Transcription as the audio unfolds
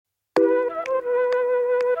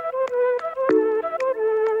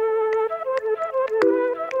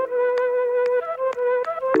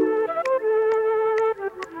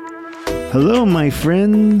Hello, my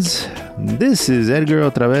friends. This is Edgar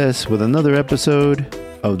otra vez with another episode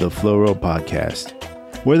of the Flow Road Podcast.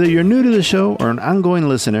 Whether you're new to the show or an ongoing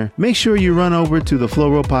listener, make sure you run over to the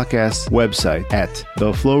Flow Road Podcast website at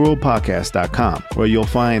theflowroadpodcast.com, where you'll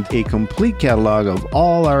find a complete catalog of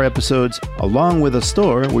all our episodes, along with a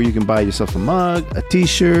store where you can buy yourself a mug, a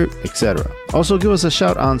t-shirt, etc. Also, give us a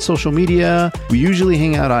shout on social media. We usually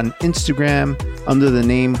hang out on Instagram under the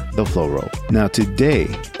name The Flow Road. Now, today,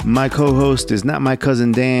 my co-host is not my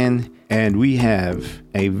cousin Dan, and we have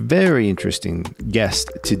a very interesting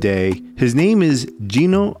guest today. His name is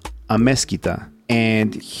Gino Amezquita,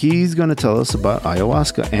 and he's going to tell us about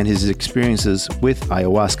ayahuasca and his experiences with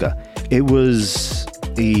ayahuasca. It was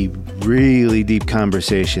a really deep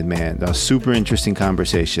conversation, man. A super interesting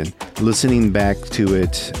conversation. Listening back to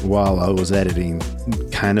it while I was editing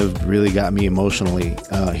kind of really got me emotionally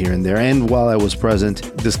here and there. And while I was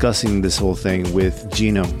present discussing this whole thing with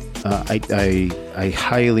Gino, I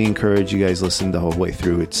highly encourage you guys listen the whole way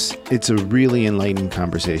through. It's a really enlightening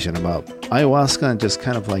conversation about ayahuasca and just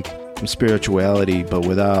kind of like spirituality, but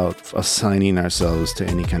without assigning ourselves to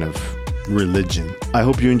any kind of religion. I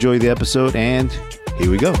hope you enjoy the episode, and here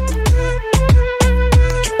we go.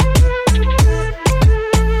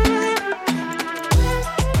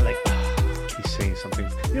 He's saying something.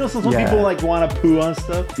 You know, some people like want to poo on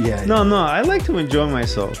stuff. Yeah. No, I like to enjoy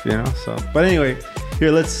myself. You know. So, but anyway,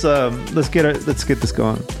 here let's get this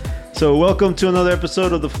going. So, welcome to another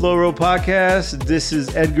episode of the Flow Road Podcast. This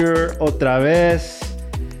is Edgar otra vez,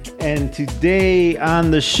 and today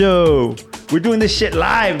on the show, we're doing this shit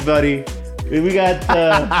live, buddy. We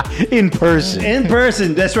got in person. In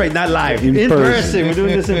person, that's right, not live. In person. We're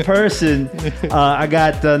doing this in person. I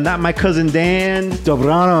got not my cousin Dan.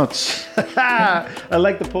 Dobranoc. I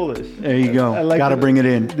like the Polish. There you go. I like Gotta bring it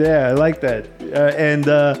in. Yeah, I like that.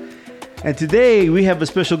 And today we have a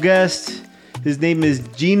special guest. His name is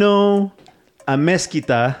Gino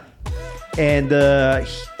Amezquita. And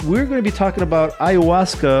we're going to be talking about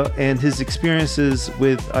ayahuasca and his experiences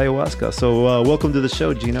with ayahuasca. So welcome to the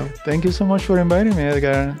show, Gino. Thank you so much for inviting me,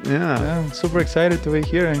 Edgar. Yeah. I'm super excited to be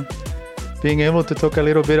here and being able to talk a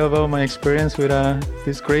little bit about my experience with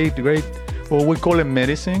this great, well, we call it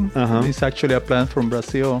medicine. Uh-huh. It's actually a plant from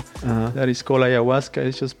Brazil that is called ayahuasca.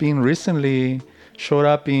 It's just been recently showed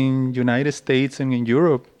up in United States and in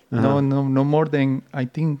Europe. Uh-huh. No more than, I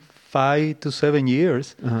think, 5 to 7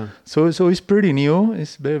 years. Uh-huh. So it's pretty new.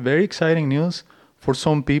 It's very, very exciting news for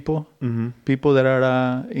some people, people that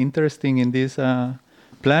are interested in this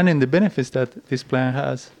plant and the benefits that this plant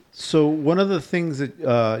has. So one of the things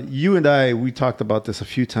that you and we talked about this a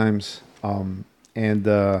few times, and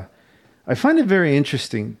I find it very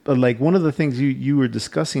interesting. But like one of the things you were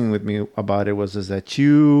discussing with me about it is that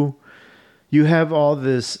you have all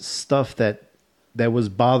this stuff that was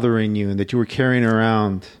bothering you and that you were carrying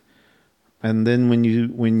around. And then when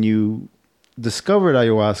you discovered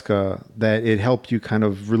ayahuasca, that it helped you kind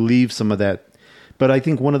of relieve some of that. But I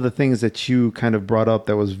think one of the things that you kind of brought up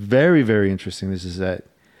that was very, very interesting is that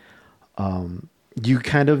you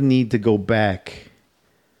kind of need to go back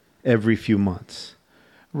every few months.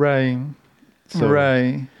 Right. So,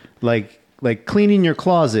 right. Like cleaning your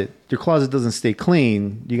closet. Your closet doesn't stay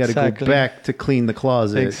clean. You got to go back to clean the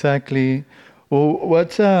closet. Exactly. Well,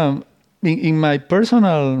 what's in my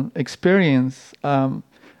personal experience,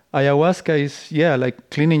 ayahuasca is,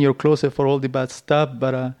 like cleaning your closet for all the bad stuff,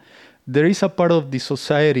 but there is a part of the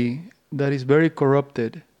society that is very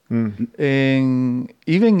corrupted. Mm-hmm. And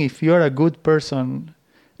even if you are a good person,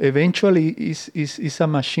 eventually it's a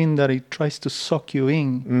machine that it tries to suck you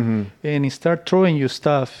in and it start throwing you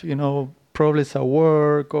stuff, problems at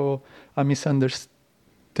work or a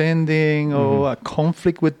misunderstanding or a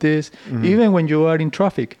conflict with this. Even when you are in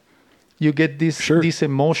traffic, you get these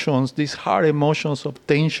emotions, these hard emotions of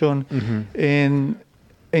tension. And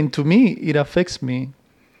to me, it affects me.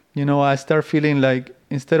 I start feeling like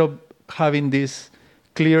instead of having this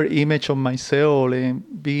clear image of myself and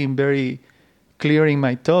being very clear in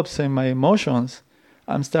my thoughts and my emotions,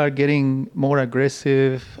 I'm start getting more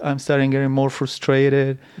aggressive. I'm starting getting more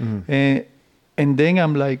frustrated. And then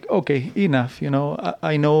I'm like, okay, enough.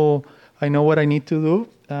 I know what I need to do.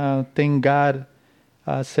 Thank God.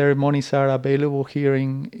 Ceremonies are available here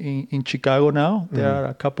in Chicago now. There are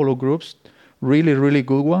a couple of groups, really, really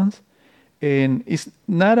good ones. And it's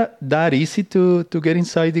not that easy to get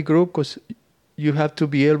inside the group because you have to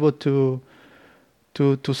be able to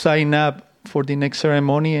sign up for the next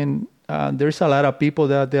ceremony. And there's a lot of people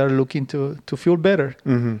that they are looking to feel better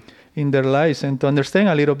in their lives and to understand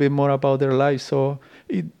a little bit more about their lives. So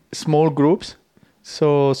small groups.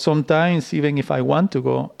 So sometimes even if I want to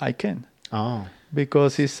go, I can. Oh.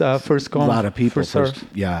 because it's first come, A lot of people first serve. first.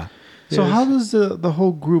 Yeah. So Yes. how does the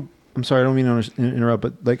whole group? I'm sorry, I don't mean to interrupt,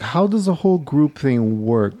 but like, how does the whole group thing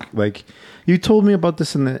work? Like, you told me about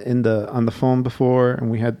this on the phone before, and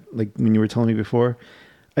we had like when you were telling me before.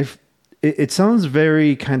 It sounds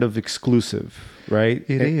very kind of exclusive, right?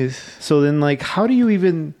 It is. So then, like, how do you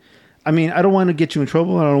even? I mean, I don't want to get you in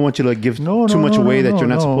trouble. I don't want you to like give No, too no, much no, away no, that no, you're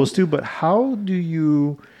not no. supposed to. But how do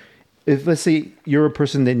you? If let's say you're a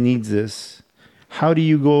person that needs this, how do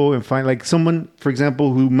you go and find like someone, for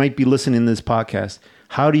example, who might be listening to this podcast?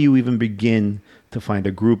 How do you even begin to find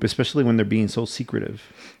a group, especially when they're being so secretive?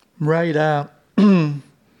 Right.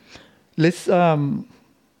 Let's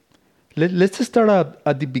let's start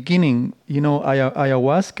at the beginning. You know,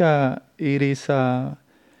 ayahuasca. It is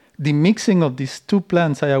the mixing of these two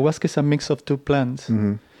plants. Ayahuasca is a mix of two plants.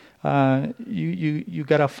 Mm-hmm. You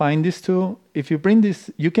gotta find these two. If you bring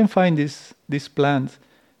this, you can find these plants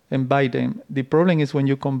and buy them. The problem is when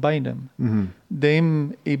you combine them,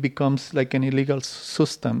 then it becomes like an illegal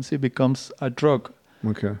substance. It becomes a drug.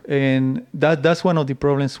 Okay. And that's one of the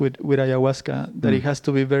problems with ayahuasca, that it has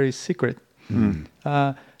to be very secret.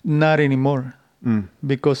 Not anymore.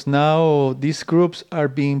 Because now these groups are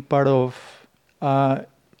being part of an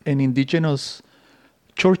indigenous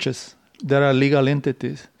churches that are legal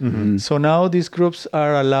entities. So now these groups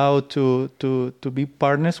are allowed to be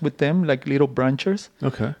partners with them, like little branches.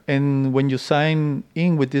 Okay. And when you sign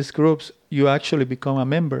in with these groups, you actually become a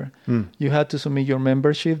member. You have to submit your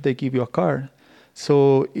membership. They give you a card.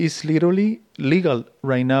 So it's literally legal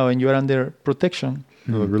right now, and you're under protection.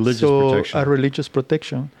 Religious protection. A religious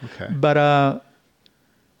protection. Okay. But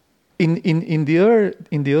in the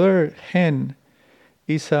other hand,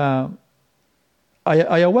 is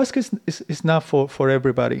ayahuasca is not for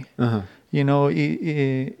everybody. You know,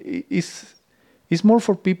 it's more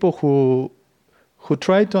for people who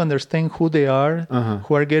try to understand who they are,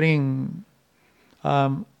 who are getting a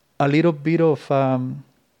little bit of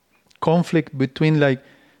conflict between like,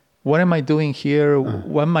 what am I doing here?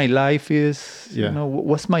 What my life is? Yeah. You know,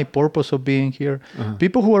 what's my purpose of being here?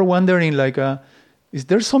 People who are wondering like, is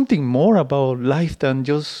there something more about life than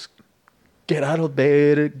just get out of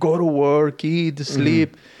bed, go to work, eat,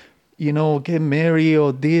 sleep, you know, get married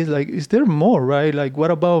or this? Like, is there more, right? Like, what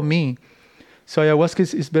about me? So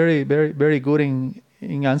ayahuasca is very, very, very good in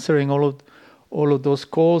answering all of those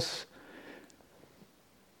calls.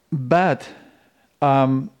 But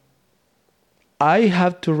I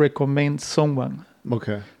have to recommend someone.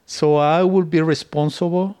 Okay. So I will be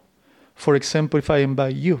responsible. For example, if I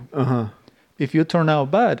invite you, if you turn out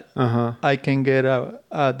bad, I can get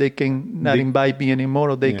they can not invite me anymore,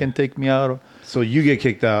 or they can take me out. So you get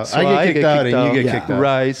kicked out. So I get kicked out, and you get kicked out.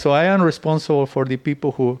 Right. So I am responsible for the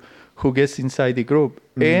people who gets inside the group,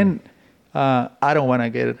 and I don't want to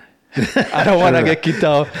get kicked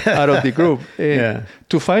out of the group.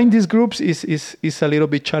 To find these groups is a little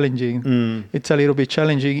bit challenging. It's a little bit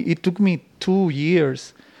challenging. It took me 2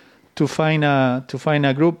 years to find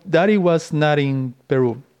a group that it was not in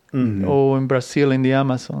Peru or in Brazil in the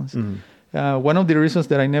Amazons. One of the reasons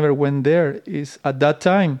that I never went there is at that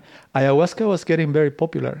time ayahuasca was getting very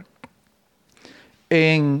popular.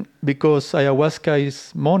 And because ayahuasca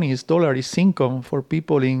is money, is dollar, is income for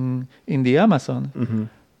people in the Amazon,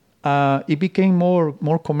 it became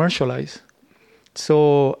more commercialized.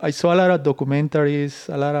 So I saw a lot of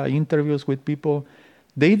documentaries, a lot of interviews with people.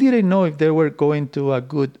 They didn't know if they were going to a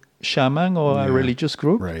good shaman or a religious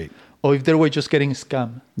group, Right. or if they were just getting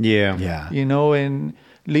scammed. Yeah. You know, and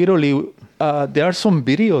literally there are some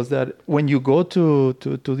videos that when you go to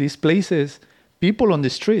these places, people on the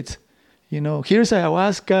streets, you know, here's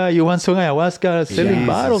ayahuasca, you want some ayahuasca, selling Jesus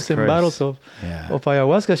bottles and Christ. bottles of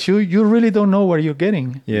ayahuasca. You really don't know what you're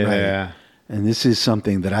getting. Yeah. Right. And this is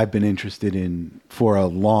something that I've been interested in for a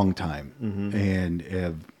long time, and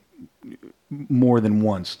have more than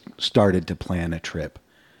once started to plan a trip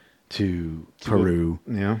to Peru.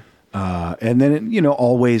 Yeah. And then,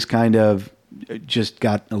 always kind of just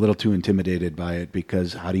got a little too intimidated by it,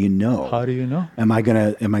 because how do you know? How do you know? Am I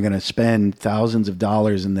gonna spend thousands of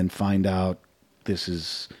dollars and then find out this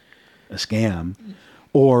is a scam?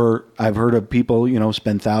 Or I've heard of people,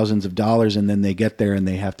 spend thousands of dollars and then they get there and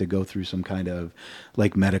they have to go through some kind of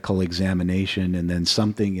like medical examination, and then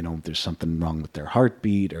something, there's something wrong with their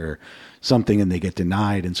heartbeat or something, and they get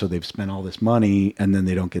denied, and so they've spent all this money and then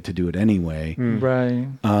they don't get to do it anyway. Right.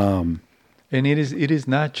 And it is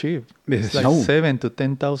not cheap. It's like $7,000 to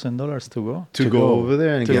 $10,000 to go. To go over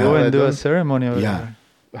there and to get go all and that do a done? ceremony over there.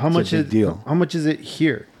 How much is deal? How much is it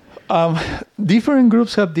here? Different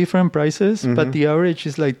groups have different prices, but the average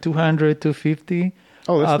is like $200, $250,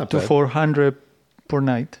 Oh, that's up not to bad. $400 per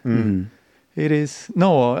night. It is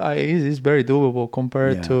it is very doable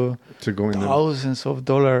compared to going thousands of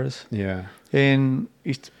dollars. Yeah. And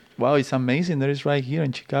it's amazing that it's right here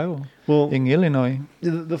in Chicago. Well, in Illinois.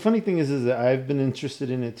 The funny thing is that I've been interested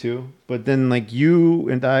in it too. But then like you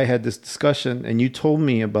and I had this discussion and you told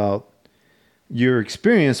me about your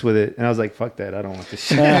experience with it. And I was like, fuck that. I don't want this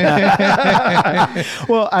shit.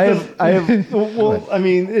 Well, I have, well, I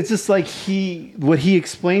mean, it's just like what he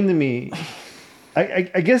explained to me,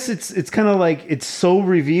 I guess it's kind of like, it's so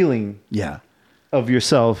revealing of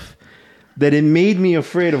yourself that it made me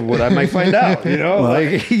afraid of what I might find out, you know? Well,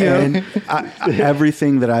 like, you know?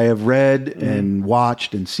 Everything that I have read and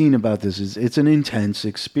watched and seen about this it's an intense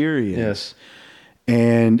experience. Yes.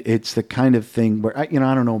 And it's the kind of thing where, I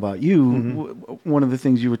don't know about you, one of the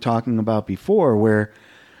things you were talking about before, where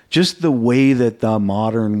just the way that the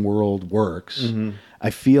modern world works, I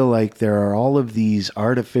feel like there are all of these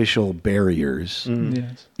artificial barriers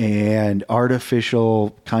and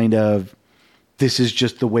artificial kind of, this is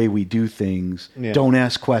just the way we do things. Yeah. Don't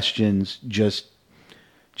ask questions. Just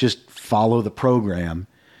follow the program.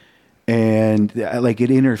 And like it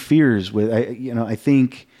interferes with, I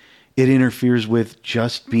think it interferes with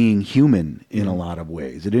just being human in a lot of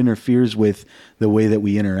ways. It interferes with the way that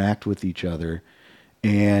we interact with each other.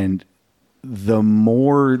 And the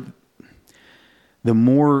more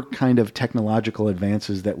kind of technological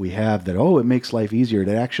advances that we have that, it makes life easier,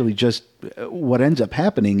 that actually just what ends up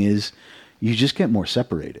happening is you just get more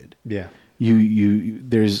separated. Yeah.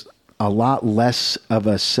 There's a lot less of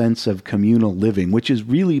a sense of communal living, which is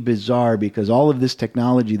really bizarre because all of this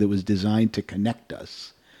technology that was designed to connect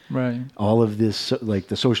us, right? All of this, like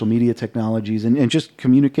the social media technologies and just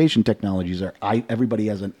communication technologies everybody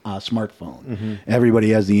has a smartphone. Everybody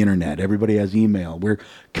has the internet. Everybody has email. We're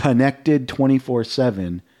connected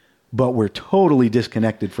 24/7, but we're totally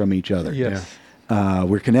disconnected from each other. Yes.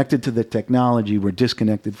 We're connected to the technology. We're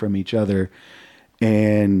disconnected from each other.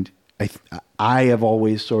 And I have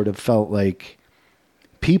always sort of felt like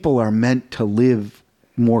people are meant to live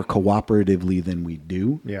more cooperatively than we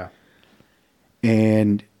do. Yeah.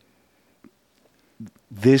 And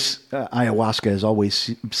this ayahuasca has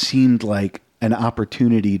always seemed like an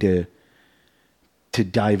opportunity to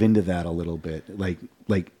dive into that a little bit,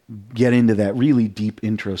 like get into that really deep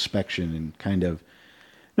introspection and kind of,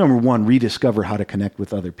 number one, rediscover how to connect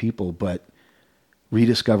with other people, but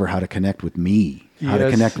rediscover how to connect with me, how to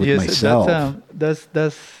connect with myself.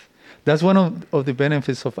 That's one of the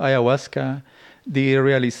benefits of ayahuasca, the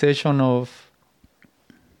realization of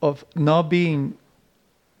not being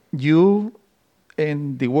you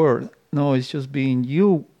and the world. No, it's just being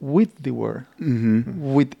you with the world,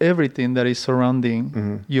 with everything that is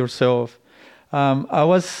surrounding yourself. I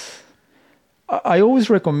always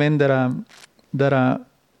recommend that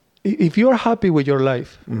if you are happy with your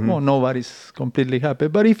life, nobody's completely happy,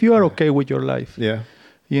 but if you are okay with your life,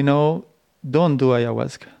 don't do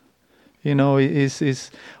ayahuasca.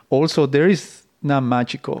 It's also, there is not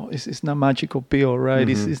magical. It's not magical pill, right?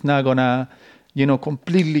 It's not gonna,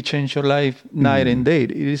 completely change your life night and day.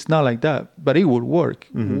 It is not like that, but it will work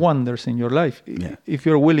wonders in your life if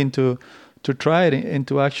you're willing to try it and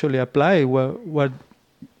to actually apply what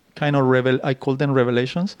kind of I call them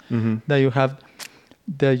revelations that you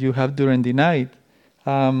have during the night.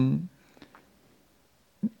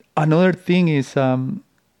 Another thing is,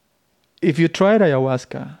 if you try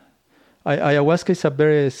ayahuasca, ayahuasca is a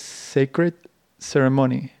very sacred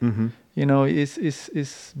ceremony.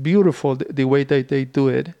 It's beautiful the way that they do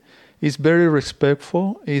it. It's very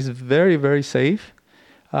respectful. It's very, very safe.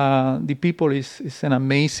 The people is an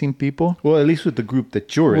amazing people. Well, at least with the group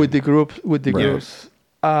that you're in. With the groups.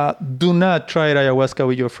 Do not try ayahuasca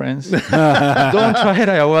with your friends. Don't try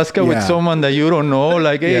ayahuasca with someone that you don't know.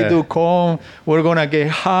 Like, hey, dude, come. We're going to get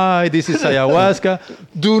high. This is ayahuasca.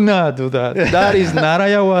 Do not do that. That is not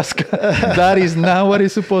ayahuasca. That is not what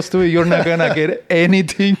it's supposed to be. You're not going to get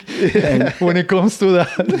anything when it comes to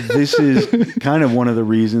that. This is kind of one of the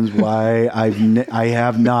reasons why I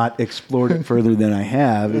have not explored it further than I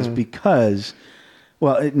have is because...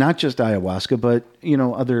 Well, not just ayahuasca, but,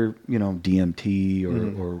 other, DMT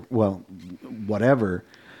or whatever.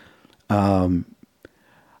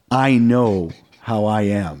 I know how I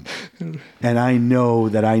am. And I know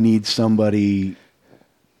that I need somebody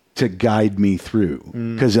to guide me through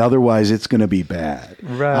because otherwise it's going to be bad.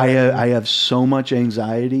 Right. I have so much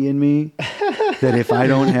anxiety in me that if I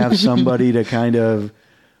don't have somebody to kind of,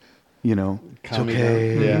 it's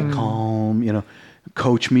okay, calm,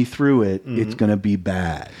 coach me through it, it's going to be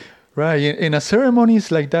bad. Right. In a ceremony is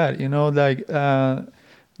like that, like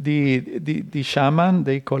the shaman,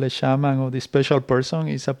 they call a shaman, or the special person,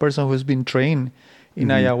 is a person who's been trained in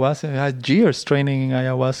ayahuasca. I had years training in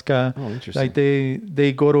ayahuasca. Oh, interesting. Like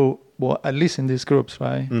they go to, well, at least in these groups,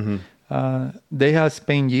 right? They have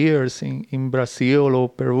spent years in Brazil or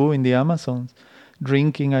Peru in the Amazons,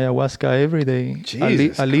 drinking ayahuasca every day.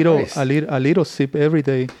 Jesus a little Christ. a little sip every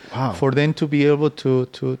day. Wow. For them to be able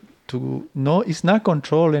to know it's not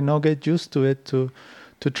control and not get used to it, to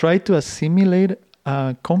try to assimilate,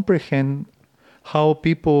 comprehend how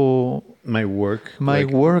people My work.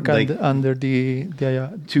 under the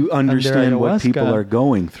To understand what ayahuasca. people are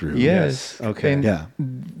going through. Yes. Okay. And Yeah.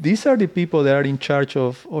 these are the people that are in charge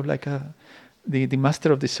of like the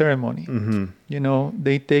master of the ceremony. You know,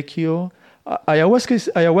 they take you.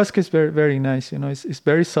 Ayahuasca is very, very nice. You know, it's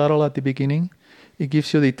very subtle at the beginning. It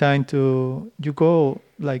gives you the time you go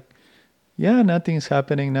like, yeah, nothing's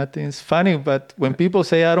happening, nothing's funny. But when people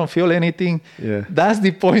say I don't feel anything, that's the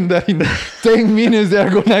point that in 10 minutes they're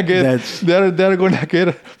gonna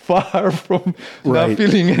get far from not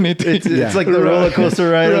feeling anything. It's like the roller coaster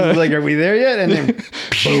ride. It's like, are we there yet? And then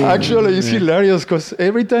boom. Actually, it's hilarious because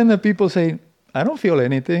every time that people say I don't feel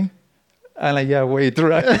anything, I'm like, yeah, wait,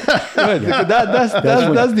 right?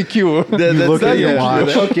 That's the cue. You look at your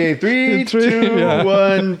watch. Okay, 3, 2,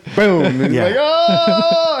 1, boom. And it's like,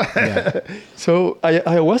 oh! So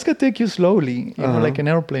ayahuasca takes you slowly, you know, like an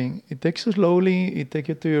airplane. It takes you slowly. It takes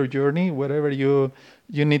you to your journey, whatever you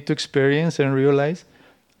need to experience and realize.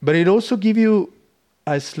 But it also gives you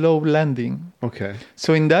a slow landing. Okay.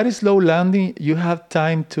 So in that slow landing, you have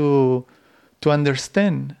time to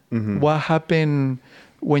understand what happened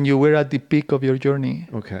when you were at the peak of your journey.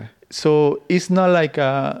 Okay. So it's not like,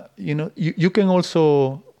 you can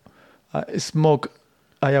also smoke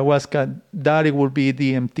ayahuasca, that it will be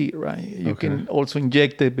DMT, right? You can also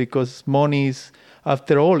inject it because money is,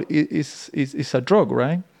 after all, is a drug,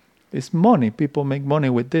 right? It's money. People make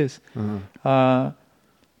money with this. But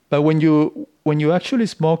when you actually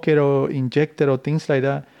smoke it or inject it or things like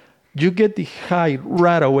that, you get the high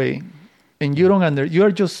right away. And you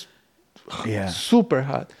are just super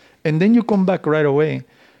hot. And then you come back right away.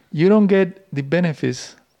 You don't get the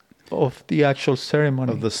benefits of the actual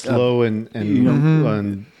ceremony. Of the slow and you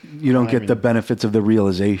don't get the benefits of the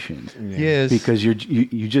realization. Yes. Because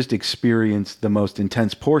you just experience the most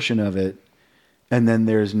intense portion of it, and then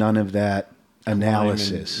there's none of that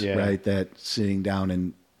analysis, right? That sitting down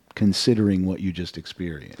and considering what you just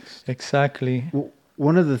experienced. Exactly. Well,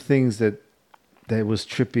 one of the things that was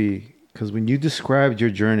trippy, because when you described your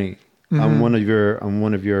journey on one of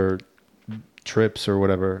your trips or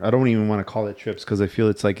whatever, I don't even want to call it trips because I feel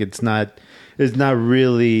it's like it's not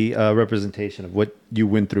really a representation of what you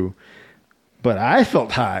went through. But I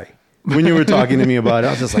felt high when you were talking to me about it. I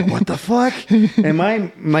was just like, what the fuck? And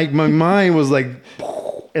my mind was like,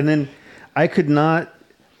 and then I could not.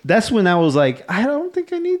 That's when I was like, I don't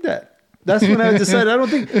think I need that. That's when I decided I don't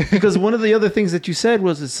think, because one of the other things that you said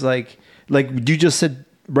was, it's like you just said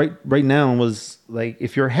right now was like,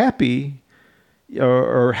 if you're happy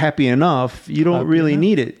or happy enough, you don't really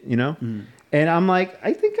need it, you know? And I'm like,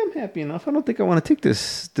 I think I'm happy enough. I don't think I want to take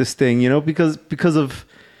this thing, you know, because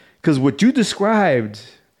what you described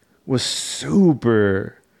was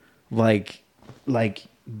super like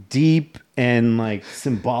deep and like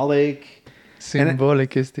symbolic.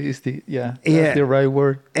 Symbolic is the that's the right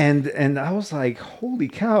word. And I was like, holy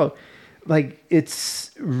cow. Like,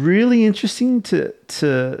 it's really interesting to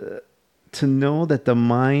know that the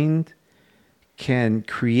mind can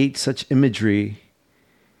create such imagery,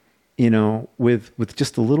 you know, with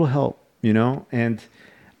just a little help, you know. And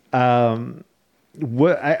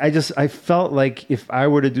what I felt like if I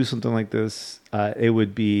were to do something like this, it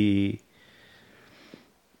would be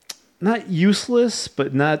not useless,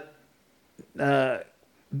 but not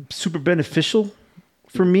super beneficial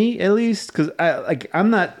for me, at least, because I'm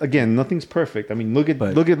not, again, nothing's perfect. I mean, look at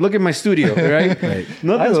my studio, right? Right.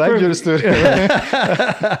 Nothing's perfect. Your studio.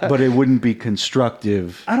 But it wouldn't be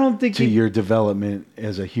constructive. I don't think to your development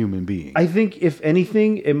as a human being. I think if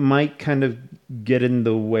anything, it might kind of get in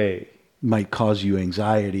the way. Might cause you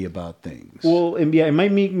anxiety about things. Well, and it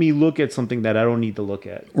might make me look at something that I don't need to look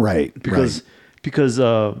at. Right. Because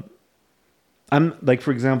I'm like,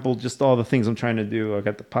 for example, just all the things I'm trying to do. I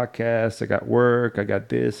got the podcast, I got work, I got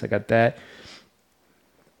this, I got that.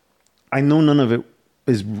 I know none of it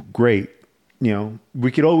is great. You know, we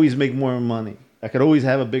could always make more money. I could always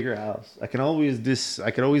have a bigger house. I could always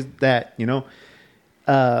that, you know.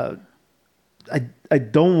 I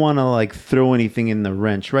don't want to like throw anything in the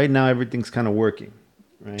wrench. Right now, everything's kind of working.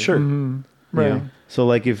 Right. Sure. Right. You know? So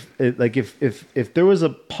like if there was a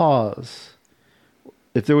pause,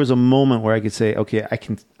 if there was a moment where I could say, okay, I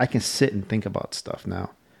can sit and think about stuff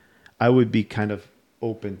now, I would be kind of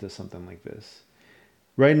open to something like this.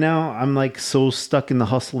 Right now, I'm like so stuck in the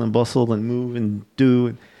hustle and bustle and move and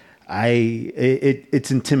do.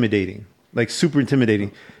 It's intimidating, like super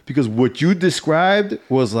intimidating, because what you described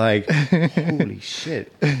was like, holy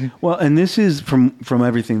shit. Well, and this is from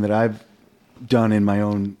everything that I've done in my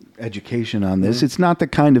own education on this. It's not the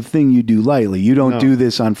kind of thing you do lightly. You don't do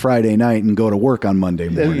this on Friday night and go to work on Monday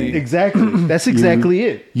morning. Exactly. That's exactly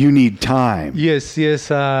it. You need time. Yes. There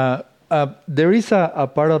is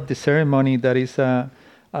a part of the ceremony that is a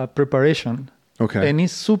preparation. Okay. And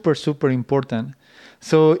it's super, super important.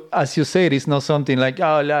 So as you said, it's not something like,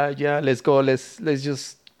 let's go, let's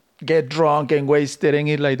just get drunk and wasted and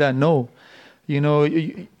eat like that. No.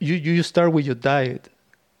 You start with your diet.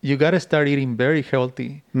 You got to start eating very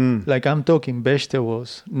healthy. Like I'm talking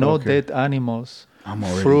vegetables, no dead animals, I'm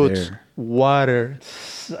already fruits, there. water.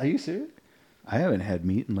 Are you serious? I haven't had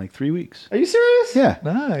meat in like 3 weeks. Are you serious? Yeah.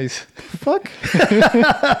 Nice. Fuck.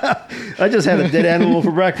 I just had a dead animal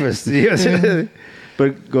for breakfast.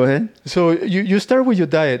 But go ahead. So you start with your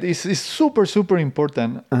diet. It's super, super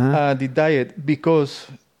important, the diet, because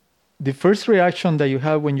the first reaction that you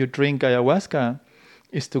have when you drink ayahuasca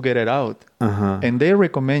is to get it out. And they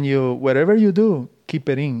recommend you, whatever you do, keep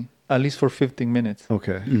it in, at least for 15 minutes.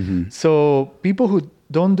 Okay. So people who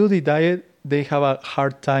don't do the diet, they have a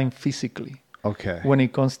hard time physically. Okay. When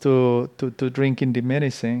it comes to drinking the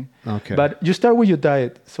medicine. Okay. But you start with your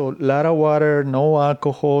diet. So a lot of water, no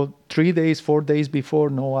alcohol, 3 days, 4 days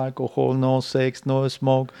before, no alcohol, no sex, no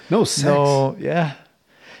smoke. No sex? No, yeah.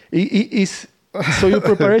 So your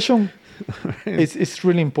preparation is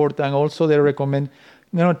really important. Also, they recommend,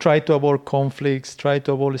 try to avoid conflicts, try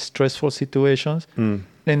to avoid stressful situations. And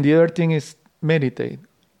the other thing is meditate.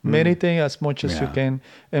 Meditate as much as you can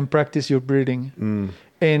and practice your breathing.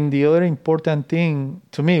 And the other important thing,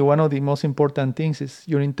 to me, one of the most important things is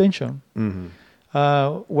your intention.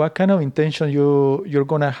 What kind of intention you're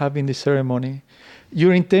going to have in the ceremony?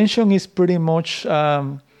 Your intention is pretty much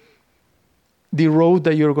the road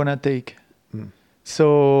that you're going to take.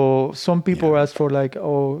 So some people ask for like,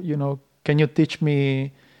 can you teach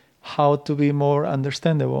me how to be more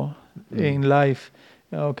understandable in life?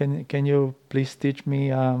 Can you please teach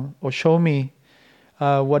me or show me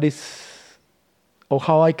what is... or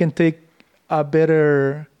how I can take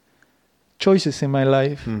better choices in my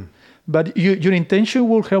life. But your intention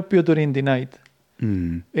will help you during the night.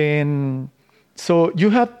 And so you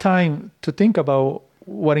have time to think about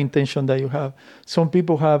what intention that you have. Some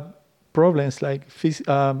people have problems like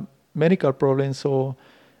medical problems or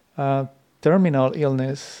terminal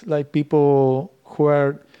illness, like people who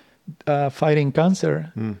are fighting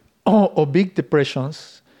cancer or big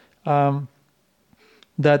depressions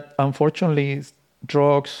that unfortunately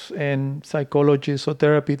drugs and psychologists or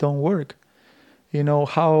therapy don't work.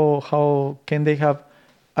 How can they have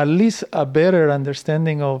at least a better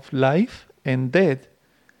understanding of life and death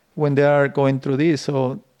when they are going through this?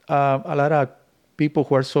 So a lot of people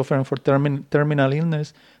who are suffering for terminal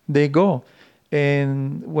illness, they go.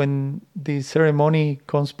 And when the ceremony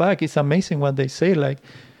comes back, it's amazing what they say. Like,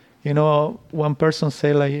 one person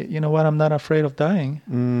say like, I'm not afraid of dying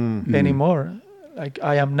anymore. Like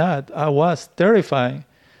I am not. I was terrified.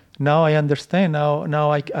 Now I understand.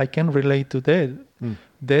 Now I can relate to death.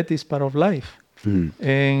 Death is part of life.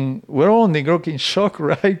 And we're all in shock,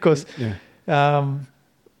 right? Because,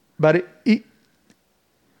 but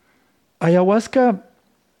ayahuasca,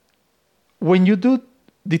 when you do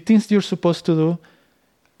the things you're supposed to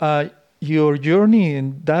do, your journey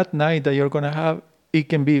in that night that you're going to have, it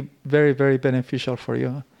can be very, very beneficial for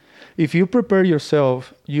you. If you prepare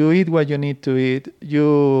yourself, you eat what you need to eat,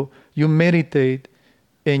 you meditate,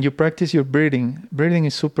 and you practice your breathing. Breathing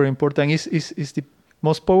is super important. It's the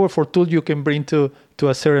most powerful tool you can bring to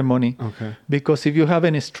a ceremony. Okay. Because if you have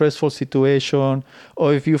any stressful situation,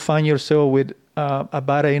 or if you find yourself with a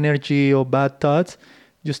bad energy or bad thoughts,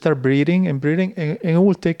 you start breathing, and it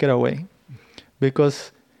will take it away.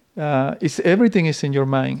 Because everything is in your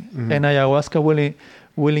mind, and ayahuasca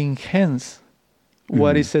will enhance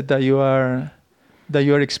what is it that you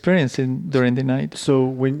are experiencing during the night.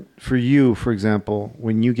 So for you, for example,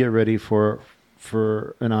 when you get ready for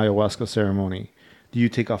an ayahuasca ceremony, do you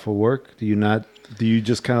take off of work? Do you not? Do you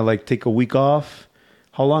just kind of like take a week off?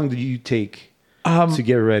 How long do you take to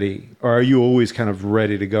get ready? Or are you always kind of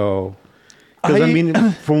ready to go?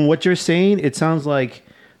 Because from what you're saying, it sounds like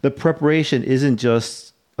the preparation isn't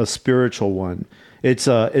just a spiritual one. It's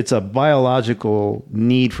a biological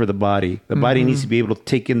need for the body. The body needs to be able to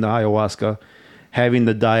take in the ayahuasca. Having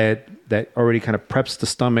the diet that already kind of preps the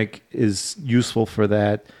stomach is useful for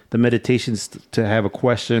that. The meditations to have a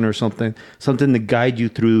question or something to guide you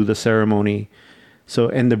through the ceremony. So,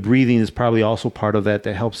 and the breathing is probably also part of that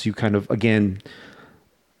helps you kind of, again,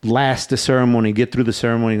 last the ceremony, get through the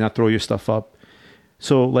ceremony, not throw your stuff up.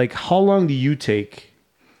 So, like, how long do you take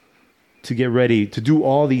to get ready to do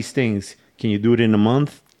all these things? Can you do it in a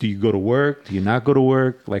month? Do you go to work? Do you not go to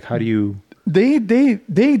work? Like, how do you? They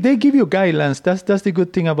give you guidelines. That's the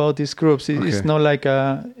good thing about these groups. It's not like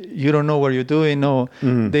you don't know what you're doing. No,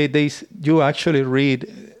 you actually read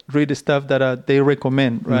the stuff that they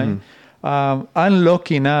recommend, right? I'm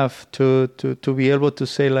lucky enough to be able to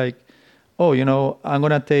say, like, oh, I'm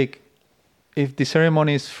gonna take, if the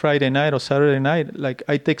ceremony is Friday night or Saturday night, like,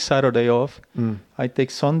 I take Saturday off. I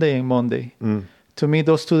take Sunday and Monday. To me,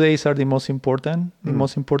 those 2 days are the most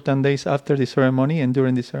important days after the ceremony and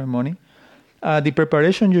during the ceremony. The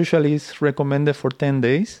preparation usually is recommended for 10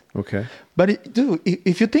 days. Okay. But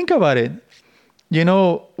if you think about it,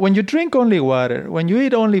 when you drink only water, when you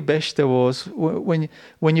eat only vegetables,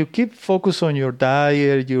 when you keep focus on your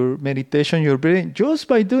diet, your meditation, your breathing, just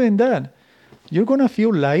by doing that, you're going to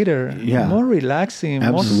feel lighter, more relaxing,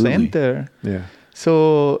 more centered. Yeah.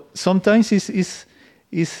 So sometimes it's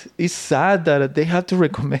sad that they have to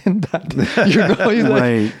recommend that.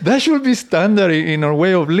 Like, that should be standard in our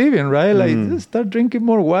way of living, right? Like, start drinking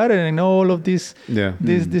more water and all of these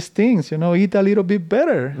things. Eat a little bit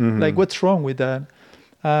better. Like, what's wrong with that?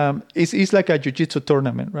 It's like a jiu-jitsu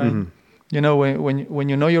tournament, right? When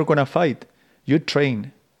you know you're gonna fight, you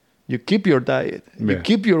train, you keep your diet, you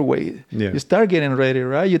keep your weight, you start getting ready,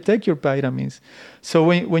 right? You take your vitamins. So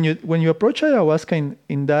when you approach ayahuasca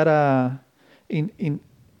in that.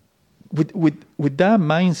 With that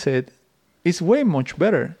mindset, it's way much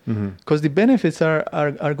better because the benefits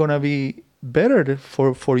are gonna be better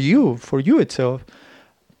for you itself.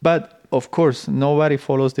 But of course, nobody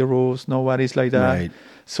follows the rules. Nobody's like that. Right.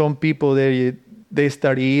 Some people they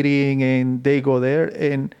start eating and they go there.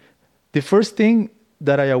 And the first thing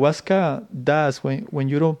that ayahuasca does when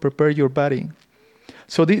you don't prepare your body.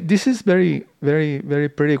 So this is very, very, very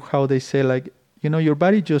pretty how they say, like, your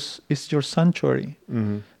body just is your sanctuary.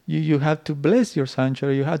 You have to bless your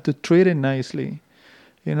sanctuary. You have to treat it nicely.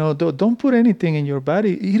 Don't put anything in your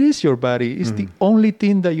body. It is your body. It's the only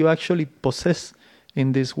thing that you actually possess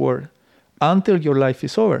in this world until your life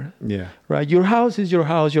is over. Yeah. Right? Your house is your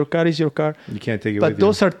house. Your car is your car. You can't take it with you. But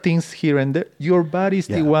those are things here and there. Your body is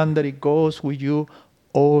the one that it goes with you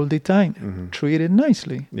all the time. Treat it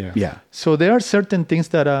nicely. Yeah. So there are certain things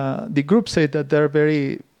that the group say that they're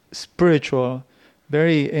very spiritual,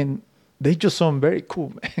 and they just sound very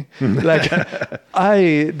cool, man. Like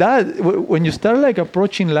when you start like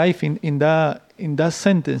approaching life in that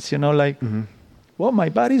sentence, like, well, my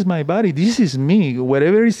body is my body. This is me.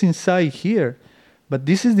 Whatever is inside here, but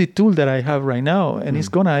this is the tool that I have right now, and it's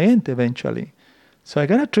gonna end eventually. So I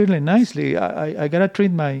gotta treat it nicely. I gotta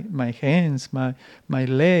treat my hands, my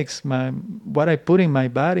legs, what I put in my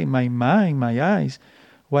body, my mind, my eyes.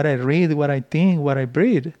 What I read, what I think, what I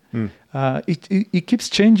breathe. It keeps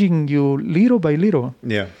changing you little by little.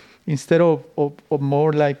 Yeah. Instead of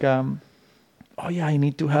more like, I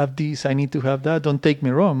need to have this, I need to have that. Don't take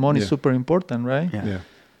me wrong. Money is super important, right? Yeah.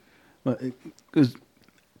 Well, because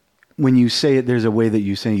when you say it, there's a way that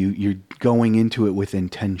you say you're going into it with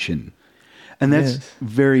intention. And that's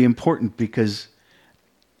very important because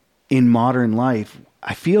in modern life,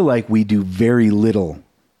 I feel like we do very little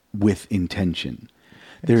with intention.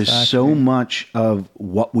 There's so much of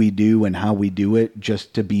what we do and how we do it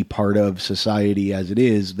just to be part of society as it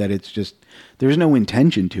is that it's just, there's no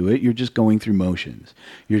intention to it. You're just going through motions.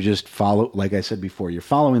 You're just like I said before, you're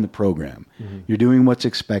following the program. You're doing what's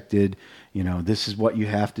expected. This is what you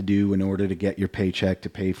have to do in order to get your paycheck to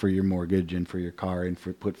pay for your mortgage and for your car and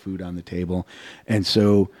put food on the table. And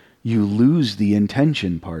so you lose the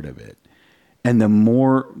intention part of it. And the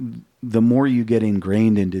more you get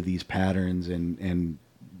ingrained into these patterns and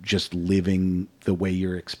just living the way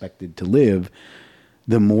you're expected to live,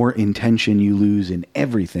 the more intention you lose in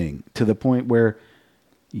everything, to the point where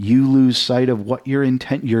you lose sight of what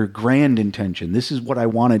your grand intention. This is what I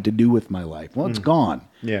wanted to do with my life. Well, it's gone.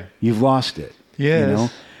 Yeah. You've lost it.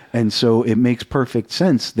 Yes. And so it makes perfect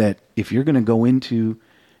sense that if you're going to go into,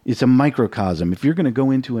 it's a microcosm. If you're going to go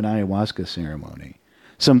into an ayahuasca ceremony,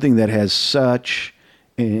 something that has such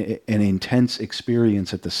an intense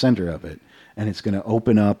experience at the center of it, and it's going to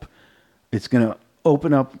open up,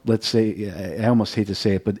 let's say, I almost hate to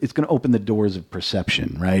say it, but it's going to open the doors of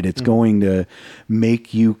perception, right? It's going to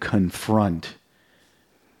make you confront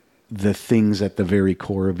the things at the very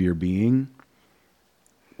core of your being.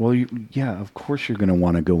 Well, of course you're going to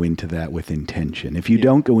want to go into that with intention. If you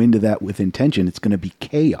don't go into that with intention, it's going to be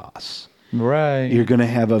chaos. Right. You're going to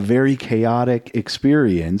have a very chaotic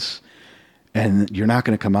experience and you're not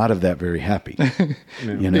going to come out of that very happy.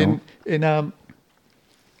 You know, and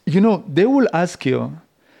you know, they will ask you.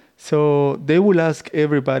 So they will ask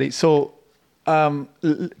everybody. So can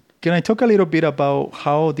I talk a little bit about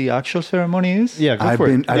how the actual ceremony is? Yeah, go for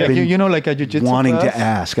it. I've been you know, like a jiu-jitsu wanting class. to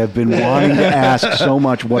ask. I've been wanting to ask so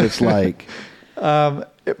much what it's like.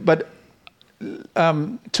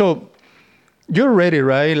 So you're ready,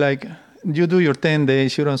 right? Like you do your 10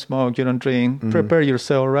 days, you don't smoke, you don't drink, prepare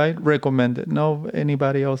yourself, right? Recommend it. No,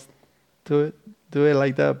 anybody else do it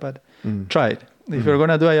like that, but try it. If you're going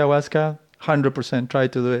to do ayahuasca, 100% try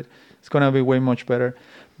to do it. It's going to be way much better.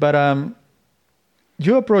 But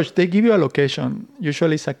you approach, they give you a location.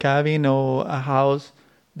 Usually it's a cabin or a house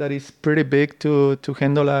that is pretty big to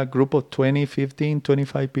handle a group of 20, 15,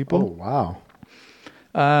 25 people. Oh,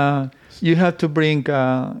 wow. You have to bring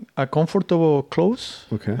a comfortable clothes,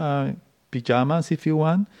 Okay. pajamas if you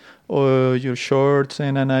want, or your shorts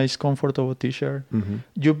and a nice comfortable t-shirt.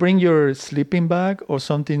 You bring your sleeping bag or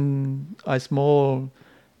something, a small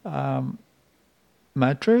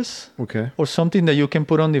mattress, Okay. or something that you can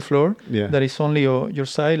put on the floor Yeah. that is only your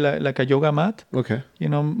side, like a yoga mat. Okay. You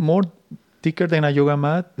know, more thicker than a yoga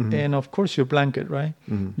mat, and of course your blanket, right?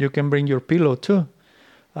 You can bring your pillow too.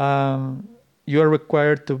 You are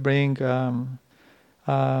required to bring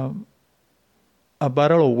a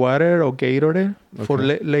bottle of water or Gatorade for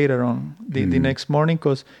later on the next morning,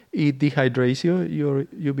 because it dehydrates you.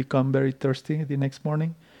 You become very thirsty the next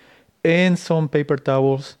morning, and some paper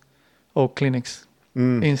towels or Kleenex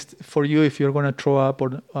for you if you're gonna throw up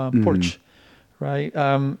or porch, right?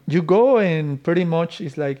 You go and pretty much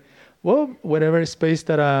it's like, well, whatever space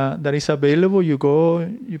that is available, you go,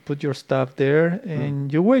 you put your stuff there,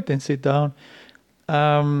 and you wait and sit down.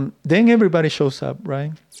 Then everybody shows up,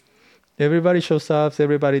 right? Everybody shows up.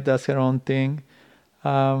 Everybody does their own thing,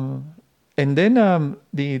 and then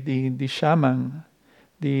the shaman,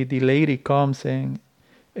 the lady comes and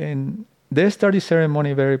they start the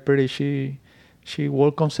ceremony very pretty. She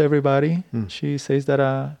welcomes everybody. She says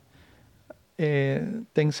that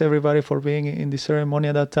thanks everybody for being in the ceremony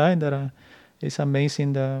at that time. That it's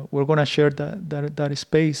amazing that we're gonna share that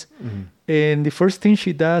space. And the first thing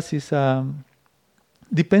she does is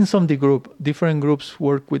depends on the group. Different groups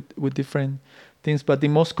work with different things, but the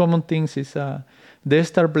most common things is they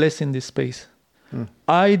start blessing the space.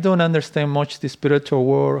 I don't understand much the spiritual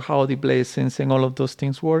world, how the blessings and all of those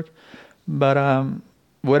things work, but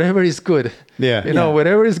whatever is good. Yeah. You know,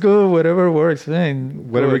 whatever is good, whatever works.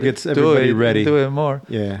 Man, Whatever gets everybody ready. Do it more.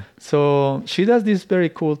 Yeah. So she does this very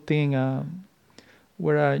cool thing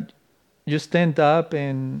where you stand up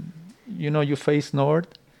and, you know, you face north,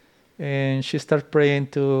 and she starts praying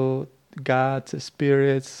to gods,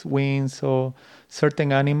 spirits, winds, or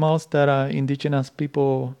certain animals that indigenous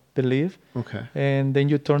people believe. Okay. And then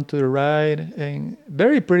you turn to the right, and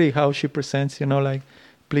very pretty how she presents, you know, like,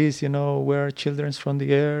 please, you know, we're children from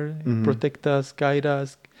the air, protect us, guide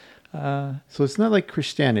us. So it's not like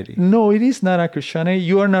Christianity. No, it is not a Christianity.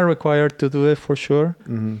 You are not required to do it for sure.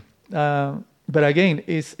 But again,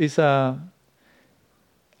 it's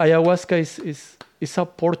ayahuasca is a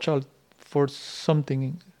portal for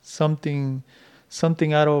something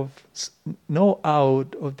out of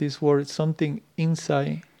this world, something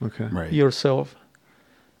inside yourself.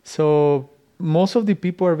 So most of the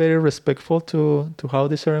people are very respectful to how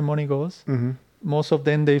the ceremony goes. Most of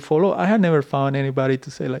them, they follow. I have never found anybody to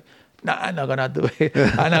say like, nah, I'm not gonna do it.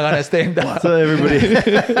 I'm not gonna stand up. So everybody,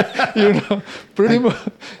 you know, pretty much.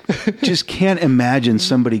 Just can't imagine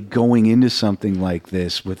somebody going into something like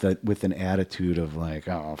this with an attitude of like,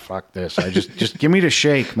 oh, fuck this. I just give me the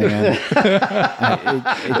shake, man.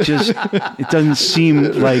 It doesn't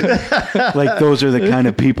seem like those are the kind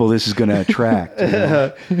of people this is going to attract. You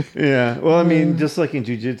know? Yeah. Well, I mean, just like in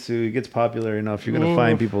jiu-jitsu, it gets popular enough. You're going to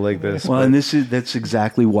find people like this. Well, and that's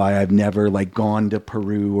exactly why I've never like gone to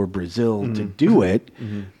Peru or Brazil to do it,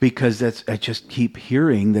 because I just keep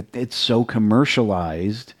hearing that it's so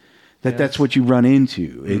commercialized that that's what you run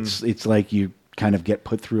into. It's like you kind of get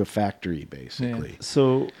put through a factory, basically.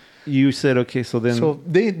 So you said, okay, so then... So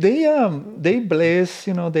they bless,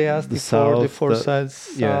 you know, they ask the four sides,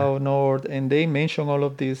 south, north, and they mention all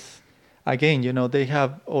of this. Again, you know, they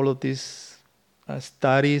have all of these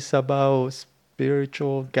studies about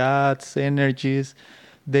spiritual gods, energies.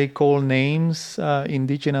 They call names,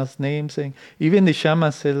 indigenous names. And even the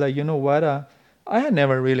shaman said, like, you know what, I had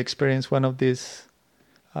never really experienced one of these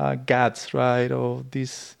gods, right, or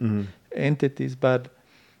these entities, but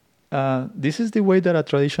this is the way that a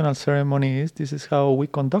traditional ceremony is. This is how we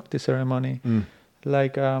conduct the ceremony.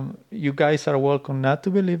 Like you guys are welcome not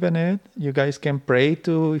to believe in it. You guys can pray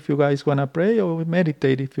too if you guys want to pray, or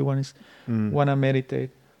meditate if you want to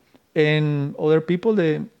meditate. And other people,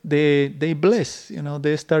 they bless.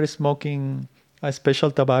 They start smoking a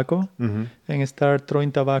special tobacco and start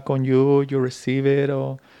throwing tobacco on you. You receive it,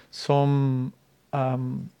 or some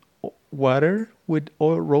water with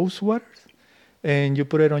rose water, and you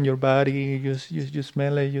put it on your body. You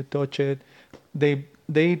smell it, you touch it. They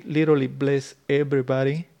literally bless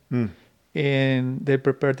everybody, and they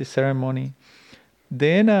prepare the ceremony.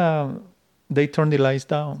 Then they turn the lights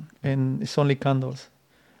down, and it's only candles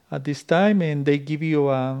at this time, and they give you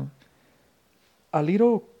a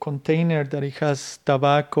little container that it has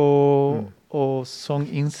tobacco or some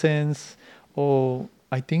incense, or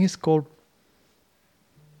I think it's called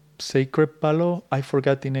sacred palo. I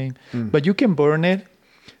forgot the name, but you can burn it,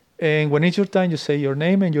 and when it's your time, you say your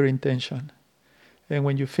name and your intention. And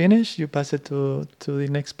when you finish, you pass it to the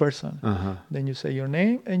next person. Then you say your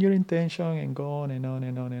name and your intention, and go on and on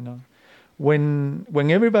and on and on.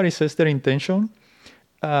 When everybody says their intention,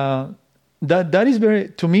 that is very,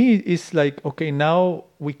 to me, it's like, okay, now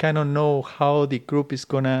we kind of know how the group is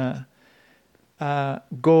gonna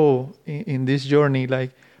go in this journey.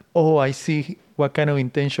 Like, oh, I see what kind of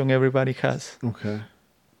intention everybody has. Okay.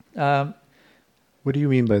 What do you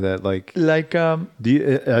mean by that? Like, are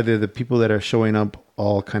there the people that are showing up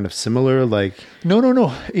all kind of similar? Like,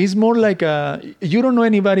 no. It's more like you don't know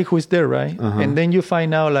anybody who's there, right? And then you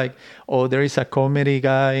find out, like, oh, there is a comedy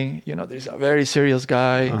guy. There's a very serious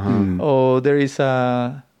guy. Or there is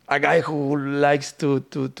a guy who likes to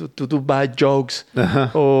do bad jokes.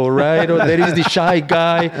 Or there is the shy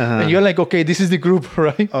guy, and you're like, okay, this is the group,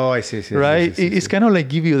 right? Oh, I see. Right? It's kind of like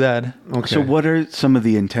give you that. Okay. So what are some of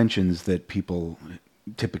the intentions that people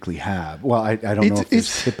typically have? Well, I don't know if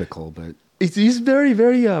it's typical, but it is very,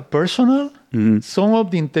 very personal. Some of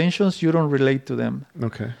the intentions, you don't relate to them.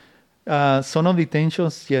 Okay. Some of the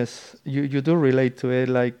intentions, yes, you do relate to it,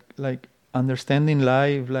 like understanding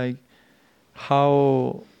life, like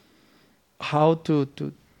how to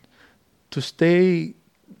stay,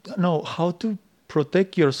 how to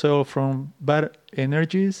protect yourself from bad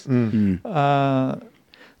energies.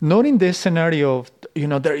 Not in this scenario of,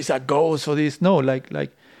 there is a ghost or this. No, like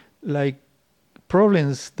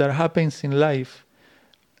problems that happens in life.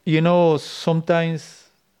 Sometimes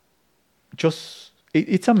just,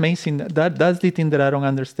 it's amazing. That's the thing that I don't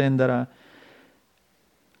understand, that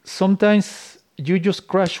sometimes you just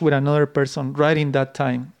crash with another person right in that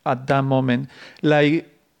time, at that moment. Like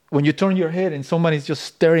when you turn your head and somebody's just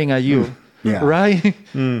staring at you, right?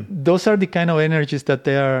 Those are the kind of energies that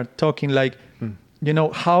they are talking, like,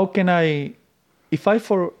 how can I, if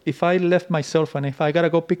I left my cell phone, if I gotta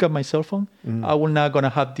go pick up my cell phone, I will not gonna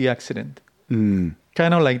have the accident.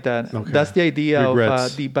 Kind of like that. Okay. That's the idea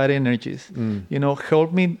of the bad energies.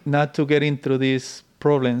 Help me not to get into these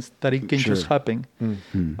problems that it can just happen.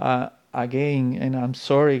 Again, and I'm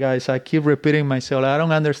sorry, guys, I keep repeating myself. I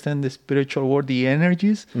don't understand the spiritual world, the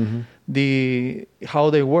energies, how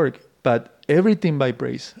they work, but everything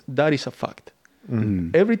vibrates. That is a fact.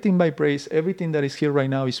 Everything vibrates. Everything that is here right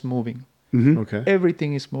now is moving. Okay.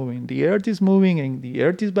 Everything is moving. The earth is moving, and the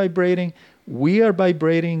earth is vibrating. We are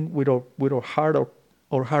vibrating with our heart,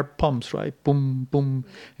 or heart pumps, right? Boom, boom,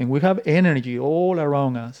 and we have energy all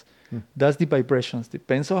around us. That's the vibrations.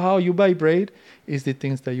 Depends on how you vibrate is the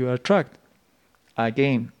things that you attract.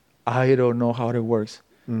 Again, I don't know how it works,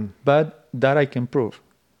 but that I can prove.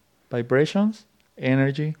 Vibrations,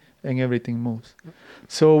 energy, and everything moves.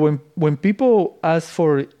 So when people ask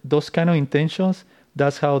for those kind of intentions,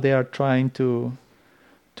 that's how they are trying to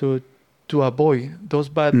avoid those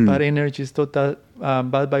bad energies, those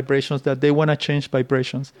bad vibrations, that they want to change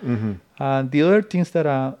vibrations. The other things that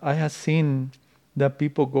I have seen that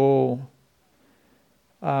people go,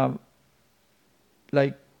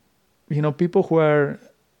 people who are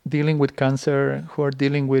dealing with cancer, who are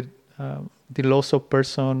dealing with the loss of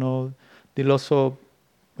person, or the loss of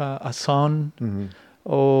a son,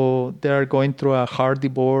 or they are going through a hard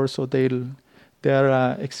divorce, or they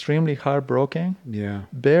are extremely heartbroken,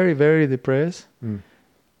 very, very depressed.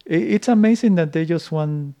 It's amazing that they just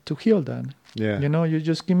want to heal that. You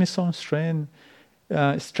just give me some strength,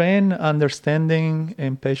 understanding,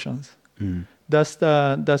 and patience.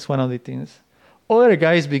 That's one of the things. Other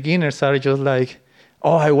guys, beginners, are just like,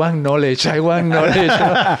 oh, I want knowledge. I want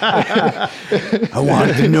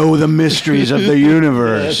to know the mysteries of the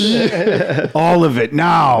universe. All of it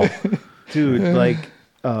now. Dude,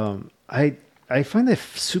 I find that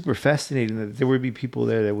super fascinating that there would be people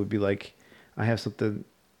there that would be like, I have something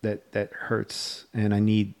that hurts and I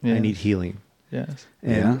need healing. Yes.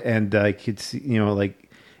 And I could see, like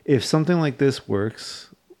if something like this works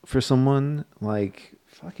for someone, like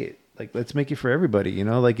fuck it, like let's make it for everybody.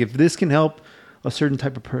 Like if this can help a certain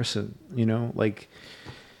type of person, like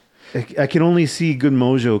I can only see good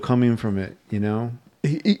mojo coming from it.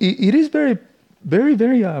 It is very, very,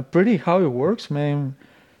 very pretty how it works, man.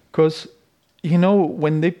 Because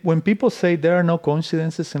when people say there are no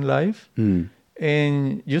coincidences in life,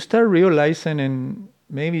 and you start realizing, and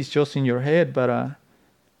maybe it's just in your head, but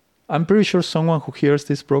I'm pretty sure someone who hears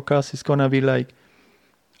this broadcast is gonna be like,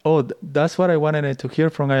 "Oh, that's what I wanted to hear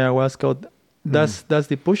from ayahuasca. That's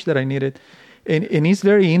the push that I needed," and it's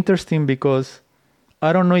very interesting because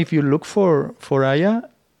I don't know if you look for Aya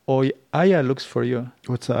or Aya looks for you.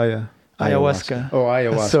 What's the Aya? Ayahuasca. Oh,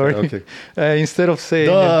 ayahuasca. Sorry. Okay. Instead of saying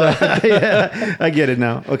yeah, I get it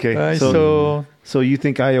now. Okay. So you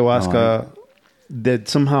think ayahuasca, that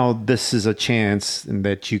somehow this is a chance and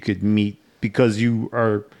that you could meet because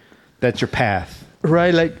that's your path.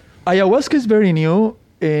 Right. Like ayahuasca is very new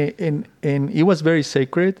and it was very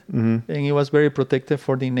sacred and it was very protected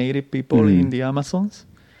for the native people in the Amazons,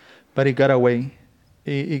 but it got away.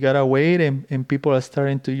 It got away and people are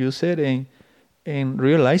starting to use it and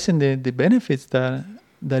realizing the benefits that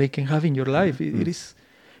it can have in your life. It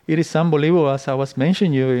is unbelievable. As I was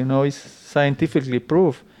mentioning, it's scientifically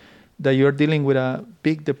proved that you're dealing with a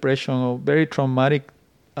big depression or very traumatic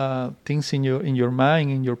things in your mind,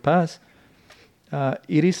 in your past.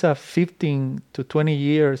 It is a 15 to 20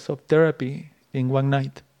 years of therapy in one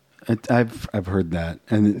night. I've heard that,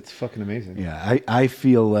 and it's fucking amazing. Yeah, I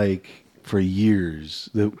feel like for years,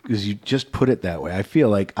 because you just put it that way, I feel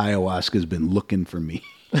like ayahuasca has been looking for me.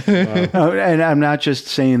 Wow. And I'm not just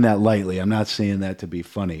saying that lightly. I'm not saying that to be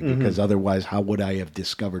funny, because otherwise, how would I have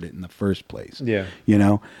discovered it in the first place? Yeah.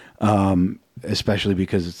 Especially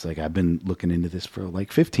because it's like I've been looking into this for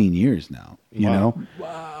like 15 years now, you know?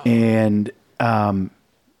 Wow. And, I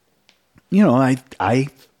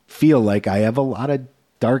feel like I have a lot of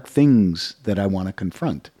dark things that I want to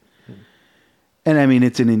confront. And I mean,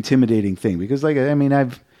 it's an intimidating thing because, like, I mean,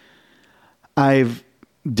 I've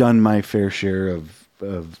done my fair share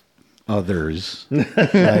of others,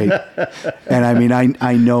 right? And I mean,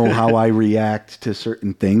 I know how I react to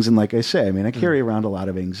certain things, and like I say, I mean, I carry around a lot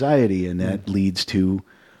of anxiety, and that leads to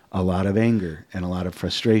a lot of anger and a lot of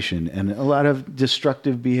frustration and a lot of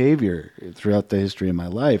destructive behavior throughout the history of my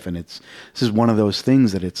life. And this is one of those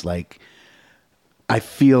things that it's like I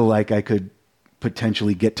feel like I could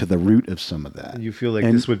potentially get to the root of some of that. You feel like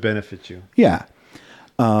this would benefit you. Yeah.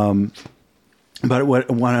 But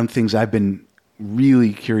one of the things I've been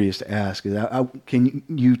really curious to ask is, can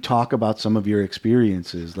you talk about some of your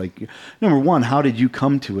experiences? Like, number one, how did you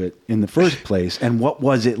come to it in the first place? And what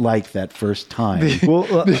was it like that first time?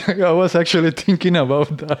 I was actually thinking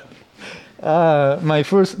about that. My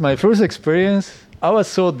first experience, I was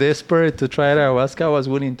so desperate to try ayahuasca. I was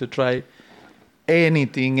willing to try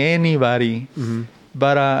anything, anybody.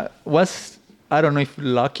 But I don't know if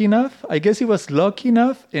lucky enough. I guess it was lucky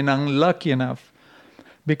enough and unlucky enough.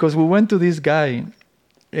 Because we went to this guy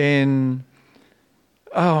and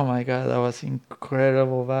oh my God, that was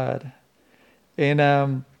incredible bad.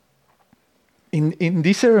 And in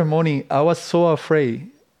this ceremony, I was so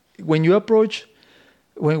afraid. When you approach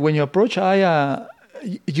Aya,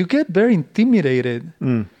 you get very intimidated.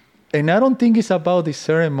 And I don't think it's about the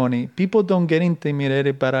ceremony. People don't get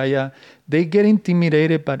intimidated by Aya. They get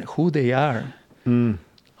intimidated by who they are.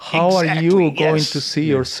 How are you going to see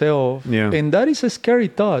yourself? Yeah. And that is a scary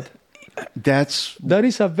thought. That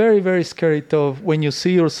is a very, very scary thought when you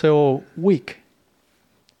see yourself weak,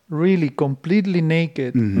 really completely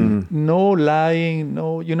naked, no lying,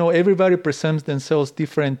 no, everybody presents themselves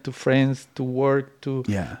different to friends, to work, to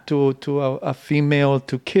a female,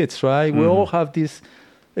 to kids, right? We all have this,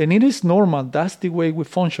 and it is normal. That's the way we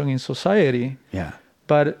function in society. Yeah.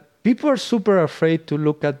 But people are super afraid to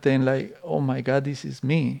look at them like, oh my God, this is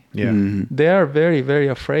me. Yeah. They are very, very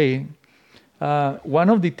afraid. One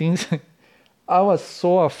of the things, I was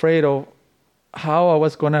so afraid of how I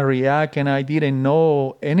was going to react, and I didn't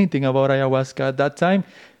know anything about ayahuasca. At that time,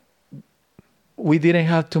 we didn't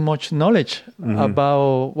have too much knowledge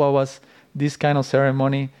about what was this kind of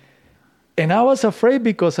ceremony. And I was afraid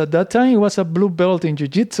because at that time, it was a blue belt in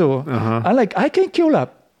jiu-jitsu. I'm like, I can kill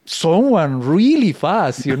someone really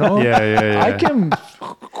fast, Yeah. I can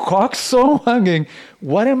cock someone, and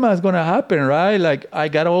what am I going to happen, right? Like, I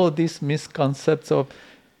got all of these misconceptions of,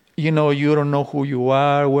 you don't know who you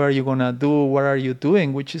are, what are you going to do, what are you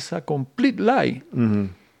doing, which is a complete lie.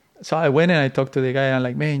 So I went and I talked to the guy. I'm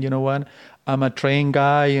like, man, you know what? I'm a trained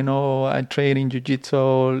guy, you know, I train in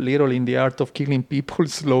jiu-jitsu, literally in the art of killing people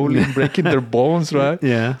slowly and breaking their bones, right?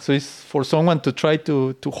 Yeah. So it's for someone to try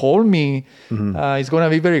to hold me, it's going to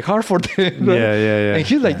be very hard for them, right? Yeah. And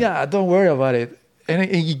he's like, yeah, don't worry about it. And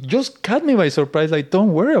he just caught me by surprise, like,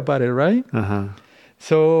 don't worry about it, right? Uh-huh.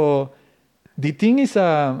 So the thing is,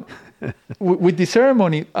 with the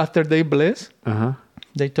ceremony, after they bless,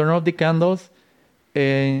 they turn off the candles,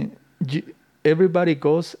 and everybody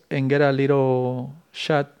goes and get a little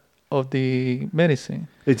shot of the medicine.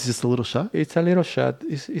 It's just a little shot? It's a little shot.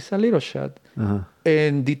 It's a little shot.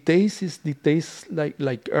 And the taste is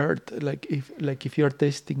like earth, like if you're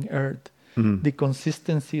tasting earth. The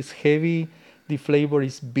consistency is heavy, the flavor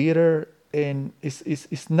is bitter, and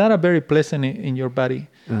it's not a very pleasant in your body,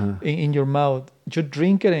 in your mouth. You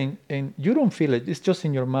drink it and you don't feel it. It's just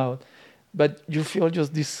in your mouth. But you feel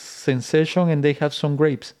just this sensation, and they have some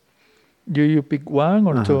grapes. You pick one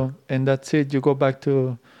or two, and that's it. You go back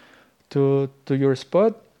to your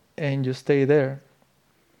spot, and you stay there.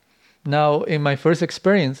 Now, in my first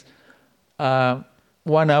experience, 1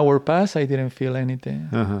 hour passed, I didn't feel anything.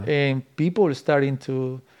 And people starting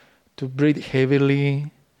to breathe heavily,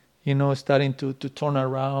 you know, starting to turn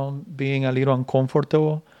around, being a little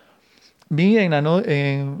uncomfortable. Me and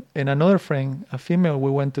another friend, a female, we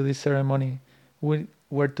went to this ceremony. We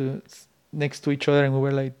were next to each other, and we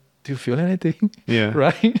were like, do you feel anything? Yeah.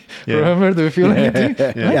 Right? Yeah. Remember, do you feel anything?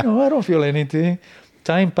 Yeah. No, I don't feel anything.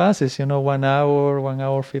 Time passes, 1 hour, 1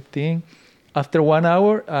 hour 15. After 1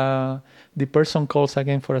 hour, the person calls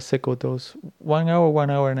again for a second dose. 1 hour, 1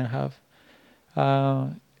 hour and a half.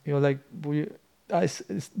 You're like,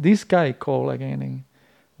 this guy called again. And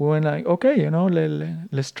we went like, okay,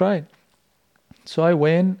 let's try it. So I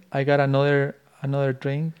went, I got another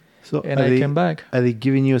drink, and I came back. Are they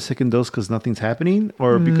giving you a second dose because nothing's happening?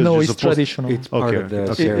 Or because no, you're it's supposed traditional. It's part of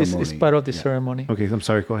the ceremony. It's part of the ceremony. Okay, I'm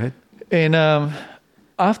sorry, go ahead. And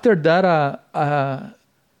after that,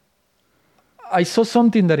 I saw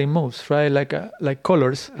something that it moves, right? Like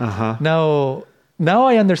colors. Now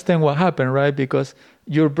I understand what happened, right? Because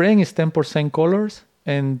your brain is 10% colors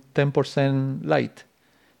and 10% light.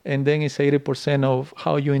 And then it's 80% of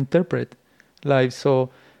how you interpret life.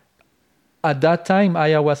 So at that time,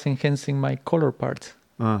 I was enhancing my color parts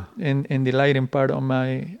and the lighting part on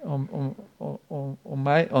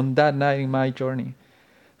that night in my journey.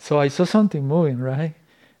 So I saw something moving, right?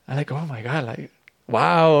 I'm like, oh my God, like,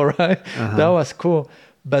 wow, right? That was cool.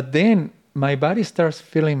 But then my body starts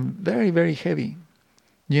feeling very, very heavy.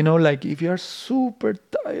 Like if you're super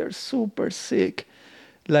tired, super sick,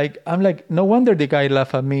 like, I'm like, no wonder the guy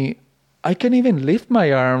laughed at me. I can't even lift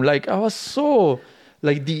my arm. Like, I was so,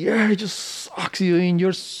 like, the air just sucks you in.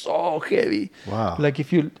 You're so heavy. Wow. Like,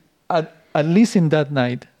 if you, at least in that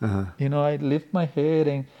night, I lift my head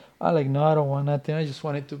and I'm like, no, I don't want nothing. I just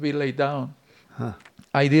wanted to be laid down.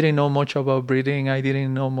 I didn't know much about breathing. I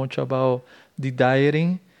didn't know much about the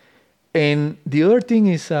dieting. And the other thing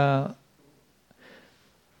is,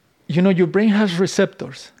 your brain has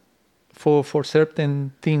receptors for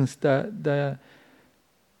certain things that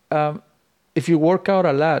if you work out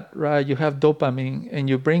a lot, right, you have dopamine, and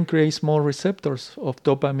your brain creates more receptors of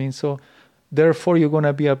dopamine. So therefore, you're going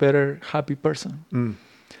to be a better, happy person.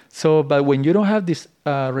 So, but when you don't have these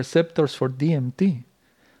receptors for DMT,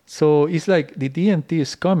 so it's like the DMT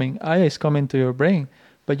is coming, Aya is coming to your brain,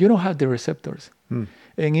 but you don't have the receptors. And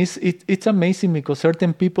it's amazing because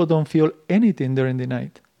certain people don't feel anything during the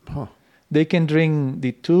night. They can drink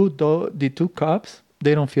the two cups,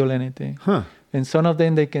 they don't feel anything. And some of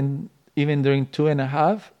them, they can even drink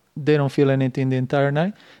 2.5, they don't feel anything the entire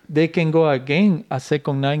night. They can go again a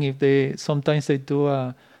second night if sometimes they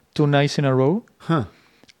do 2 nights in a row.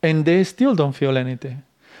 And they still don't feel anything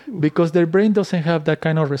because their brain doesn't have that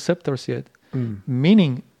kind of receptors yet.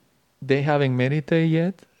 Meaning they haven't meditated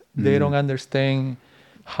yet. They don't understand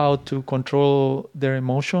how to control their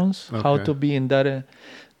emotions, how to be in that.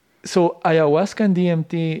 So ayahuasca and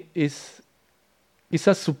DMT is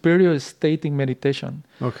a superior state in meditation.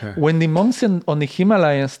 Okay. When the monks on the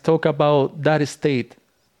Himalayas talk about that state,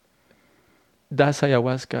 that's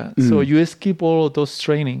ayahuasca. So you skip all of those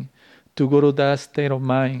training to go to that state of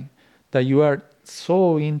mind that you are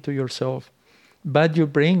so into yourself, but your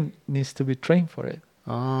brain needs to be trained for it.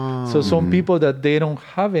 So some people that they don't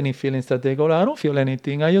have any feelings, that they go, I don't feel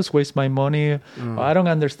anything, I just waste my money, I don't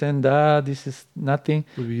understand that, this is nothing.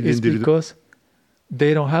 It's because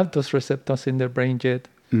they don't have those receptors in their brain yet.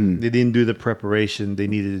 They didn't do the preparation they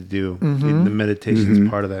needed to do. The meditation is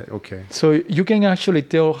part of that. Okay. So you can actually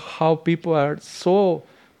tell how people are so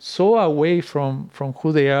away from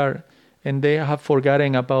who they are, and they have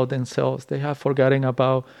forgotten about themselves. They have forgotten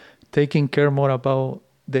about taking care more about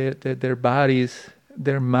their bodies,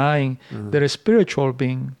 their mind, their spiritual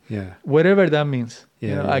being. Yeah. Whatever that means.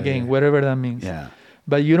 Yeah, yeah. Whatever that means. Yeah.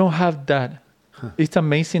 But you don't have that. It's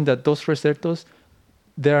amazing that those receptors,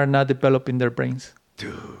 they are not developed in their brains.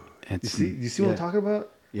 Dude. It's, You see what I'm talking about?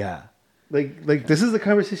 Yeah. Like this is the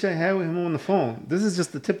conversation I had with him on the phone. This is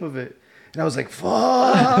just the tip of it. And I was like,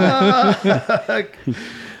 fuck.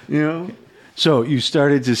 You know? So you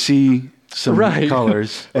started to see some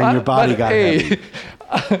colors and your body got heavy.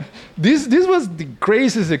 This was the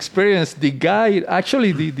craziest experience. The guy,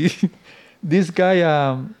 actually, this guy,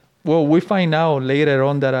 well, we find out later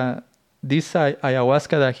on that this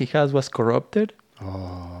ayahuasca that he has was corrupted.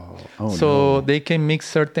 So they can mix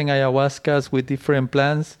certain ayahuascas with different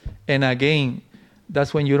plants. And again,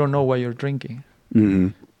 that's when you don't know what you're drinking. Mm-hmm.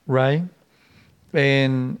 Right?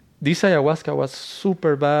 And this ayahuasca was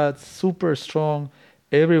super bad, super strong.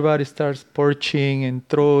 Everybody starts perching and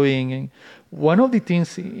throwing. And one of the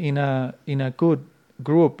things in a good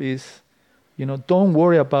group is, don't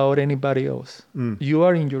worry about anybody else. You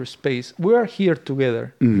are in your space. We are here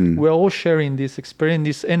together. We're all sharing this experience,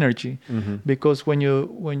 this energy, because when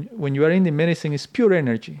you are in the medicine, it's pure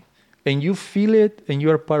energy, and you feel it, and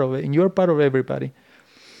you are part of it, and you are part of everybody.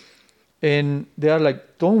 And they are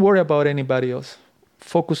like, don't worry about anybody else.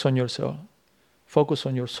 Focus on yourself. Focus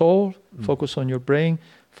on your soul. Focus on your brain.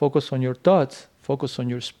 Focus on your thoughts. Focus on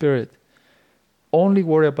your spirit. Only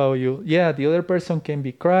worry about you. Yeah, the other person can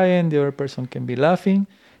be crying. The other person can be laughing.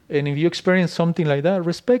 And if you experience something like that,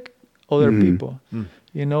 respect other people.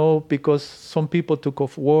 Because some people took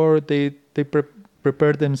off work. They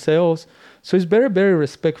prepared themselves. So it's very, very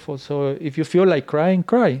respectful. So if you feel like crying,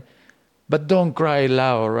 cry. But don't cry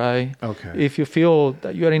loud, right? Okay. If you feel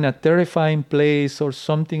that you are in a terrifying place or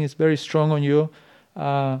something is very strong on you,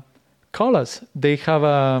 call us. They have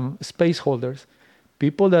space holders.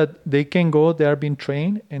 People that they can go, they are being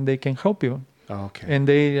trained, and they can help you. Okay. And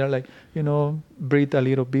they are like, breathe a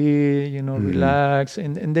little bit, relax.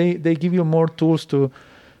 And they give you more tools to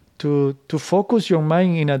focus your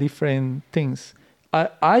mind in a different things.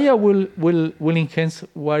 Aya will enhance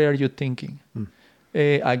what are you thinking.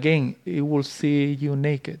 Again, it will see you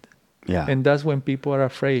naked. Yeah. And that's when people are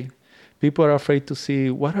afraid. People are afraid to see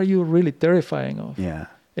what are you really terrifying of. Yeah.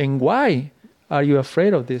 And why are you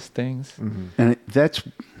afraid of these things? And that's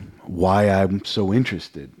why I'm so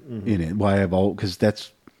interested in it. Because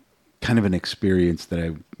that's kind of an experience that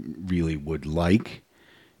I really would like,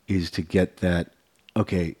 is to get that,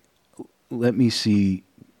 okay, let me see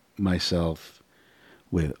myself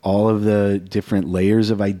with all of the different layers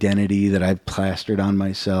of identity that I've plastered on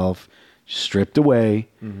myself, stripped away,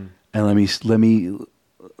 and let me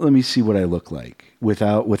see what I look like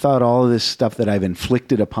without all of this stuff that I've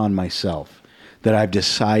inflicted upon myself, that I've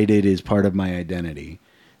decided is part of my identity.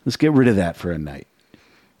 Let's get rid of that for a night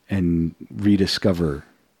and rediscover,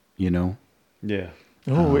 Yeah.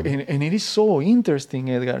 And it is so interesting,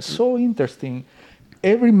 Edgar. So interesting.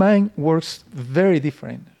 Every mind works very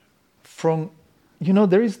different.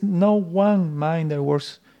 There is no one mind that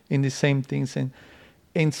works in the same things.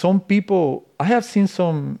 And some people, I have seen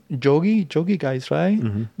some yogi guys, right?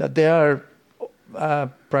 That they are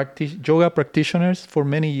yoga practitioners for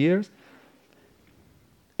many years.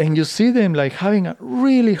 And you see them like having a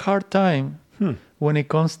really hard time when it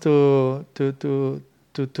comes to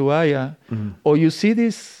Aya. Or you see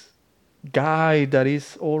this guy that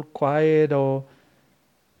is all quiet, or,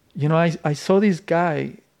 I saw this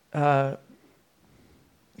guy,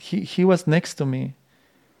 he was next to me.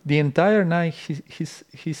 The entire night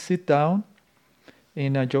he sit down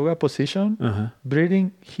in a yoga position,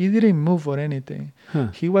 breathing. He didn't move or anything.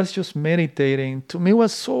 He was just meditating. To me, it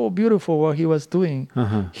was so beautiful what he was doing.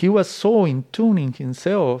 He was so in tuning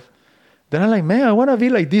himself. Then I'm like, man, I want to be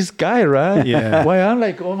like this guy, right? Yeah. Why I'm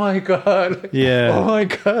like, oh my God. Yeah. Oh my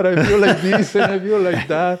God, I feel like this and I feel like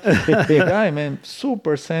that. The guy, man,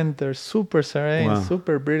 super centered, super serene,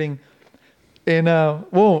 super breathing. And,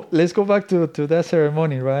 let's go back to that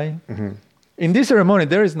ceremony, right? In this ceremony,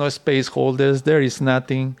 there is no space holders. There is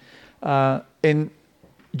nothing. And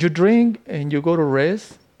you drink and you go to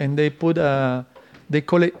rest, and they put, they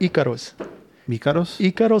call it Icaros. Icaros?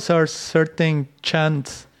 Icaros are certain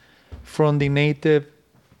chants from the native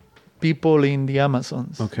people in the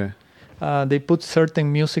Amazons. Okay. They put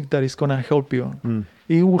certain music that is going to help you.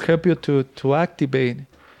 It will help you to activate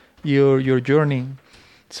your journey.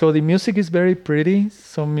 So the music is very pretty.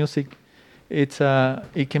 Some music, it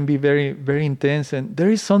can be very, very intense. And there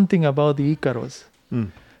is something about the Icaros.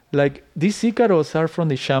 Like these Icaros are from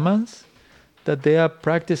the shamans, that they are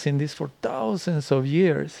practicing this for thousands of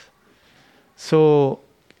years. So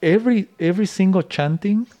every single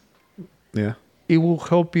chanting, Yeah. it will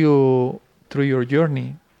help you through your journey.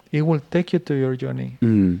 It will take you to your journey.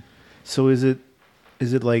 So is it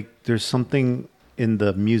like there's something in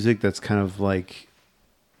the music that's kind of like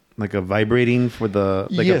a vibrating for the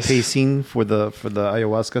a pacing for the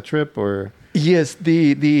ayahuasca trip, or Yes,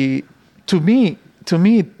 the to me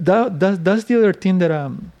that's the other thing that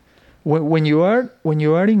when you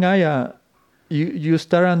are in Aya, you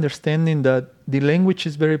start understanding that the language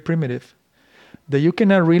is very primitive, that you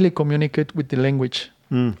cannot really communicate with the language.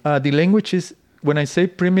 The language is, when I say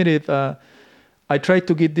primitive, I try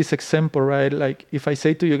to give this example, right? Like if I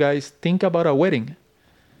say to you guys, think about a wedding.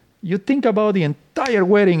 You think about the entire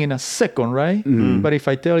wedding in a second, right? But if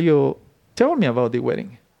I tell you, tell me about the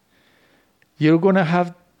wedding, you're going to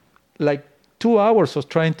have like 2 hours of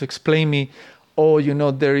trying to explain me, oh,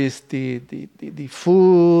 there is the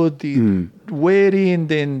food, the wedding,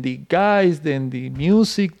 then the guys, then the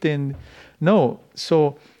music, then... No.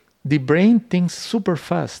 So the brain thinks super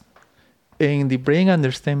fast, and the brain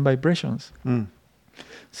understands vibrations.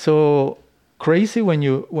 So crazy when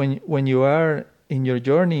you are in your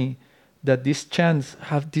journey, that these chants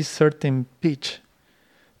have this certain pitch,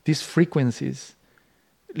 these frequencies,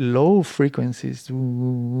 low frequencies,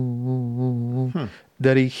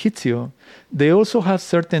 that it hits you. They also have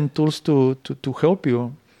certain tools to help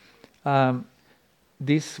you.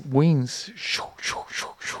 These wings,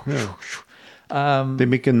 they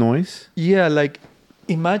make a noise. Yeah, like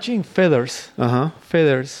imagine feathers.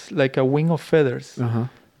 Feathers, like a wing of feathers.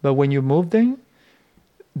 But when you move them,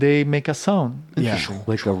 they make a sound. Yeah,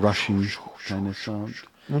 like a rushing kind of sound.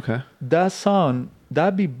 Okay. That sound,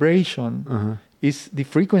 that vibration, is the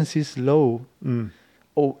frequency is low.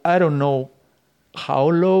 Or I don't know how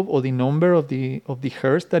low, or the number of the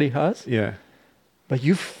hertz that it has. Yeah. But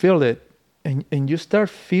you feel it, and you start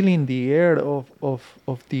feeling the air of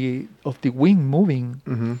the wing moving,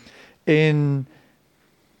 and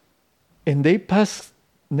they pass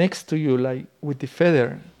next to you like with the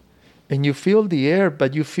feather, and you feel the air,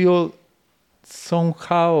 but you feel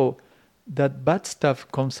somehow that bad stuff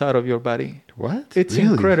comes out of your body. What? It's really?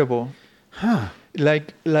 incredible. Huh.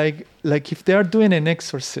 Like if they are doing an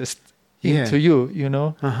exorcist into you,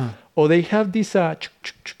 or they have these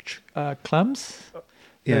clamps.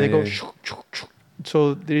 Yeah, they go.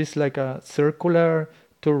 So there is like a circular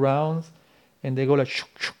 2 rounds, and they go like.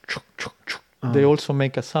 They also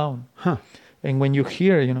make a sound. And when you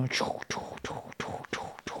hear,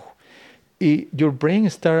 your brain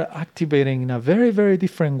start activating in a very, very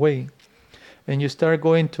different way, and you start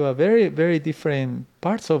going to a very, very different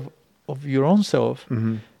parts of your own self,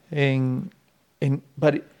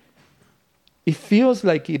 but it feels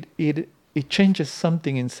like it changes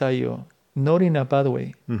something inside you, not in a bad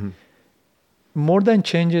way. More than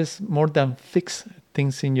changes, more than fix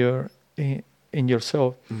things in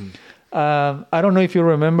yourself. I don't know if you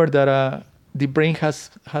remember that the brain has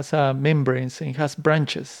membranes and has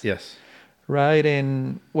branches. Yes. Right,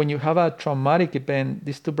 and when you have a traumatic event,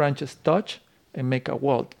 these 2 branches touch and make a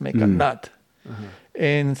welt, make a knot.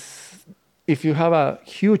 And if you have a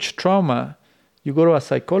huge trauma, you go to a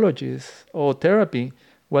psychologist or therapy,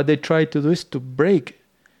 what they try to do is to break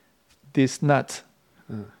these knots.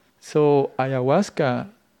 So ayahuasca,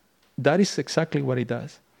 that is exactly what it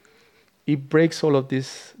does. It breaks all of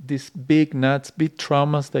these big knots, big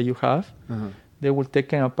traumas that you have. They will take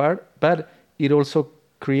them apart, but it also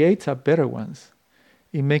creates a better ones.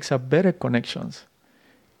 It makes a better connections.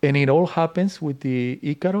 And it all happens with the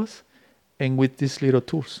Icaros and with these little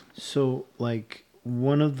tools. So, like,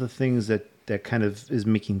 one of the things that kind of is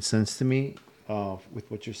making sense to me with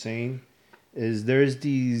what you're saying is there's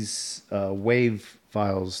these wave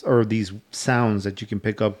files or these sounds that you can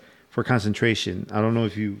pick up for concentration. I don't know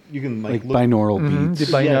if you can like look, binaural beats.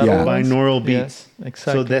 The binaural, binaural beats. Yes,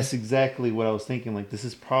 exactly. So that's exactly what I was thinking. Like, this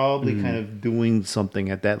is probably kind of doing something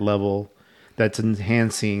at that level that's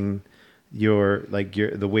enhancing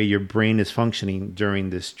the way your brain is functioning during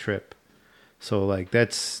this trip. So like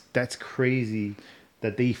that's crazy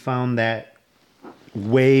that they found that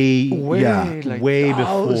way before,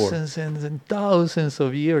 thousands and thousands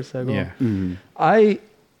of years ago. Yeah.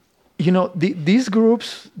 These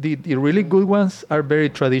groups, the really good ones, are very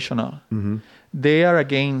traditional. They are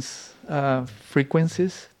against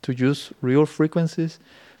frequencies, to use real frequencies,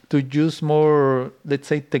 to use more, let's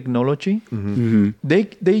say, technology.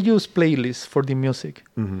 They use playlists for the music,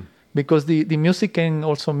 because the music can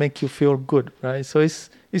also make you feel good, right? So it's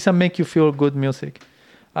a make you feel good music.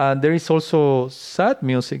 There is also sad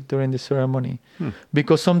music during the ceremony,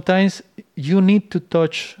 because sometimes you need to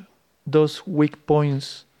touch those weak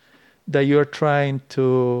points that you're trying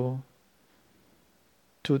to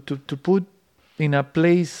to put in a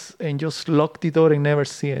place and just lock the door and never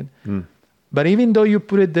see it. But even though you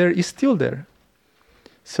put it there, it's still there.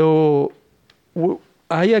 So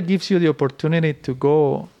Aya gives you the opportunity to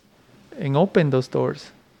go and open those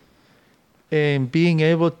doors, and being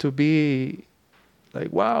able to be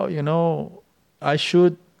like, wow, I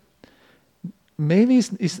should, maybe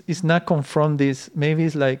it's not confront this, maybe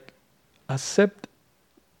it's like accept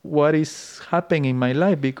what is happening in my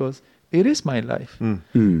life, because it is my life.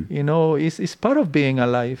 It's part of being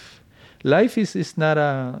alive. Life is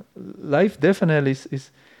not life definitely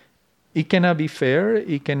is it cannot be fair,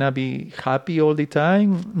 it cannot be happy all the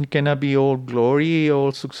time, it cannot be all glory,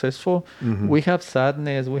 all successful. We have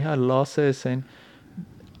sadness, we have losses, and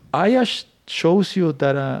Aya shows you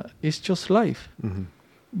that it's just life.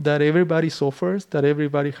 That everybody suffers, that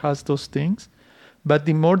everybody has those things, but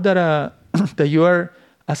the more that that you are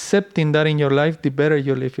accepting that in your life, the better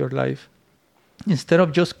you live your life, instead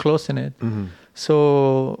of just closing it.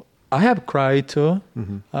 So I have cried too.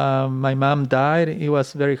 My mom died. It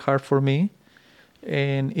was very hard for me,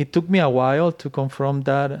 and it took me a while to confront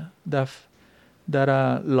that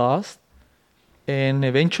loss. And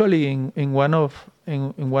eventually, in one of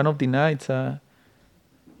the nights, I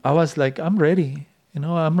was like, I'm ready.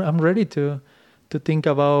 I'm ready to think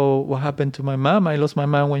about what happened to my mom. I lost my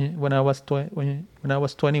mom when I was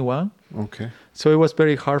 21. Okay. So it was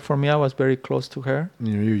very hard for me. I was very close to her.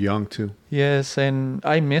 You're young too. Yes, and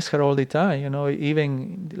I miss her all the time.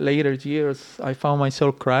 Even later years, I found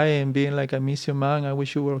myself crying, being like, I miss you, man. I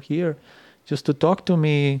wish you were here just to talk to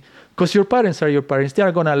me. Because your parents are your parents. They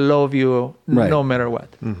are going to love you no matter what.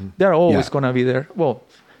 They're always going to be there. Well,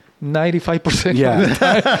 95% of the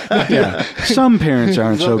time. Yeah. Some parents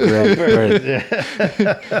aren't so great.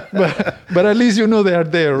 But at least they are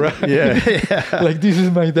there, right? Yeah. Like, this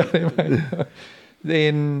is my dad.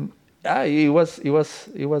 Then it was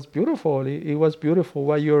beautiful. It was beautiful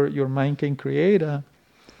what your mind can create.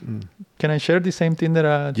 Can I share the same thing that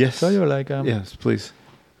I told you? Like, yes, please.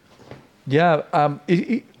 Yeah.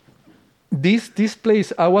 This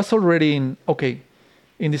place, I was already in. Okay,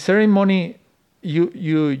 in the ceremony,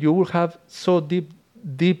 you will have so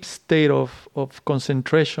deep state of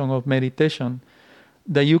concentration, of meditation,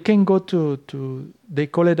 that you can go to they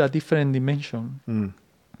call it a different dimension.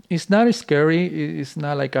 It's not scary. It's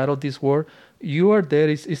not like out of this world. You are there.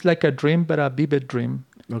 It's like a dream, but a vivid dream.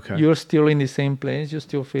 Okay. You're still in the same place. You're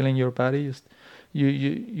still feeling your body.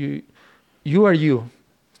 You are you,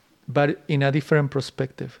 but in a different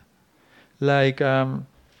perspective. Like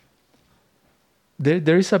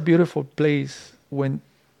there is a beautiful place when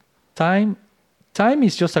time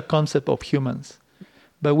is just a concept of humans,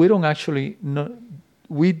 but we don't actually know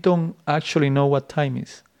what time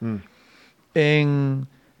is. And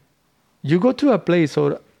you go to a place,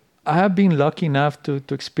 or I have been lucky enough to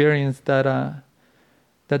experience that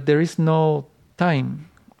there is no time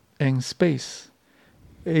and space.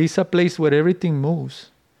 It's a place where everything moves,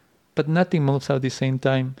 but nothing moves at the same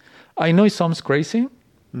time. I know it sounds crazy,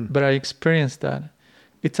 but I experienced that.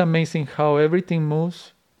 It's amazing how everything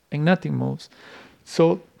moves and nothing moves.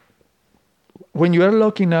 So when you are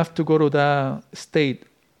lucky enough to go to that state,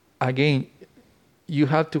 again, you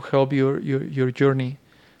have to help your journey.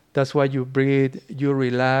 That's why you breathe, you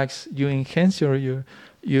relax, you enhance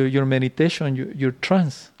your meditation, your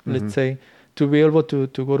trance, let's say, to be able to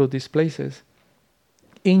go to these places.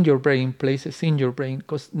 In your brain, places in your brain,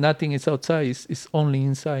 because nothing is outside, it's only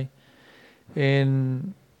inside.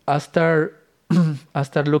 And I start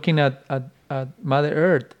looking at Mother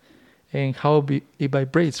Earth and how it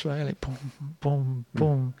vibrates, right? Like boom, boom,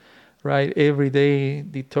 boom, right? Every day,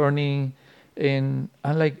 the turning. And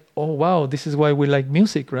I'm like, oh, wow, this is why we like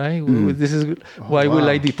music, right? This is why we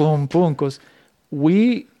like the boom, boom, because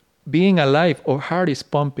we, being alive, our heart is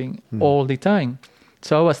pumping all the time.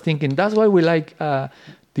 So I was thinking, that's why we like the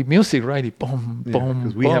music, right? The boom, boom,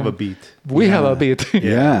 because we have a beat. We have a beat.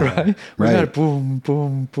 Yeah. Right? We got boom,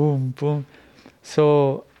 boom, boom, boom.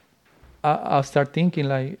 So I'll start thinking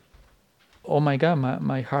like, oh my God,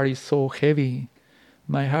 my heart is so heavy.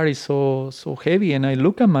 My heart is so heavy. And I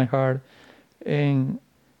look at my heart and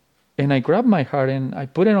I grab my heart and I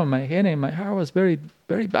put it on my head, and my heart was very,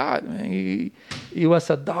 very bad. It was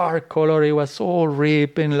a dark color. It was all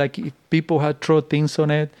ripped, and like if people had thrown things on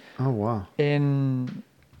it. Oh, wow. And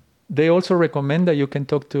they also recommend that you can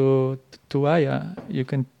talk to Aya. You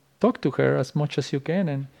can talk to her as much as you can.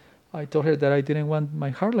 And I told her that I didn't want my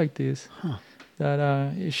heart like this.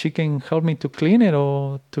 That she can help me to clean it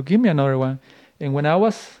or to give me another one. And when I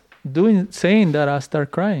was saying that, I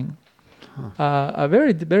started crying. A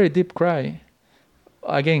very, very deep cry.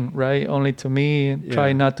 again, right? Only to me, and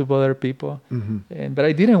try not to bother people. Mm-hmm. But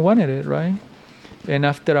I didn't want it, right? And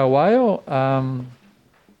after a while,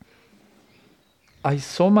 I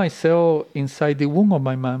saw myself inside the womb of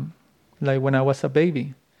my mom, like when I was a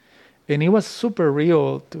baby. And it was super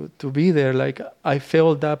real to be there. Like I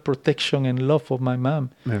felt that protection and love of my mom.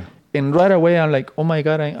 Yeah. And right away, I'm like, oh my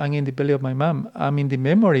God, I'm in the belly of my mom. I'm in the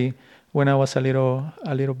memory when I was a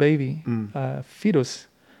little baby, fetus.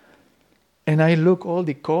 And I look all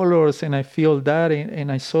the colors and I feel that,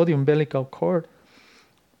 and I saw the umbilical cord.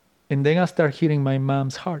 And then I start hearing my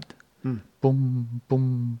mom's heart. Boom,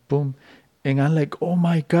 boom, boom. And I'm like, oh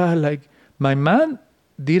my God, like my mom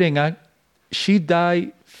didn't act, she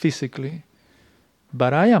died physically,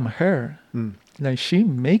 but I am her. Like she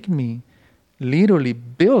make me, literally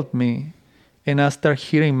built me. And I start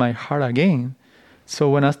hearing my heart again. So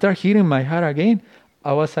when I start hearing my heart again,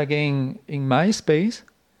 I was again in my space,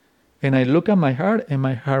 and I look at my heart, and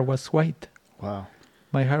my heart was white. Wow.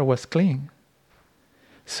 My heart was clean.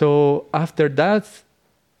 So after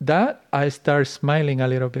that I start smiling a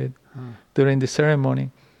little bit during the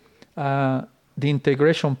ceremony. The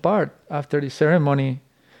integration part after the ceremony,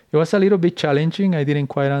 it was a little bit challenging. I didn't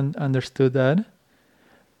quite understood that,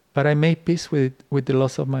 but I made peace with the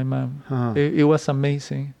loss of my mom. It was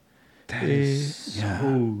amazing. That is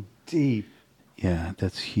so deep. Yeah,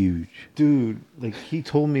 that's huge. Dude, like he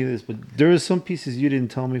told me this, but there are some pieces you didn't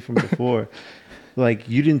tell me from before. Like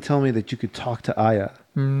you didn't tell me that you could talk to Aya.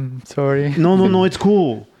 Sorry. No, it's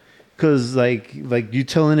cool. Cause like you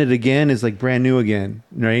telling it again is like brand new again,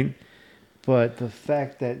 right? But the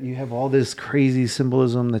fact that you have all this crazy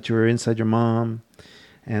symbolism that you were inside your mom,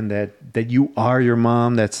 and that you are your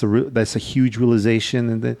mom, that's a huge realization,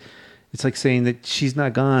 and that it's like saying that she's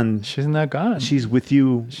not gone. She's not gone. She's with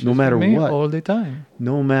you no matter with me what. all the time.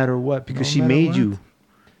 No matter what, because she made you.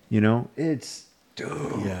 You know, it's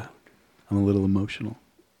dude. Yeah, I'm a little emotional.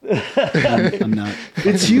 I'm not.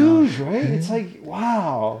 It's huge, right? It's like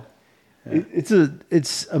wow. Yeah.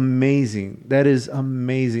 It's amazing. That is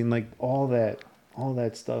amazing. Like all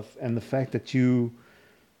that stuff, and the fact that you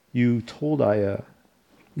told Aya,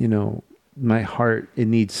 you know, my heart it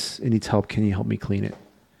needs help. Can you help me clean it?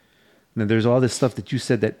 And there's all this stuff that you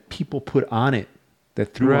said that people put on it,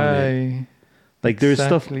 that threw on it. Like there's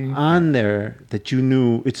stuff on there that you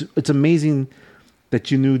knew. It's amazing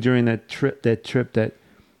that you knew during that trip that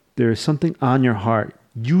there's something on your heart.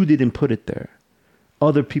 You didn't put it there.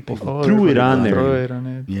 Other people threw it on there. Throw it on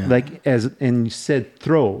it. Yeah. Like and you said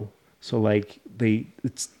throw. So like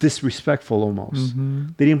it's disrespectful almost.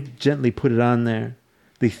 They didn't gently put it on there.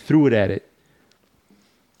 They threw it at it.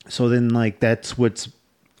 So then like that's what's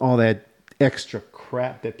all that extra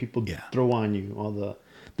crap that people throw on you, all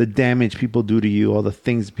the damage people do to you, all the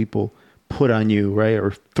things people put on you, right? Or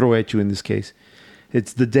throw at you in this case.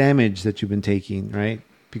 It's the damage that you've been taking, right?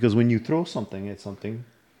 Because when you throw something at something,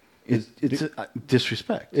 it's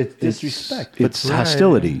disrespect. It's disrespect. It's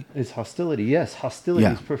hostility. It's hostility. Yes, hostility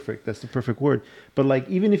is perfect. That's the perfect word. But like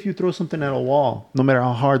even if you throw something at a wall, no matter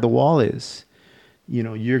how hard the wall is, you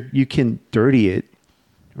know, you can dirty it.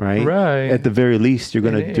 Right? At the very least, you're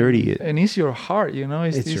going to dirty it. And it's your heart, you know.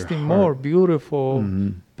 It's the more beautiful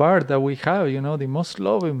part that we have, you know. The most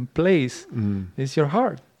loving place is your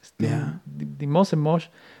heart. It's the most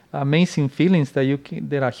amazing feelings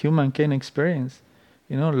that a human can experience.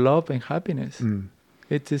 You know, love and happiness.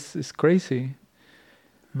 It's crazy.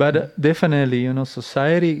 But definitely, you know,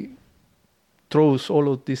 society throws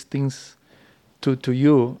all of these things to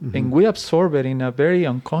you, and we absorb it in a very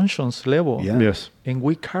unconscious level. Yes. And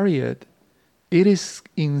we carry it. It is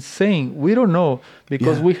insane. We don't know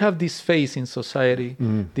because we have this face in society,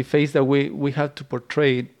 the face that we have to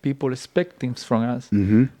portray. People expect things from us,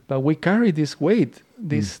 but we carry this weight,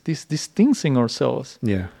 these things in ourselves.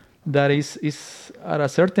 Yeah. That is at a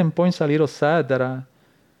certain point a little sad that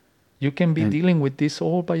you can be dealing with this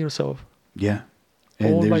all by yourself. Yeah,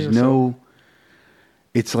 and there's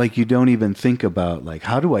it's like you don't even think about like,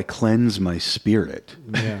 how do I cleanse my spirit?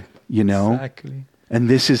 Yeah. You know? Exactly. And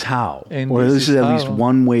this is how. Or this is at least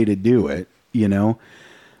one way to do it, you know?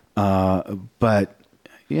 But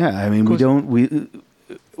yeah, I mean,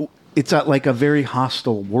 it's like a very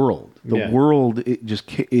hostile world. The world, it just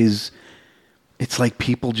is, it's like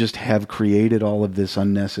people just have created all of this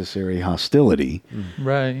unnecessary hostility.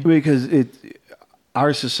 Right. Because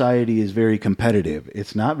our society is very competitive.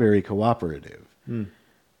 It's not very cooperative.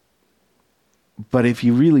 But if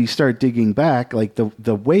you really start digging back, like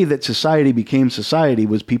the way that society became society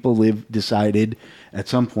was people decided at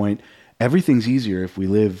some point, everything's easier if we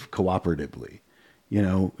live cooperatively. You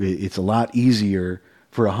know, it's a lot easier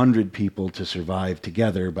for 100 people to survive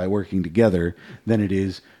together by working together than it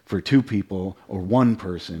is for 2 people or 1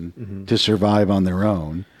 person to survive on their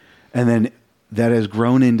own. And then that has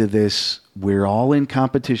grown into this, we're all in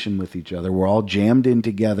competition with each other. We're all jammed in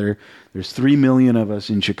together. There's 3 million of us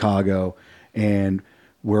in Chicago, and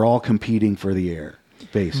we're all competing for the air,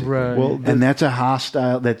 basically. Right. Well, and that's a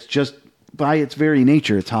hostile, that's just, by its very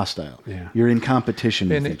nature, it's hostile. Yeah. You're in competition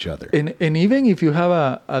with each other. And even if you have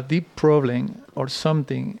a deep problem or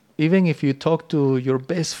something, even if you talk to your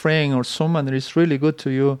best friend or someone that is really good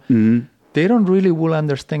to you, they don't really will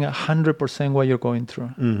understand 100% what you're going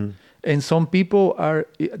through. And some people are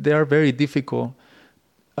very difficult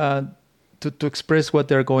to express what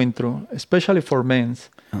they're going through, especially for men.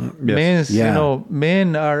 Yes. You know,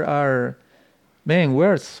 men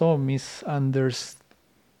we're so misunderstood.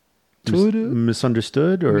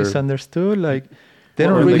 Like they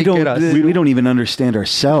don't really get us. We don't even understand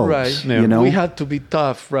ourselves. Right. You know? We have to be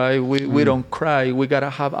tough, right? We don't cry. We gotta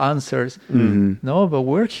have answers. No, but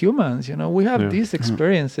we're humans. You know, we have these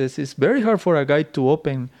experiences. It's very hard for a guy to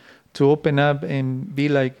open up and be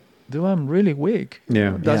like, dude, I'm really weak.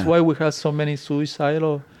 Yeah. That's why we have so many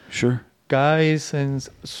suicidal guys and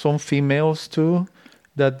some females too,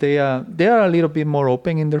 that they are a little bit more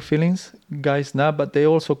open in their feelings. Guys not, but they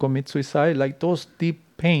also commit suicide, like those deep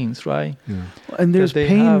pains, right? Yeah. And there's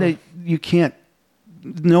pain that you can't,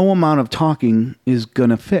 no amount of talking is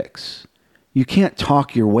going to fix. You can't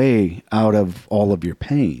talk your way out of all of your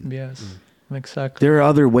pain. Yes. Exactly. There are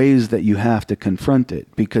other ways that you have to confront it,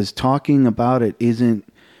 because talking about it isn't,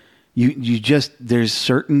 you just, there's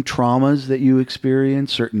certain traumas that you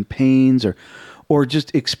experience, certain pains or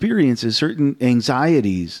just experiences, certain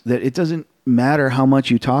anxieties that it doesn't matter how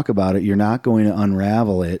much you talk about it, you're not going to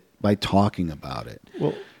unravel it by talking about it.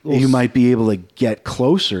 Well, you might be able to get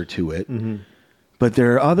closer to it, but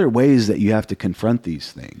there are other ways that you have to confront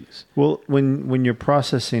these things. Well, when you're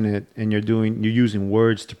processing it and you're using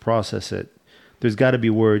words to process it, there's got to be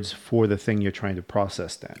words for the thing you're trying to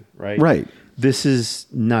process then, right? Right. This is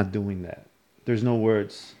not doing that. There's no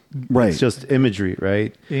words. Right. It's just imagery,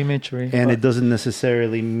 right? Imagery. And it doesn't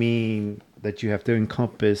necessarily mean that you have to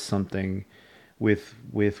encompass something with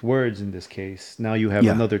words in this case. Now you have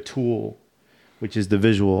another tool, which is the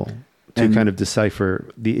visual, to kind of decipher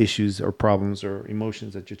the issues or problems or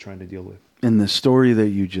emotions that you're trying to deal with. And the story that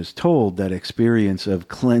you just told, that experience of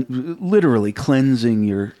literally cleansing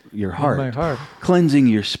your heart, my heart, cleansing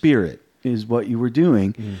your spirit is what you were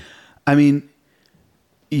doing. I mean,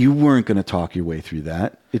 you weren't going to talk your way through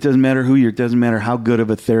that. It doesn't matter it doesn't matter how good of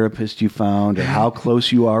a therapist you found or how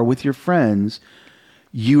close you are with your friends.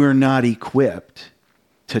 You are not equipped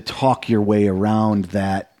to talk your way around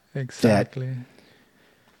that. Exactly.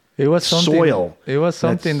 It was something, soil. It was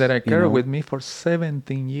something that I carried with me for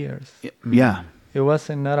 17 years. Yeah. It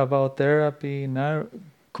wasn't not about therapy.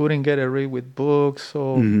 Couldn't get it read with books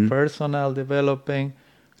or personal developing,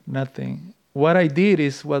 nothing. What I did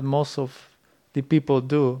is what most of the people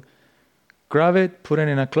do. Grab it, put it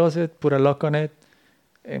in a closet, put a lock on it,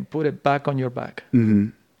 and put it back on your back.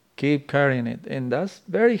 Keep carrying it. And that's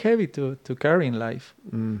very heavy to carry in life.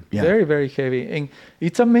 Very, very heavy. And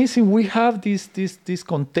it's amazing. We have this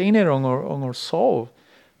container on our soul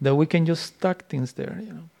that we can just stack things there.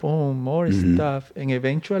 You know, boom, more stuff. And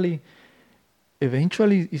eventually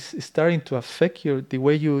it's starting to affect the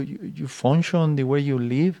way you function, the way you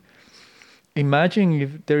live. Imagine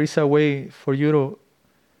if there is a way for you to,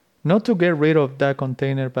 not to get rid of that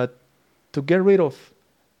container, but to get rid of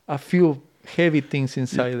a few heavy things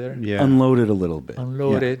inside there. Yeah. Unload it a little bit.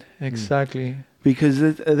 Unload it, exactly.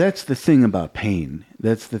 Because that's the thing about pain.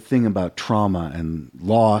 That's the thing about trauma and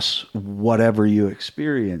loss, whatever you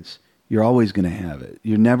experience. You're always going to have it.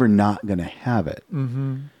 You're never not going to have it.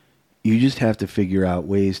 You just have to figure out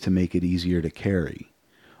ways to make it easier to carry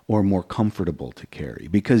or more comfortable to carry,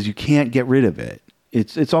 because you can't get rid of it.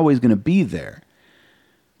 It's always going to be there,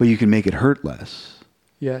 but you can make it hurt less.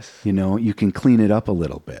 Yes. You know, you can clean it up a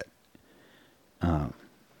little bit.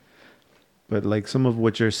 But like some of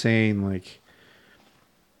what you're saying,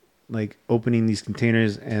 like opening these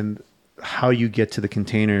containers and how you get to the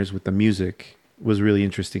containers with the music was really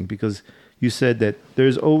interesting, because you said that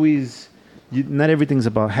there's always, not everything's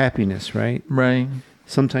about happiness, right? Right.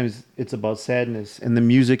 Sometimes it's about sadness, and the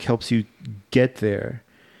music helps you get there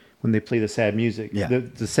when they play the sad music. Yeah.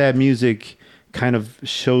 The sad music kind of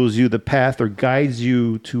shows you the path or guides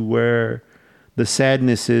you to where the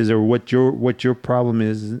sadness is, or what your problem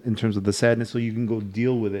is in terms of the sadness, so you can go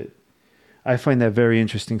deal with it. I find that very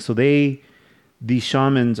interesting. So these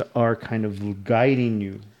shamans are kind of guiding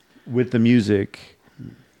you with the music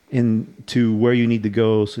into where you need to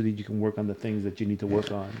go so that you can work on the things that you need to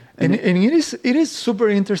work on. And it is super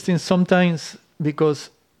interesting sometimes because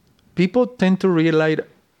people tend to relate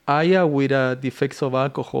Aya with the effects of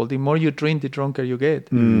alcohol. The more you drink, the drunker you get.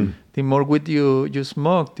 The more weed you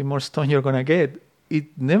smoke, the more stoned you're gonna get. It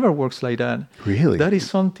never works like that. Really? That is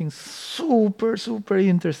something super, super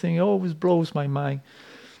interesting. It always blows my mind.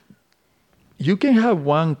 You can have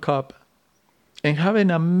one cup and have an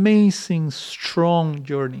amazing, strong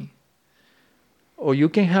journey. Or you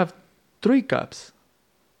can have 3 cups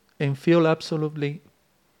and feel absolutely,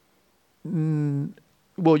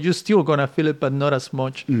 well, you're still going to feel it, but not as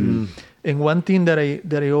much. And one thing that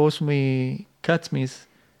I always catch me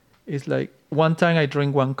is like, one time I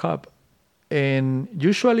drink 1 cup. And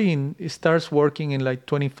usually it starts working in like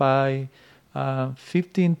 15,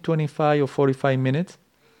 25, or 45 minutes.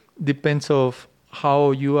 Depends of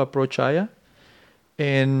how you approach Aya.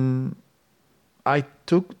 And I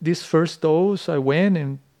took this first dose. I went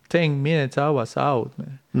and 10 minutes I was out,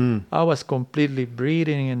 man. I was completely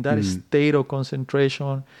breathing in that state of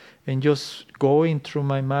concentration and just going through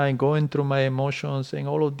my mind, going through my emotions and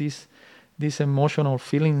all of these emotional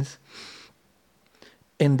feelings.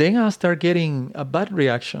 And then I start getting a bad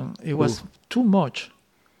reaction. It was too much,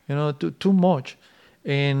 too much.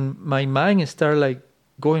 And my mind started like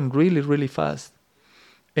going really, really fast.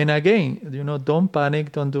 And again, don't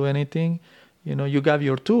panic, don't do anything. You got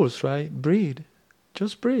your tools, right? Breathe.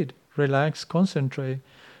 Just breathe. Relax, concentrate.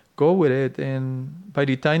 Go with it. And by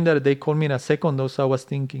the time that they called me in a second dose, I was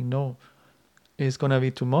thinking, no, it's going to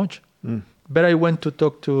be too much. But I went to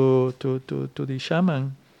talk to the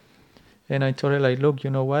shaman. And I told her, like, look, you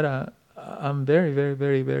know what? I'm very, very,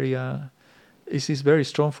 very, very, this is very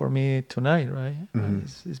strong for me tonight, right?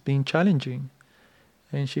 It's been challenging.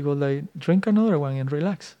 And she goes like, drink another one and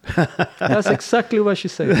relax. That's exactly what she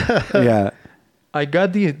said. Yeah. I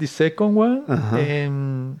got the second one.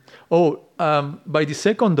 And, by the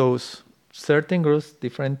second dose, certain groups,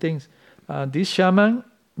 different things. This shaman,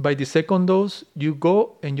 by the second dose, you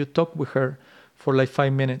go and you talk with her for like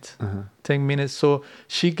 5 minutes, 10 minutes. So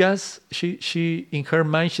she in her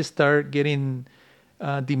mind, she started getting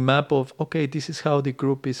the map of, okay, this is how the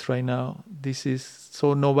group is right now. This is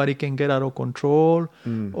so nobody can get out of control.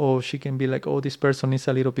 Or she can be like, oh, this person needs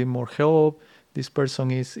a little bit more help. This person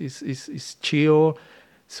is chill.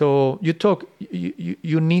 So you talk,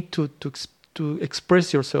 you need to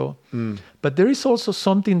express yourself. But there is also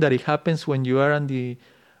something that it happens when you are on the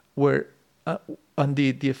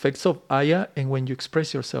effects of Aya and when you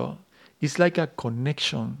express yourself. It's like a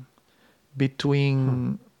connection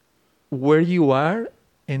between where you are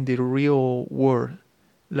and the real world,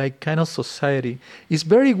 like kind of society. It's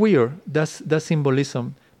very weird, that's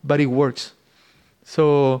symbolism, but it works.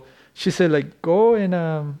 So she said, like, go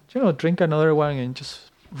and drink another one and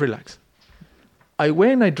just relax. I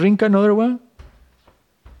went, I drink another one.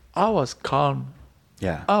 I was calm.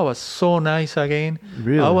 Yeah. I was so nice again.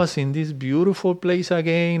 Really? I was in this beautiful place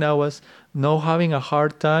again. I was not having a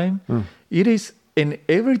hard time. It is, and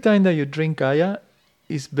every time that you drink Aya,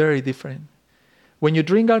 it's very different. When you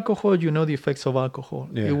drink alcohol, you know the effects of alcohol.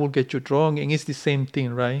 Yeah. It will get you drunk, and it's the same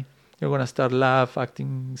thing, right? You're going to start laughing,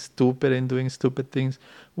 acting stupid and doing stupid things,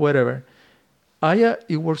 whatever. Aya,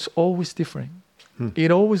 it works always different.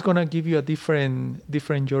 It always going to give you a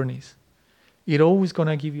different journeys. It always going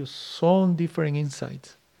to give you some different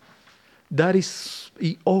insights.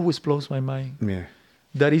 It always blows my mind. Yeah.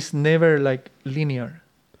 That is never like linear.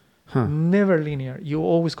 Never linear. You're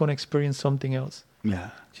always going to experience something else.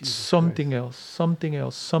 Yeah. Something else.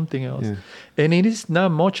 Yeah. And it is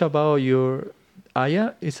not much about your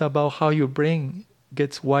Aya. It's about how your brain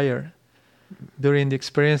gets wired during the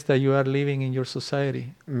experience that you are living in your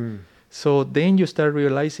society. So then you start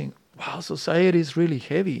realizing, wow, society is really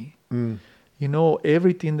heavy.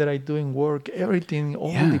 Everything that I do in work, everything,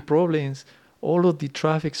 all the problems, all of the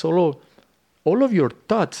traffics, all of your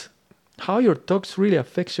thoughts, how your thoughts really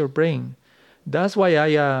affects your brain. That's why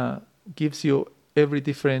Aya gives you every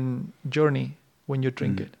different journey when you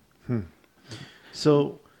drink it.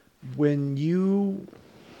 So when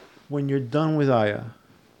you're done with Aya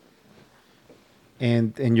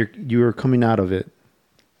and you're coming out of it.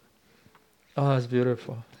 Oh, that's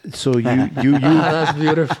beautiful. So you that's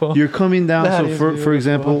beautiful. You're coming down. That So for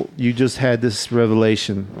example, you just had this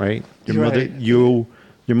revelation, right? Your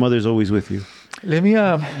mother's always with you. Let me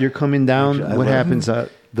You're coming down. I What love happens?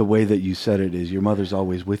 The way that you said it is your mother's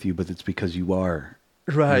always with you, but it's because you are.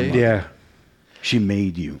 right. Yeah. She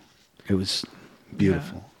made you. It was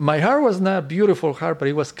beautiful. Yeah. My heart was not a beautiful heart, but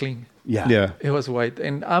it was clean. Yeah. Yeah. It was white,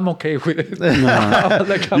 and I'm okay with it. I was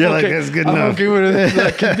like, I'm You're like, okay. that's good I'm enough. okay with it.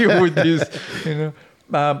 I can deal with this,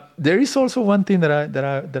 There is also one thing that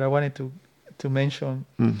I wanted to mention.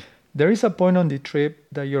 There is a point on the trip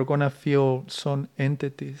that you're gonna feel some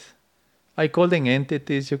entities. I call them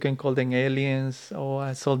entities. You can call them aliens,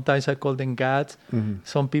 or sometimes I call them gods.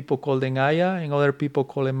 Some people call them Aya, and other people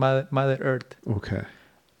call them Mother Earth. Okay.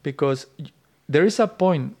 Because there is a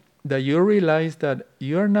point that you realize that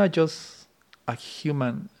you are not just a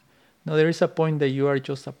human. No, there is a point that you are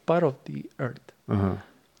just a part of the earth.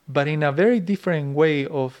 But in a very different way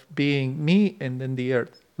of being me and then the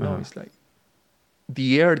earth. No, it's like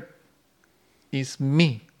the earth is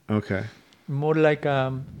me. Okay. More like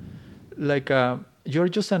you're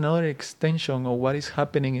just another extension of what is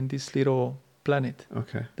happening in this little planet.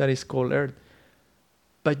 Okay. That is called Earth.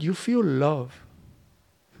 But you feel love.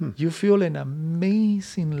 You feel an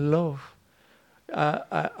amazing love.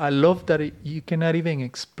 A love that you cannot even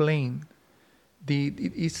explain.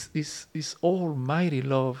 It's almighty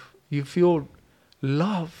love. You feel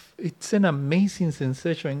love. It's an amazing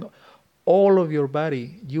sensation. All of your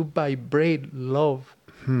body, you vibrate love.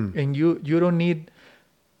 And you don't need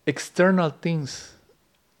external things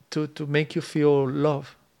to make you feel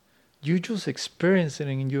love. You just experience it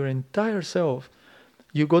in your entire self.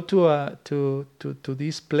 You go to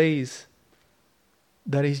this place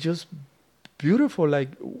that is just beautiful,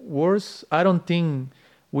 like words. I don't think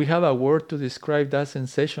we have a word to describe that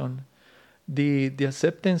sensation. The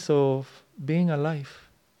acceptance of being alive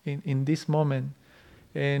in this moment,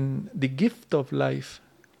 and the gift of life.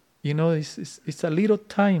 You know, it's a little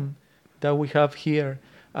time that we have here,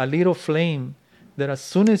 a little flame that as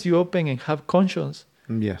soon as you open and have conscience,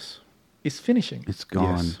 yes, it's finishing. It's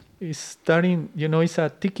gone. Yes. It's starting, it's a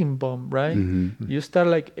ticking bomb, right? You start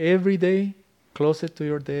like every day, closer to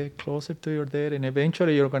your death, and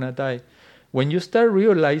eventually you're going to die. When you start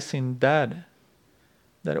realizing that,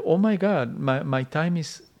 oh my God, my time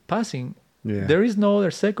is passing. Yeah. There is no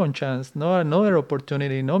other second chance, no another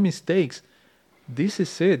opportunity, no mistakes. This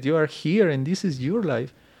is it. You are here and this is your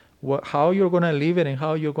life. How you're going to live it and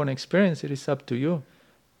how you're going to experience it is up to you.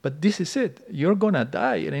 But this is it. You're going to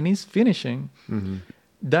die and it's finishing.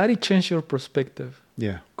 That it changes your perspective.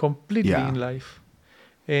 Yeah. Completely in life.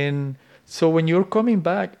 And so when you're coming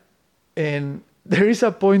back, and there is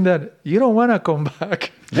a point that you don't want to come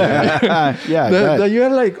back. That you're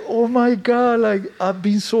like, oh my God, like I've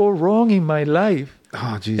been so wrong in my life.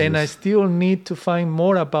 Oh, Jesus. And I still need to find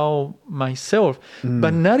more about myself,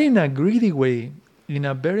 but not in a greedy way, in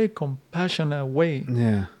a very compassionate way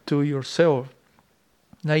to yourself.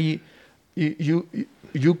 Now you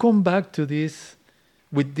come back to this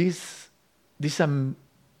with this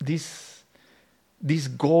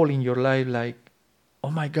goal in your life, like,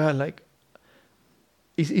 oh my God, like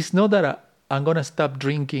it's not that I'm gonna stop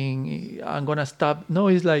drinking, I'm gonna stop. No,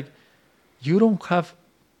 it's like you don't have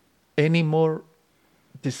any more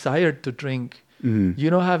desire to drink. You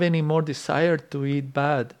don't have any more desire to eat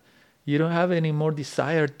bad. You don't have any more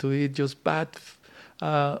desire to eat just bad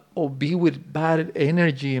or be with bad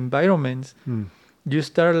energy environments. You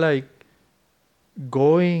start like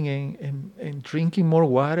going and drinking more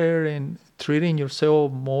water and treating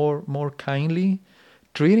yourself more kindly,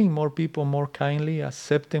 treating more people more kindly,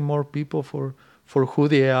 accepting more people for who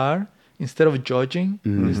they are instead of judging.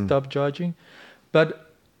 You stop judging. But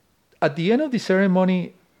at the end of the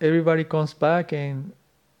ceremony, everybody comes back and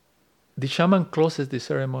the shaman closes the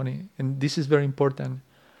ceremony. And this is very important.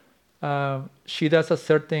 She does a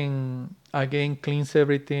certain, again, cleans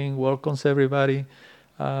everything, welcomes everybody.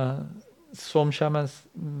 Some shamans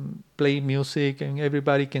play music and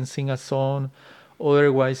everybody can sing a song.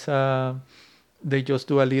 Otherwise, they just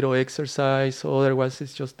do a little exercise. Otherwise,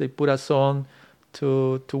 it's just they put a song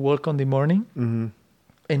to welcome the morning.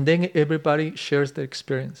 And then everybody shares their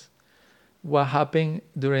experience. What happened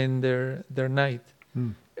during their night.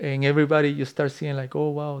 And everybody, you start seeing like, oh,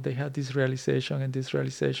 wow, they had this realization and this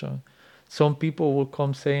realization. Some people will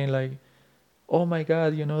come saying like, oh my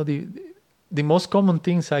God, the most common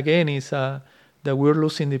things again is that we're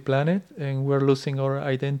losing the planet and we're losing our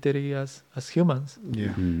identity as humans.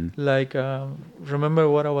 Yeah. Like, remember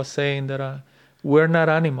what I was saying, that we're not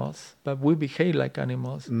animals, but we behave like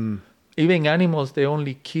animals. Even animals, they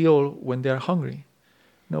only kill when they're hungry.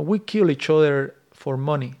 No, we kill each other for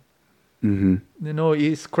money.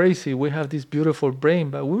 It's crazy. We have this beautiful brain,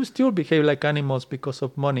 but we still behave like animals because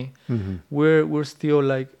of money. We're still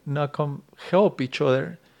like not help each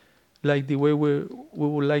other like the way we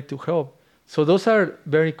would like to help. So those are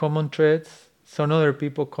very common traits. Some other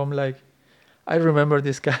people come like, I remember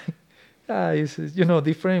this guy. It's,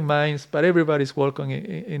 different minds, but everybody's welcome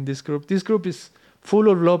in this group. This group is full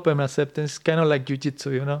of love and acceptance, kind of like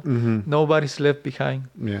jiu-jitsu, Nobody's left behind.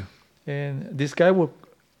 Yeah. And this guy will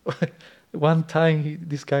one time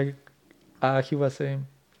this guy, he was saying,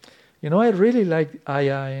 I really like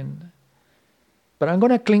Aya, but I'm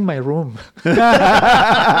gonna clean my room.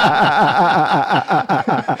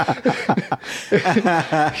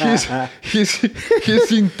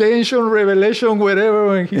 his intention, revelation, whatever,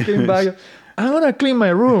 when he came back, I'm gonna clean my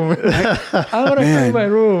room. Clean my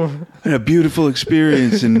room. A beautiful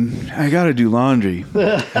experience, and I gotta do laundry.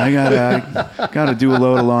 I gotta do a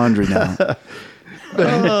load of laundry now.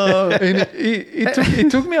 And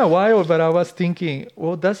it took me a while, but I was thinking,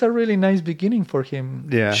 well, that's a really nice beginning for him.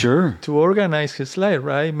 Yeah, sure. To organize his life,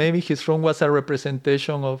 right? Maybe his room was a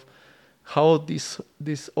representation of how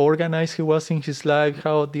this organized he was in his life,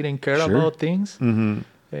 how didn't care about things. Mm-hmm.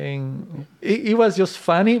 And it was just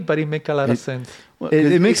funny, but it makes a lot of sense.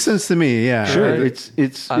 It makes sense to me. Yeah, sure. Right.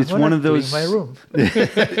 It's one of those my room.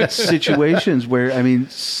 situations where, I mean,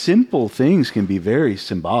 simple things can be very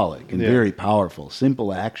symbolic and very powerful.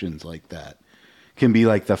 Simple actions like that can be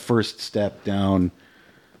like the first step down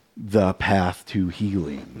the path to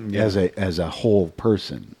healing as a whole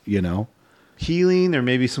person. Healing, or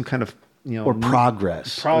maybe some kind of or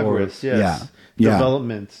progress. Yes. Yeah.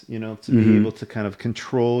 Development, to be able to kind of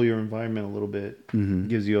control your environment a little bit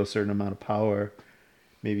gives you a certain amount of power,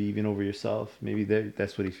 maybe even over yourself. Maybe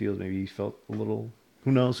that's what he feels. Maybe he felt a little,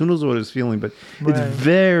 who knows what he's feeling, but it's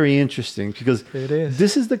very interesting because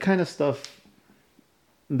this is the kind of stuff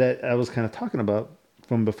that I was kind of talking about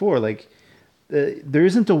from before. Like, there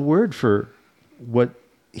isn't a word for what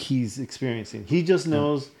he's experiencing. He just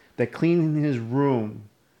knows that cleaning his room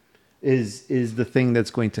is the thing that's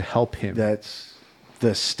going to help him. That's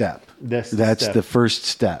the step. That's the first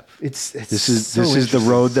step. This is the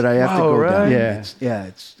road that I have to go down. Yeah.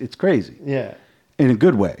 It's crazy. Yeah. In a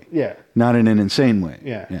good way. Yeah. Not in an insane way.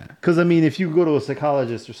 Yeah. Because I mean, if you go to a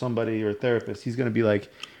psychologist or somebody or a therapist, he's going to be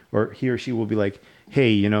like, or he or she will be like, hey,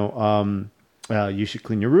 you should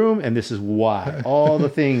clean your room, and this is why. All the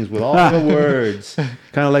things with all the words,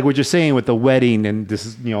 kind of like what you're saying with the wedding, and this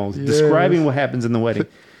is describing what happens in the wedding.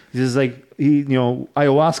 It's just like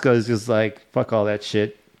ayahuasca is just like, fuck all that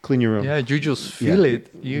shit. Clean your room. Yeah, you just feel it.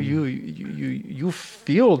 You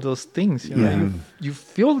feel those things. You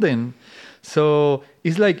feel them. So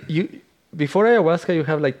it's like before ayahuasca you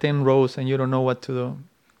have like 10 rows and you don't know what to do.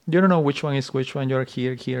 You don't know which one is which one. You're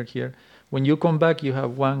here. When you come back, you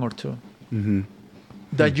have 1 or 2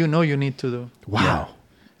 that you need to do. Wow.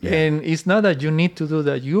 Yeah. And it's not that you need to do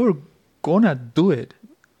that. You're gonna do it.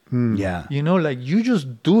 Yeah. Like you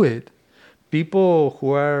just do it. People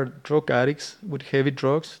who are drug addicts with heavy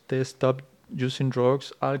drugs, they stop using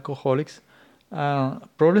drugs, alcoholics.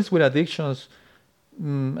 Problems with addictions,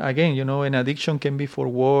 again, an addiction can be for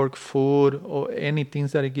work, food, or anything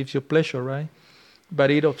that it gives you pleasure, right?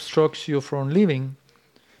 But it obstructs you from living.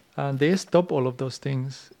 And they stop all of those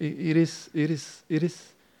things. It's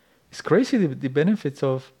crazy the benefits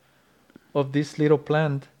of this little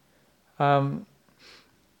plant.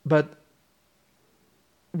 But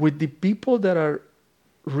with the people that are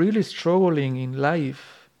really struggling in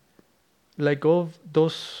life, like all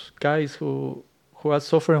those guys who are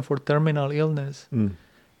suffering for terminal illness,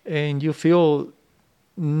 and you feel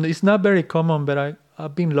it's not very common, but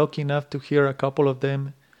I've been lucky enough to hear a couple of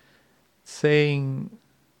them saying,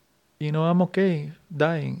 I'm okay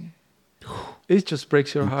dying. It just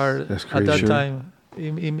breaks your heart at that time.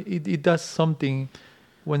 It does something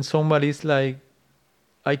when somebody's like,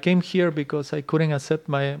 I came here because I couldn't accept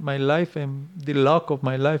my life and the luck of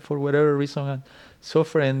my life for whatever reason and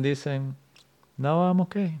suffering this, and now I'm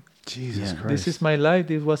okay. Jesus Christ. This is my life.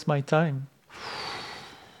 This was my time.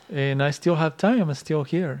 And I still have time. I'm still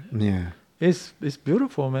here. Yeah. It's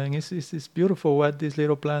beautiful, man. It's beautiful what this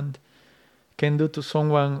little plant can do to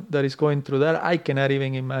someone that is going through that. I cannot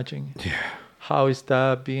even imagine. Yeah. How is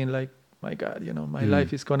that being like, my God, my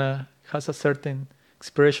life is has a certain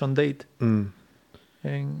expiration date.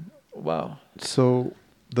 And wow. So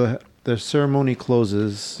the ceremony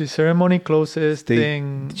closes. The ceremony closes.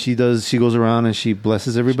 She goes around and she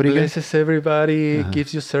blesses everybody. She blesses everybody.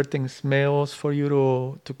 Gives you certain smells for you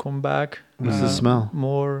to come back. What's the smell?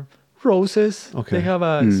 More roses. Okay. They have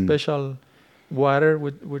a special water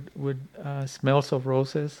with smells of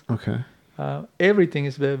roses. Okay. Everything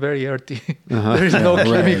is very, very earthy. There is no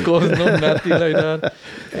chemicals, no nothing like that.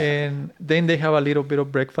 And then they have a little bit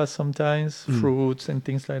of breakfast sometimes, fruits and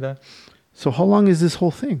things like that. So how long is this whole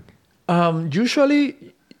thing? Usually,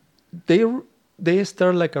 they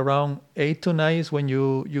start like around 8 to 9 is when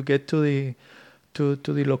you get to the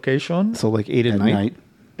location. So like 8 at night.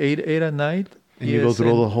 8 at night. And you go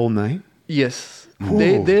through the whole night. Yes,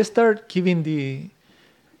 they start giving the.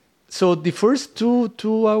 So the first 2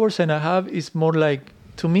 hours and a half is more like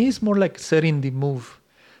to me, it's more like setting the move.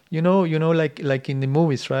 You know, like in the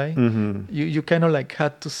movies, right? Mm-hmm. You kind of like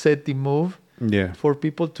had to set the move for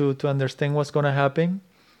people to understand what's going to happen.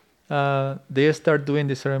 They start doing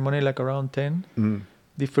the ceremony like around 10. Mm.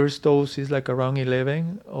 The first dose is like around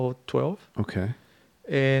 11 or 12. Okay.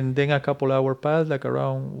 And then a couple hours pass, like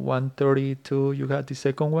around 1:32, you got the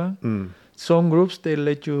second one. Mm. Some groups, they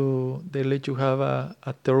let you have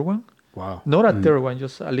a third one. Wow. Not a third one,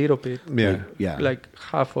 just a little bit. Yeah. Like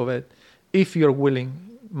half of it, if you're willing.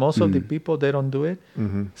 Most of the people, they don't do it.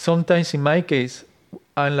 Mm-hmm. Sometimes in my case,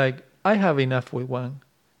 I'm like, I have enough with one.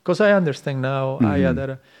 Because I understand now,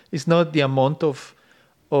 that it's not the amount of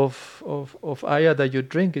Aya that you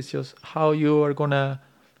drink, it's just how you are going to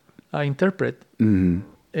interpret and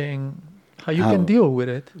how you can deal with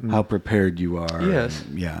it. How prepared you are. Yes.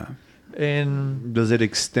 And does it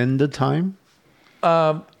extend the time?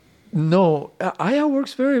 No. Aya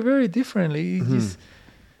works very, very differently. It's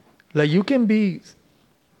like you can be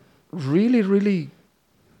really, really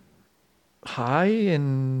high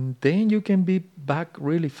and then you can be back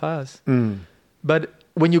really fast. But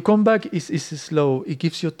when you come back, it's slow. It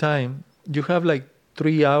gives you time. You have like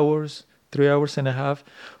 3 hours and a half.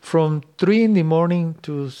 From 3 in the morning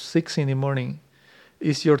to 6 in the morning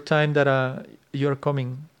is your time that you're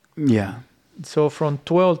coming. Yeah. So from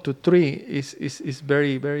 12 to 3 is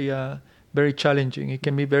very, very very challenging. It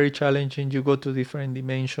can be very challenging. You go to different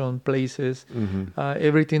dimensions, places,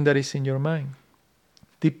 everything that is in your mind.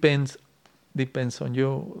 Depends on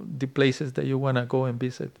you, the places that you want to go and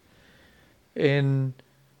visit. And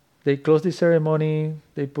they close the ceremony,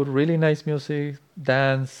 they put really nice music,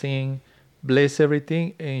 dance, sing, bless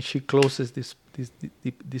everything, and she closes this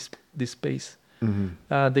space.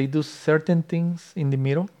 They do certain things in the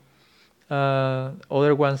middle.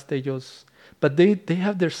 Other ones, but they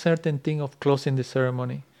have their certain thing of closing the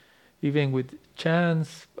ceremony, even with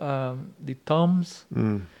chants, the thumbs,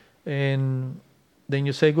 and then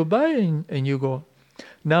you say goodbye and you go.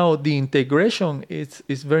 Now the integration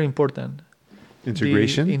is very important.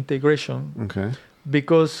 Integration. Okay.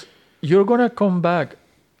 Because you're gonna come back,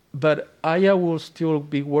 but Aya will still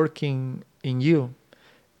be working in you,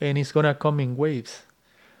 and it's gonna come in waves.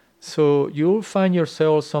 So you'll find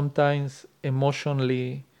yourself sometimes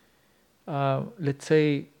emotionally, let's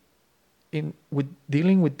say, with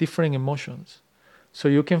dealing with different emotions. So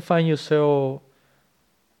you can find yourself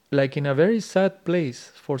like in a very sad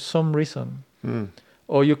place for some reason.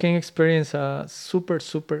 Or you can experience a super,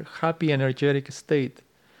 super happy, energetic state.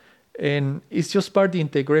 And it's just part of the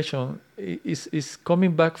integration. It's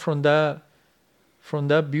coming back from that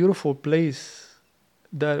beautiful place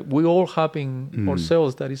that we all have in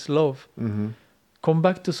ourselves, that is love. Come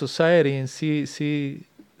back to society and see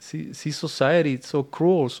society. It's so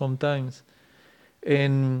cruel sometimes.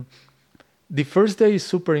 And the first day is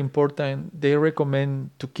super important. They recommend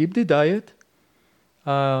to keep the diet,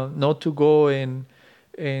 not to go and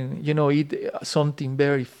eat something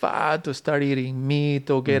very fat, or start eating meat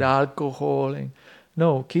or get alcohol.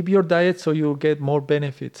 No, keep your diet so you'll get more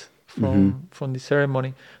benefits from the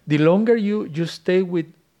ceremony. The longer you stay with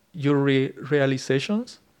your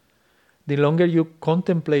realizations, the longer you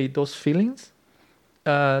contemplate those feelings,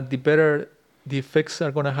 the better the effects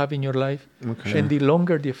are going to have in your life. Okay. And the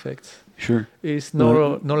longer the effects. Sure. It's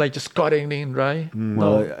not like just cutting in, right?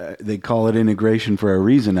 Well, they call it integration for a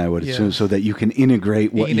reason, I would assume, so that you can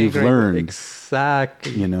integrate what you've learned.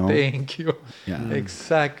 Exactly. Thank you. Yeah.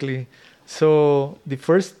 Exactly. So the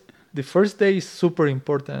first day is super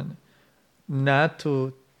important. Not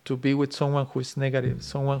to be with someone who is negative,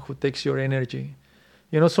 someone who takes your energy.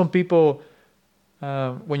 Some people,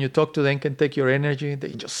 when you talk to them, can take your energy. They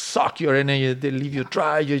just suck your energy. They leave you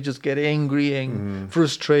dry. You just get angry and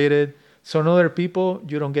frustrated. Some other people,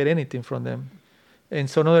 you don't get anything from them. And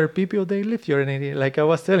some other people, they lift your energy. Like I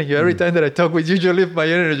was telling you, every time that I talk with you, you lift my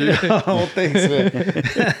energy. Oh, thanks,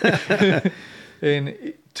 man.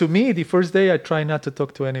 And to me, the first day, I try not to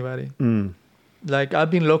talk to anybody. Like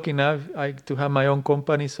I've been lucky enough to have my own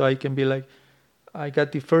company, so I can be like, I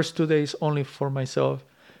got the first 2 days only for myself.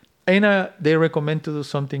 And they recommend to do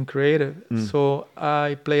something creative. So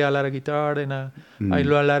I play a lot of guitar and I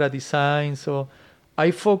learn a lot of design. So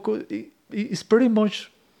I focus, it's pretty much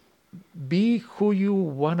be who you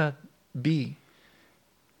want to be,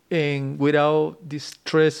 and without the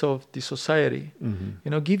stress of the society.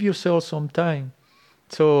 Give yourself some time.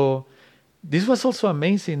 So this was also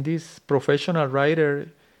amazing. This professional writer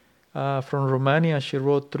from Romania, she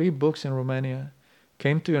wrote 3 books in Romania,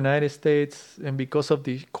 came to United States, and because of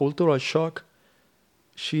the cultural shock,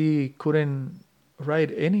 she couldn't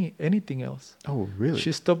write anything else. Oh, really?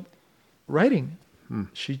 She stopped writing.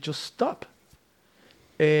 She just stopped.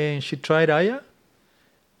 And she tried Aya,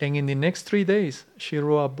 and in the next 3 days, she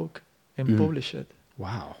wrote a book and published it.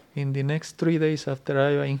 Wow. In the next 3 days after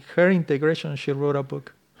Aya, in her integration, she wrote a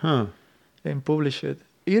book and published it.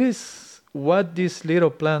 It is what this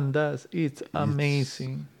little plant does. It's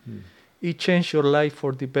amazing. It changed your life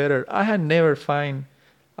for the better. I had never found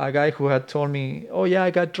a guy who had told me, oh yeah, I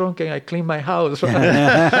got drunk and I cleaned my house. Right?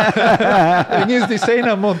 And it's the same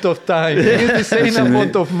amount of time. It's the same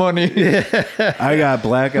amount of money. I got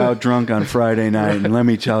blackout drunk on Friday night, and let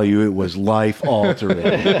me tell you, it was life altering.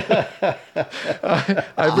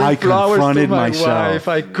 I bring flowers confronted to my myself. wife.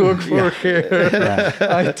 I cook for her.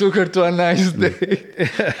 I took her to a nice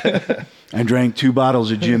day. I drank 2 bottles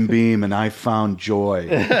of Jim Beam, and I found joy.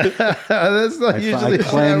 That's not usually how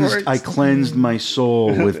that works. I cleansed my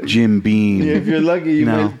soul with Jim Beam. Yeah, if you're lucky, you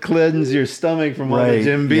might cleanse your stomach from all the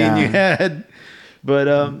Jim Beam you had. But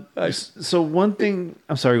so one thing,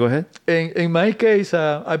 I'm sorry, go ahead. In my case,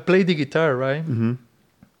 I play the guitar, right? Mm-hmm.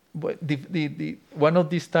 But the one of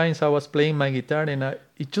these times I was playing my guitar, and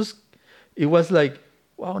it was like,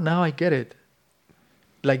 wow, now I get it.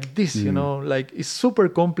 Like this, like it's super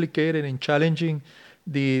complicated and challenging,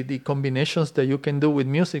 the combinations that you can do with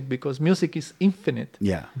music, because music is infinite.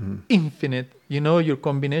 Yeah. Infinite. Your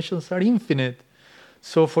combinations are infinite.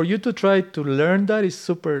 So for you to try to learn that is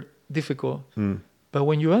super difficult. But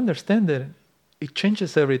when you understand it, it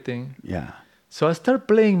changes everything. Yeah. So I start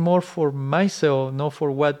playing more for myself, not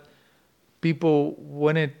for what people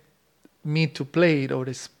wanted me to play it or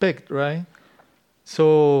expect, right?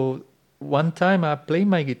 So one time I played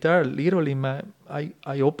my guitar, literally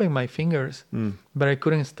I opened my fingers, but I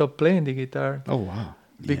couldn't stop playing the guitar. Oh, wow.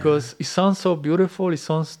 Because it sounds so beautiful. It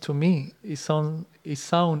sounds to me, it sound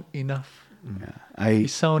enough. Yeah.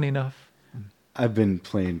 It sound enough. I've been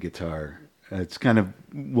playing guitar. It's kind of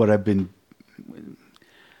what I've been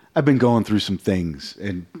going through some things,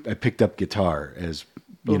 and I picked up guitar as,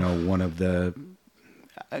 one of the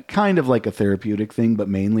kind of like a therapeutic thing, but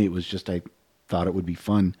mainly it was just, I thought it would be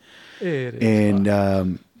fun. It is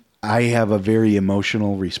fun. I have a very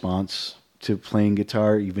emotional response to playing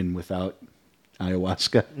guitar, even without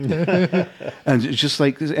ayahuasca. And it's just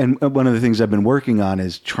like this. And one of the things I've been working on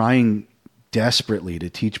is trying desperately to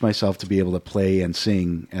teach myself to be able to play and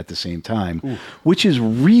sing at the same time, which is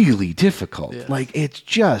really difficult. Yes. Like, it's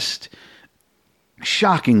just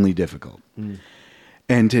shockingly difficult.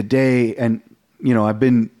 And today, I've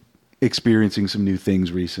been experiencing some new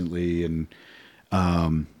things recently, and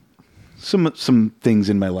some things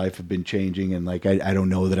in my life have been changing, and like I don't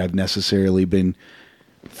know that I've necessarily been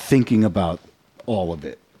thinking about all of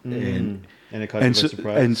it. And it caught you by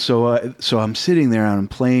surprise. And so I'm sitting there and I'm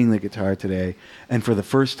playing the guitar today, and for the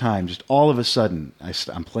first time, just all of a sudden,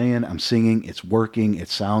 I'm playing, I'm singing, it's working, it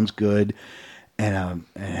sounds good, and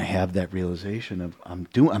I have that realization of I'm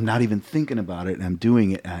not even thinking about it, and I'm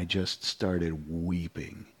doing it, and I just started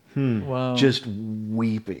weeping. Wow. Just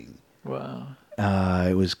weeping. Wow.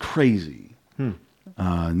 It was crazy.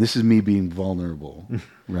 And this is me being vulnerable,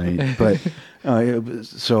 right? But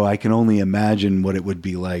so I can only imagine what it would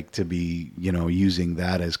be like to be, using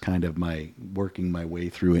that as kind of working my way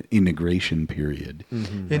through an integration period.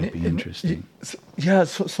 Might be interesting. Yeah.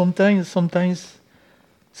 So sometimes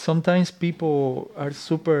people are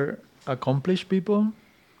super accomplished people.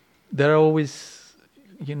 They're always,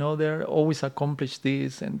 they're always accomplished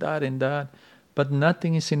this and that, but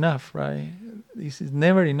nothing is enough, right? This is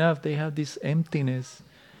never enough. They have this emptiness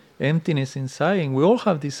inside, and we all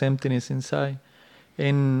have this emptiness inside.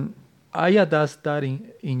 And Aya does that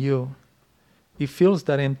in you. It fills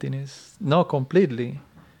that emptiness, not completely,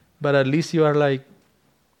 but at least you are like,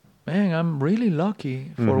 man, I'm really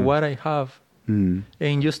lucky for what I have.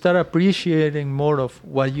 And you start appreciating more of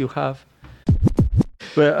what you have.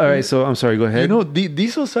 But all right, so I'm sorry. Go ahead. The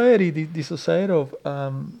society of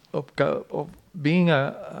being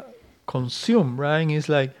a consume, right? Is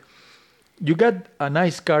like, you got a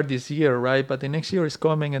nice car this year, right? But the next year is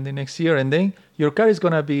coming, and the next year, and then your car is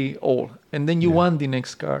gonna be old, and then you want the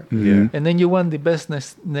next car, and then you want the best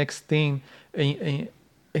next thing, and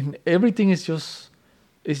everything is just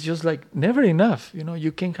like never enough.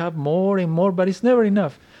 You can have more and more, but it's never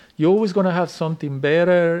enough. You're always gonna have something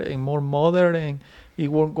better and more modern, and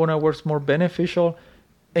it gonna work more beneficial,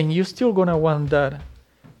 and you're still gonna want that.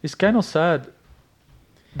 It's kind of sad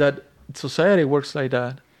that society works like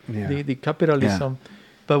that, the capitalism.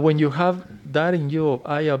 But when you have that in you, of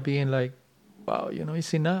Aya being like, wow,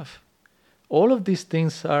 it's enough. All of these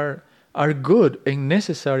things are good and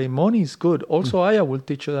necessary. Money is good. Also, Aya will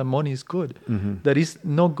teach you that money is good. That is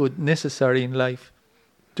not good, necessary in life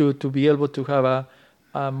to be able to have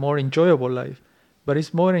a more enjoyable life. But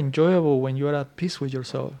it's more enjoyable when you are at peace with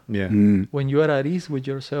yourself. Yeah. When you are at ease with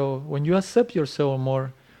yourself, when you accept yourself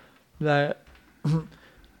more, that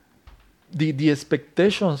the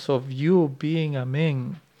expectations of you being a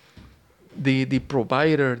man, the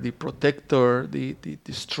provider, the protector, the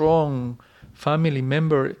strong family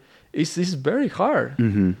member, is very hard.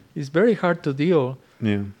 Mm-hmm. It's very hard to deal.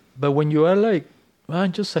 Yeah. But when you are like,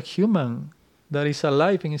 I'm just a human that is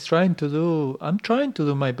alive and is I'm trying to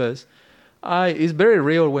do my best. It's very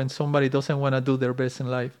real when somebody doesn't want to do their best in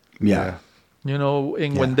life. Yeah. You know,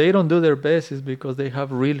 and when they don't do their best, it's because they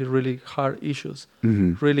have really, really hard issues,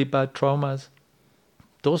 really bad traumas.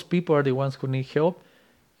 Those people are the ones who need help,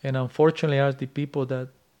 and unfortunately are the people that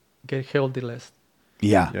get help the less.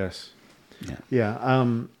 Yeah. Yes. Yeah. Yeah.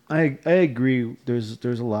 I agree. There's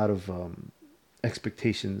a lot of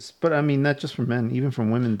expectations, but I mean, not just from men, even from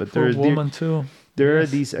women, but For women too. There are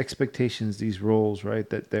these expectations, these roles, right,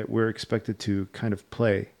 that we're expected to kind of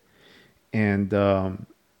play. And there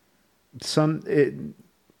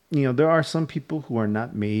are some people who are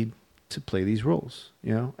not made to play these roles,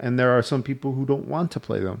 and there are some people who don't want to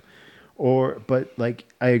play them. But like,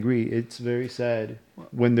 I agree, it's very sad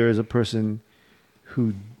when there is a person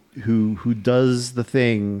who does the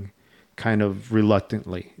thing kind of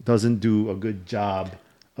reluctantly, doesn't do a good job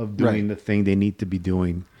of doing the thing they need to be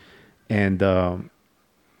doing. And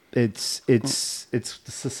it's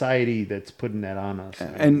the society that's putting that on us.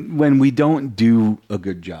 And when we don't do a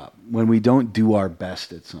good job, when we don't do our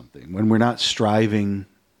best at something, when we're not striving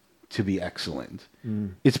to be excellent,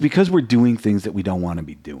 it's because we're doing things that we don't want to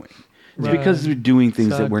be doing. It's because we're doing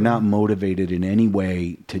things that we're not motivated in any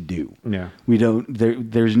way to do. Yeah. We don't.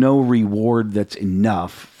 There's no reward that's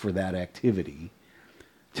enough for that activity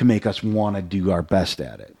to make us want to do our best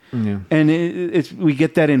at it. Yeah. And we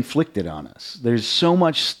get that inflicted on us. There's so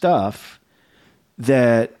much stuff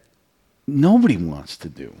that nobody wants to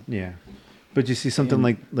do. Yeah. But you see something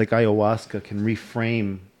like ayahuasca can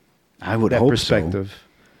reframe I would that hope perspective.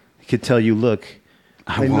 It could tell you, look,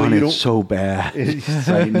 I want it so bad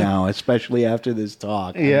right now, especially after this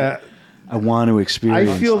talk. Yeah. I want to experience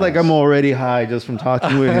I feel like I'm already high just from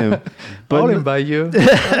talking with him. But I'll invite you.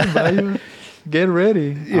 Get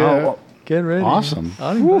ready. Yeah. Get ready. Awesome.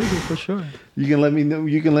 I'll invite you for sure. You can let me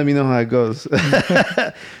know how it goes.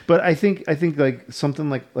 But I think like something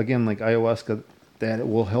like ayahuasca, that it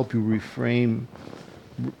will help you reframe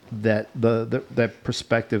that that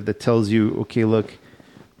perspective that tells you, okay, look,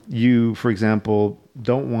 you, for example,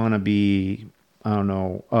 don't want to be, I don't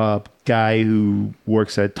know, a guy who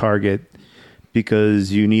works at Target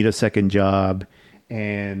because you need a second job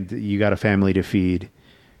and you got a family to feed.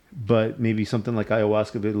 But maybe something like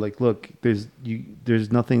ayahuasca, be like, look,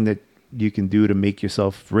 there's nothing that you can do to make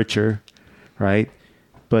yourself richer, right?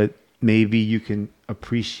 But maybe you can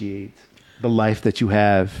appreciate the life that you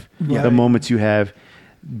have, the moments you have.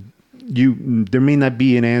 There may not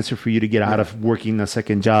be an answer for you to get out of working a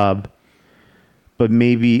second job, but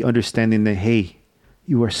maybe understanding that, hey,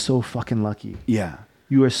 you are so fucking lucky. Yeah.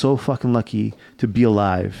 You are so fucking lucky to be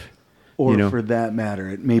alive. Or for that matter,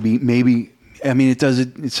 it maybe I mean,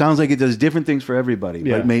 it sounds like it does different things for everybody,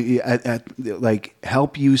 but maybe like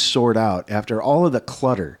help you sort out after all of the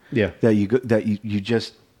clutter that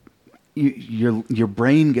your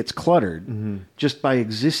brain gets cluttered just by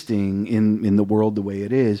existing in the world the way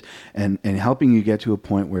it is, and helping you get to a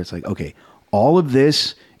point where it's like, okay, all of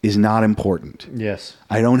this is not important. Yes.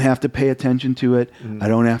 I don't have to pay attention to it. I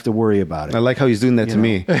don't have to worry about it. I like how he's doing that to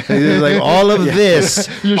me. He's like, all of this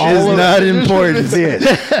is not important.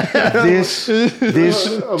 This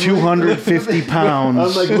 250 pounds.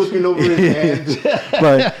 I'm like looking over his hands.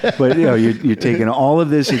 but you're taking all of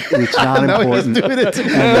this. It's not important.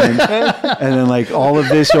 And then like all of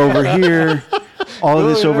this over here. All of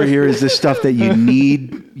this over here is the stuff that you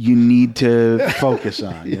need to focus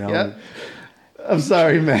on. Yeah. I'm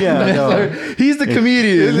sorry, man. Yeah, no. He's the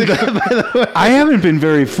comedian. By the way. I haven't been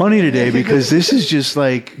very funny today because this is just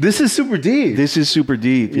like... This is super deep. This is super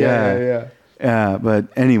deep, yeah. But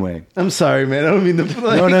anyway. I'm sorry, man. I don't mean to...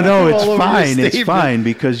 No, it's fine. It's fine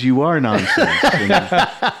because you are nonsense.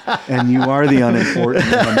 And you are the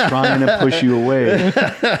unimportant. I'm trying to push you away.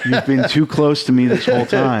 You've been too close to me this whole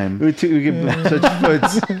time. We can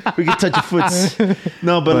touch your foots.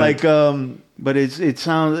 No, but like... But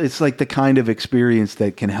it's like the kind of experience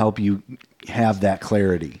that can help you have that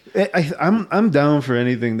clarity. I'm down for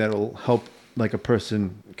anything that'll help like a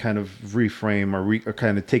person kind of reframe or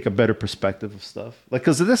kind of take a better perspective of stuff. Like,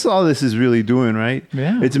 because that's all this is really doing, right?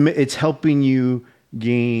 Yeah. It's helping you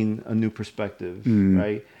gain a new perspective,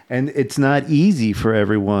 right? And it's not easy for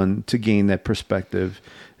everyone to gain that perspective.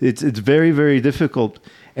 It's very, very difficult.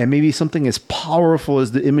 And maybe something as powerful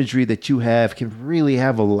as the imagery that you have can really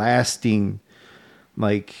have a lasting,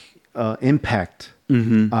 like, impact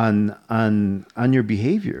on your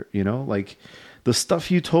behavior. You know, like the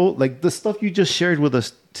stuff you told, like the stuff you just shared with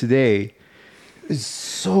us today, is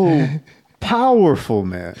so powerful,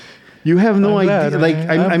 man. You have no idea. Glad, like,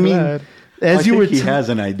 I mean, glad. as you were, he has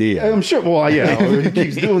an idea. I'm sure. Well, yeah, he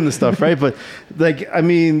keeps doing the stuff, right? But like, I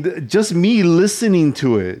mean, just me listening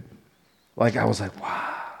to it, like, I was like,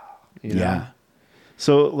 wow, you know? Yeah.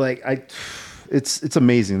 So, like, it's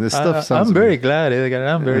amazing. This stuff sounds. I'm very glad, Edgar.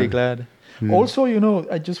 I'm very glad. Mm. Also, you know,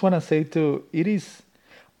 I just want to say too, it is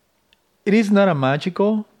not a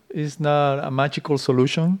magical. It's not a magical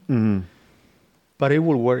solution, but it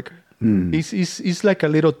will work. It's like a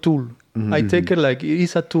little tool. I take it like it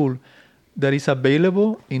is a tool that is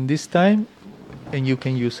available in this time, and you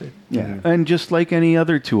can use it. Yeah. And just like any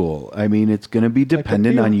other tool, I mean, it's going to be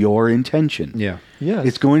dependent on your intention. Yeah. Yes.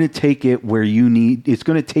 It's going to take it where you need. It's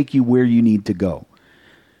going to take you where you need to go,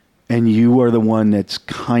 and you are the one that's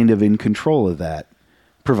kind of in control of that,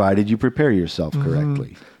 provided you prepare yourself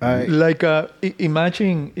correctly. Like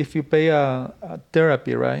imagine if you pay a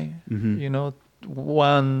therapy, right? You know,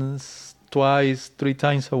 once, twice, 3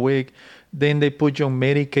 times a week. Then they put you on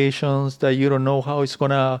medications that you don't know how it's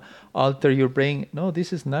gonna alter your brain. No,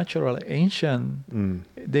 this is natural, ancient.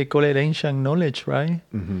 They call it ancient knowledge, right?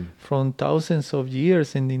 From thousands of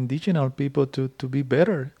years in the indigenous people to be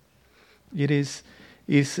better. It is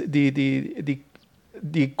the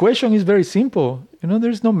question is very simple. You know,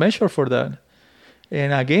 there's no measure for that.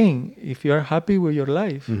 And again, if you are happy with your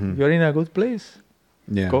life, you're in a good place.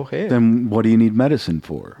 Yeah. Go ahead. Then what do you need medicine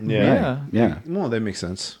for? Yeah. Yeah. No, that makes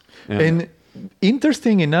sense. Yeah. And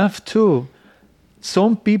interesting enough too,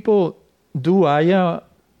 some people do Aya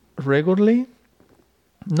regularly.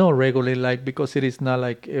 Not regularly, like, because it is not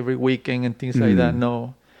like every weekend and things like that.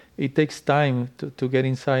 No, it takes time to get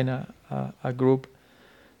inside a group.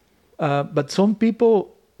 But some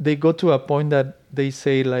people, they go to a point that they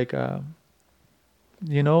say like, I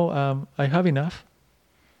have enough.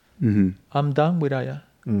 I'm done with Aya.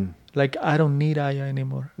 Like, I don't need Aya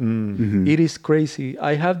anymore. It is crazy.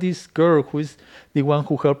 I have this girl who is the one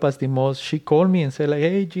who helped us the most. She called me and said like,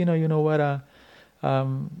 hey, Gino, you know what?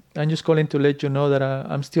 I'm just calling to let you know that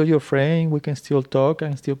I'm still your friend. We can still talk.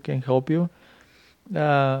 I still can help you.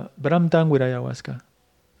 But I'm done with ayahuasca.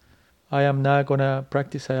 I am not going to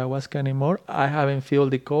practice ayahuasca anymore. I haven't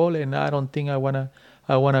felt the call, and I don't think I wanna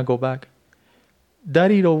go back.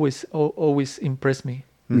 That it always impressed me.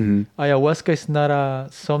 Ayahuasca is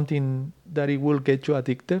not something that it will get you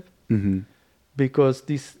addicted, because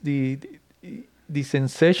the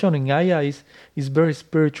sensation in Aya is very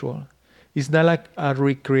spiritual. It's not like a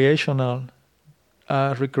recreational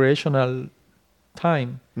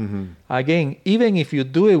time. Again, even if you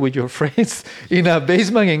do it with your friends in a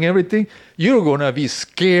basement and everything, you're gonna be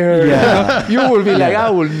scared. Yeah. You will be like, I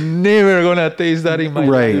will never gonna taste that in my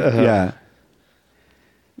life. Yeah.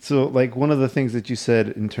 So, like, one of the things that you said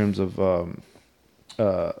in terms of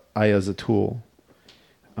Aya as a tool,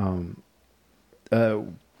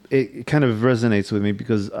 it kind of resonates with me,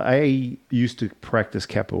 because I used to practice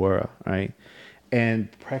capoeira, right? And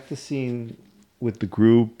practicing with the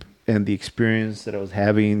group and the experience that I was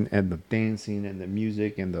having, and the dancing and the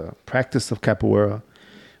music and the practice of capoeira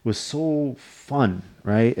was so fun,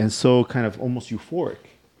 right? And so kind of almost euphoric,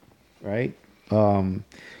 right?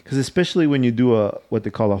 Because especially when you do what they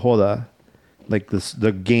call a roda, like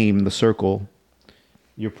the game, the circle,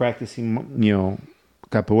 you're practicing,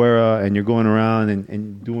 capoeira, and you're going around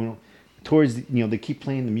and doing towards, they keep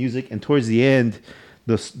playing the music, and towards the end,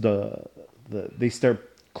 they start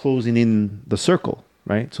closing in the circle,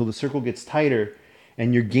 right? So the circle gets tighter,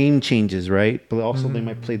 and your game changes, right? But also they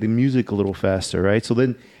might play the music a little faster, right? So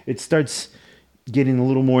then it starts getting a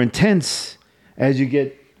little more intense as you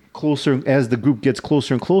get closer, as the group gets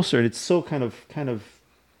closer and closer, and it's so kind of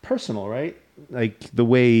personal, right? Like the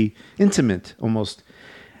way intimate almost,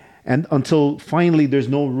 and until finally there's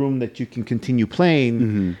no room that you can continue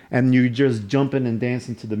playing, and you just jumping and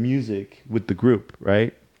dancing to the music with the group,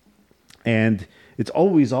 right? And it's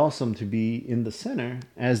always awesome to be in the center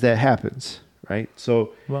as that happens, right?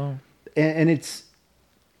 So, Wow. and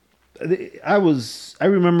I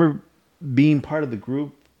remember being part of the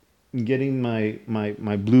group, getting my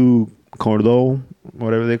blue cordeau,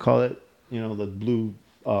 whatever they call it, the blue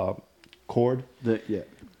cord,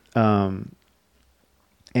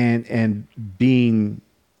 and being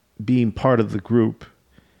part of the group,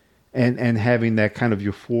 and having that kind of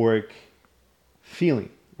euphoric feeling,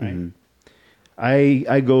 right?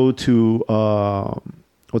 I go to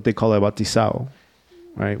what they call a bautizado,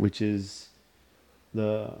 right? Which is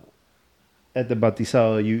at the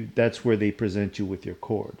bautizado, that's where they present you with your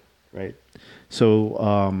cord, right? So,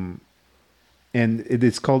 and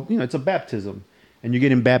it's called, it's a baptism, and you're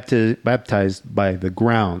getting baptized by the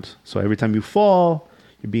ground. So every time you fall,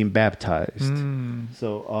 you're being baptized.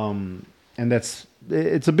 So, and it's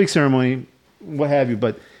a big ceremony, what have you.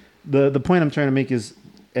 But the point I'm trying to make is,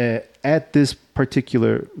 at this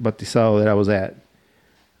particular bautizado that I was at,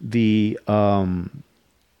 the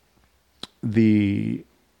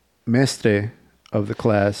mestre of the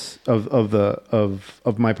class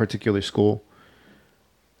of my particular school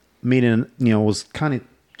was kind of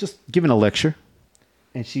just giving a lecture,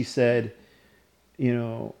 and she said,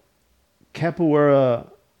 capoeira,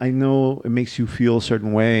 I know it makes you feel a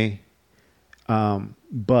certain way,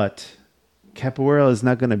 but capoeira is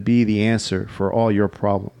not going to be the answer for all your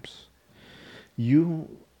problems. You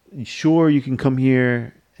can come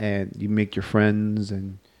here and you make your friends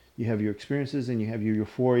and you have your experiences and you have your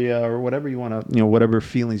euphoria or whatever you want to, whatever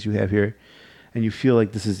feelings you have here, and you feel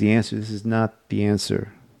like this is the answer. This is not the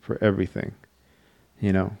answer for everything.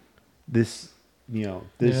 This,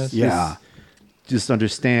 just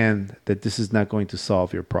understand that this is not going to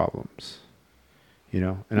solve your problems.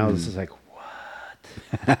 And I was just like, what?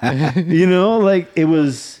 Like it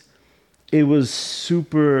was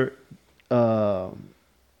super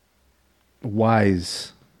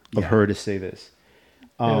wise of her to say this.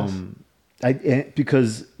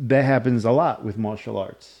 Because that happens a lot with martial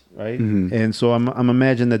arts, right? And so I'm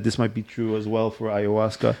imagining that this might be true as well for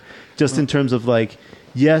ayahuasca, just in terms of like,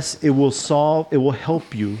 yes, it will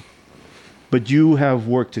help you, but you have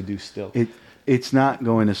work to do still. It's not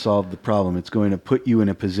going to solve the problem. It's going to put you in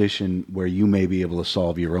a position where you may be able to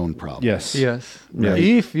solve your own problem. Yes. Right.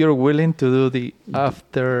 If you're willing to do the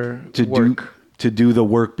after work. To do the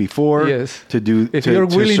work before, yes. If you're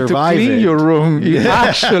willing to clean your room, you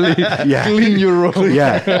actually clean your room.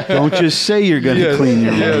 Yeah, don't just say you're going to clean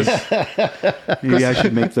your room. Maybe I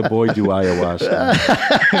should make the boy do ayahuasca.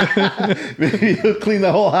 Maybe he'll clean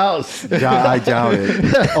the whole house. I doubt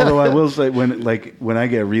it. Although I will say, when I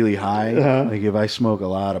get really high, like if I smoke a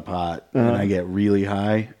lot of pot and I get really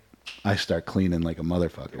high, I start cleaning like a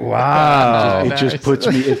motherfucker. Wow. It just puts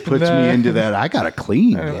me me into that. I gotta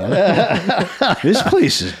clean, man. This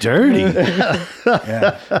place is dirty.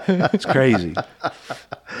 Yeah. It's crazy.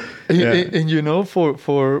 And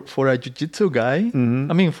for a jiu-jitsu guy,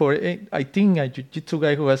 I mean, I think a jiu-jitsu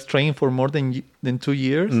guy who has trained for more than 2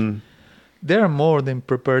 years, they're more than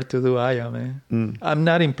prepared to do Aya, man. I'm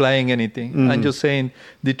not implying anything. I'm just saying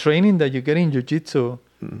the training that you get in jiu-jitsu,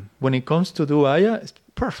 when it comes to do Aya, it's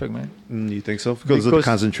perfect, man. You think so? Because of the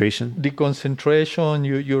concentration? The concentration,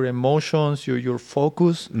 your emotions, your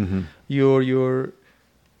focus, your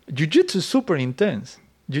jiu-jitsu is super intense.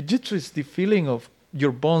 Jiu-jitsu is the feeling of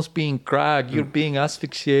your bones being cracked, you're being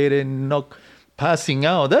asphyxiated, not passing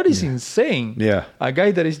out. That is insane. Yeah. A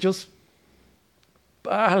guy that is just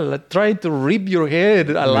trying to rip your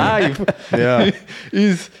head alive.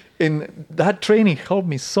 And that training helped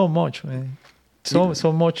me so much, man.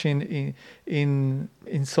 So much in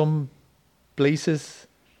some places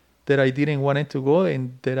that I didn't want it to go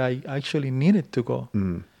and that I actually needed to go.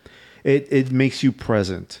 It makes you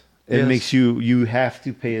present. It makes you have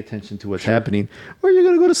to pay attention to what's happening, or you're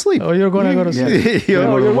gonna go to sleep. Oh, you're gonna go to sleep. You're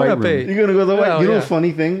gonna pay. You're gonna go to the white. The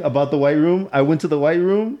funny thing about the white room? I went to the white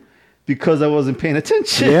room because I wasn't paying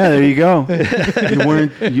attention. Yeah, there you go.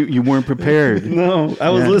 You weren't prepared. No, I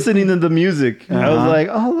was listening to the music. I was like,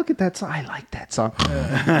 oh, look at that song. I like that song.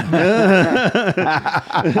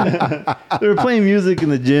 They were playing music in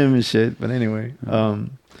the gym and shit. But anyway.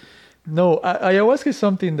 No, ayahuasca is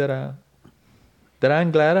something that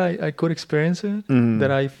I'm glad I could experience it,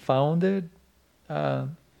 that I found it,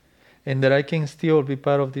 and that I can still be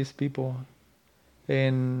part of these people.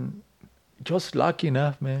 And just lucky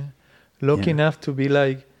enough, man. Lucky enough to be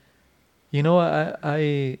like,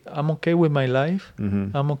 I'm okay with my life.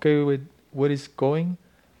 I'm okay with where it's going.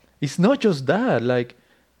 It's not just that, like,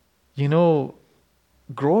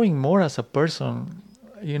 growing more as a person.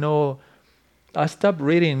 I stopped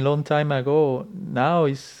reading a long time ago. Now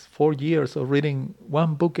it's 4 years of reading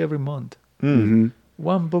one book every month.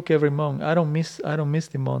 One book every month. I don't miss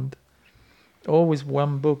the month. Always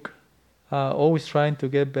one book. Always trying to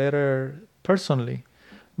get better personally.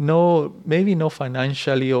 No, maybe not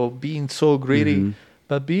financially or being so greedy,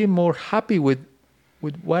 but being more happy with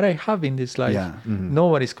what I have in this life. Yeah.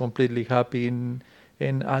 Nobody's completely happy and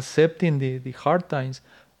accepting the hard times.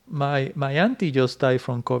 My auntie just died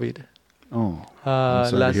from COVID. Oh, I'm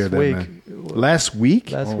sorry to hear that, week. man. Last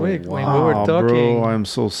week? Last week wow. when we were talking. Bro, I'm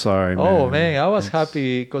so sorry, man. Oh man, I was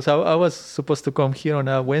happy because I was supposed to come here on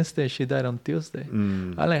a Wednesday. She died on Tuesday.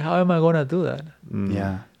 I'm like, how am I gonna do that?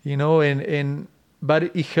 Yeah. You know, and but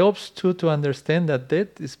it helps too to understand that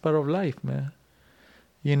death is part of life, man.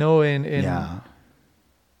 You know, and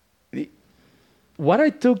what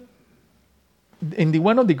I took in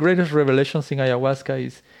one of the greatest revelations in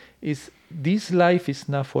ayahuasca is this life is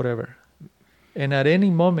not forever, and at any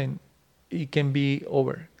moment it can be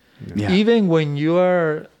over. Yeah. Even when you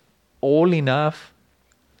are old enough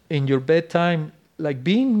in your bedtime, like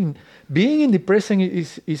being in the present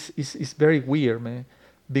is very weird, man,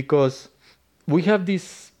 because we have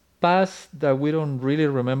this past that we don't really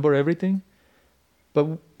remember everything, but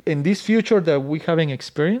in this future that we haven't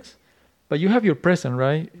experienced, but you have your present,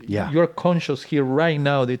 right? Yeah. You're conscious here right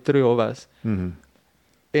now, the three of us. Mm-hmm.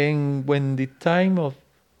 And when the time of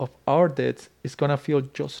our death is gonna feel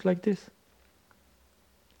just like this,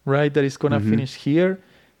 right? That it's gonna finish here.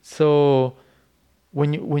 So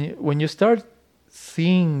when you start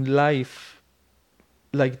seeing life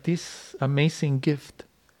like this amazing gift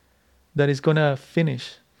that is gonna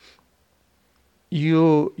finish,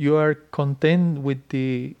 you are content with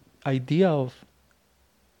the idea of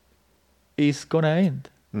it's gonna end,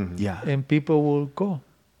 Yeah. and people will go.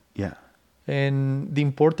 Yeah. And the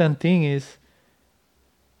important thing is,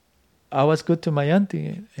 I was good to my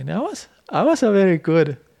auntie, and I was a very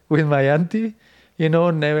good with my auntie. You know,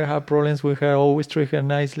 never had problems with her. Always treat her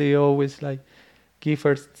nicely. Always like give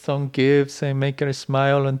her some gifts and make her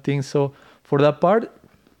smile and things. So for that part,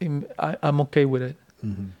 I'm okay with it.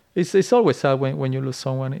 Mm-hmm. It's always sad when you lose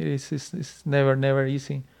someone. It's never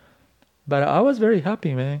easy. But I was very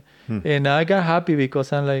happy, man, and I got happy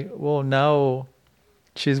because I'm like, well, now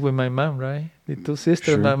she's with my mom, right? The two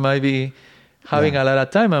sisters might be having a lot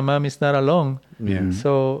of time. My mom is not alone. Yeah.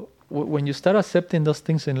 So when you start accepting those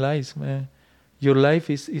things in life, man, your life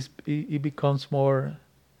it becomes more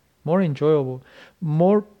enjoyable,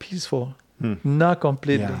 more peaceful. Not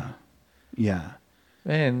completely. Yeah.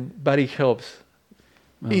 Man, but it helps.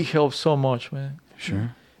 It helps so much, man.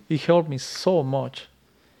 Sure. It helped me so much.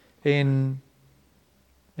 And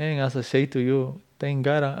as I say to you, thank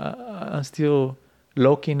God I'm still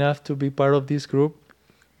lucky enough to be part of this group,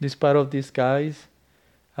 part of these guys,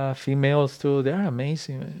 females too. They're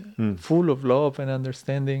amazing, man. Full of love and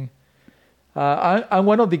understanding. I'm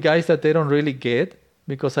one of the guys that they don't really get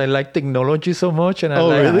because I like technology so much, and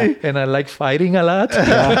I like fighting a lot.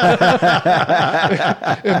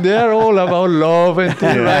 And they're all about love and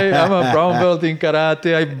things, right? I'm a brown belt in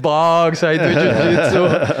karate. I box. I do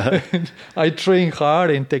jiu-jitsu. I train hard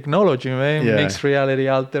in technology, man. Yeah. Mixed reality,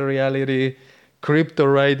 alter reality, crypto,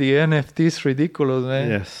 right? The NFT is ridiculous, man.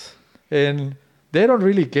 Yes. And they don't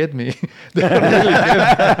really get me. They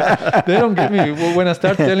don't get me. When I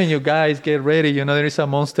start telling you guys, get ready, you know, there is a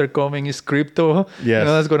monster coming, it's crypto. Yes. You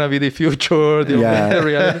know, that's going to be the future, the augmented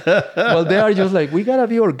reality. Well, they are just like, we got to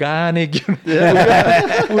be organic. You know?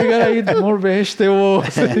 we got to eat more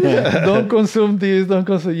vegetables. Don't consume this, don't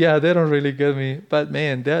consume. Yeah, they don't really get me. But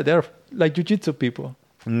man, they're like jiu-jitsu people.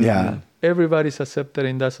 Yeah. Everybody's accepted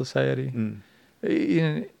in that society.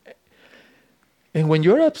 And when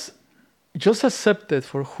you're just accept it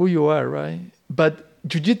for who you are, right? But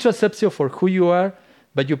jiu-jitsu accepts you for who you are,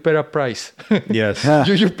 but you pay a price. Yes.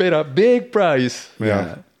 you pay a big price.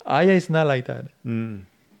 Yeah. Aya is not like that.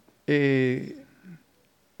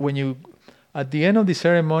 When you, at the end of the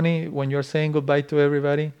ceremony, when you're saying goodbye to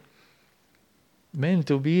everybody, man,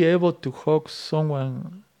 to be able to hug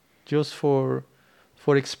someone just for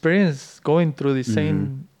experience going through the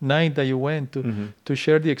same night that you went to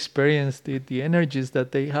share the experience, the energies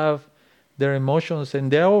that they have, their emotions, and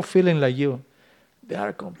they're all feeling like you. They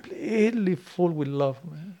are completely full with love,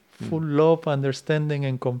 man. Full love, understanding,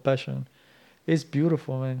 and compassion. It's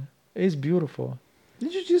beautiful, man. It's beautiful.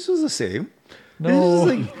 Jiu-jitsu is the same. No,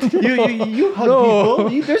 It's like, you hug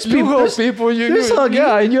people. There's you people. hug people. there's hugging.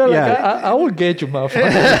 Yeah, and you're like, Yeah. I will get you,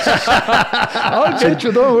 motherfucker. I'll get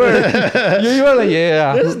you. Don't worry. You're like,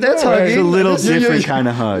 yeah. That's Don't worry. It's a little different kind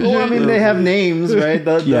of hug. Well, I mean, they have names, right?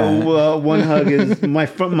 The one hug is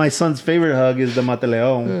my son's favorite hug is the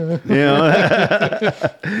Mataleon. You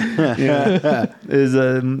know, is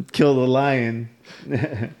kill the lion.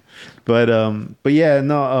 But yeah,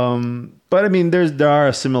 no. But I mean, there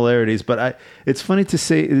are similarities. But it's funny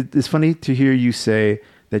to hear you say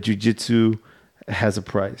that jiu-jitsu has a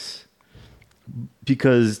price,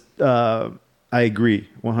 because I agree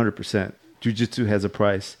 100%. Jiu-jitsu has a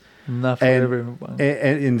price. Not for everyone.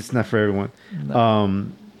 And it's not for everyone. No.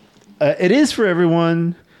 It is for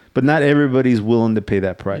everyone, but not everybody's willing to pay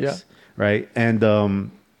that price. Yeah. right? And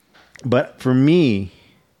but for me,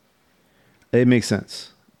 it makes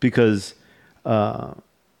sense because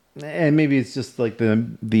and maybe it's just like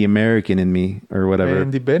the American in me or whatever.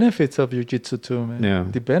 And the benefits of jiu-jitsu too, man. Yeah.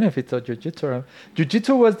 The benefits of jiu-jitsu.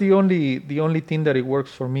 Jiu-jitsu was the only thing that it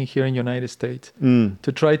works for me here in United States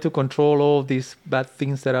to try to control all these bad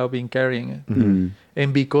things that I've been carrying. Mm-hmm.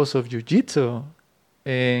 And because of jiu-jitsu,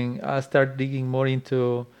 and I start digging more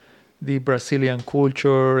into the Brazilian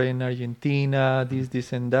culture in Argentina,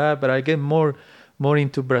 this and that. But I get more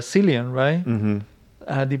into Brazilian, right? Mm-hmm.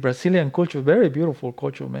 The Brazilian culture, very beautiful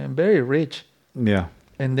culture, man, very rich. Yeah.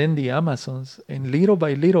 And then the Amazons, and little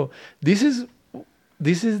by little, this is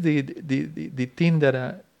the thing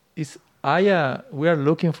that is Aya. We are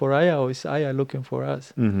looking for Aya, or is Aya looking for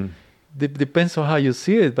us? Mm-hmm. Depends on how you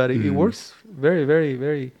see it, but it works very, very,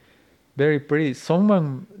 very, very pretty.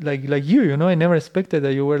 Someone like you, you know, I never expected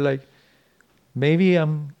that you were like, maybe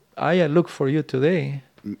Aya look for you today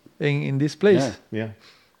in this place. Yeah.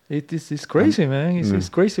 It's crazy, man. It's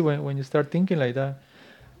crazy when you start thinking like that.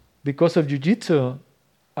 Because of jiu-jitsu,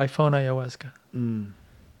 I found ayahuasca.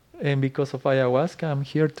 And because of ayahuasca, I'm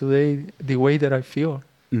here today the way that I feel.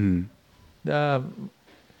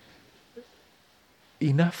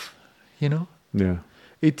 Enough, you know? Yeah.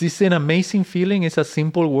 It is an amazing feeling. It's a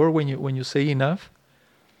simple word when you say enough,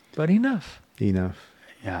 but enough. Enough.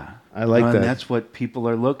 Yeah. I like that. And that's what people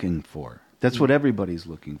are looking for. That's what everybody's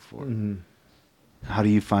looking for. Mm-hmm. How do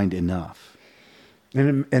you find enough?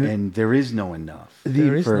 And there is no enough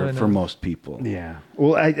for most people. Yeah.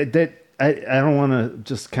 Well, I don't want to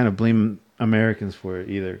just kind of blame Americans for it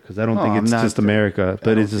either, because I don't think it's just America,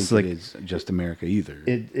 but it's just like it's just America either.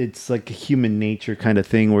 It's like a human nature kind of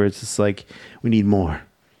thing where it's just like we need more.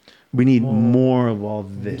 We need more of all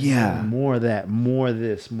this. Yeah. More of that. More of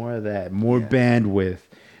this. More of that. More bandwidth.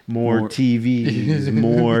 More TVs,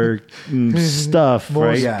 more stuff, more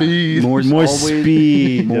right? speed. More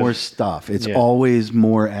speed. More stuff. It's always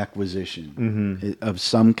more acquisition of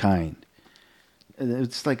some kind.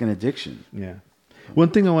 It's like an addiction. Yeah. One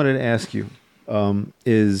thing I wanted to ask you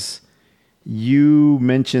is you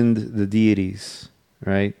mentioned the deities,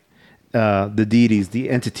 right? The deities, the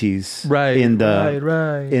entities, right? In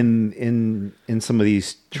some of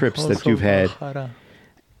these trips that you've had,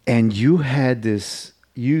 and you had this.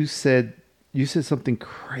 You said something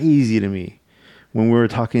crazy to me when we were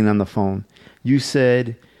talking on the phone. You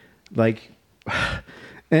said, like,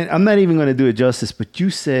 and I'm not even going to do it justice, but you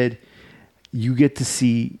said you get to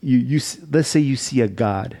see you. Let's say you see a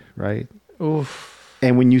God, right? Oof.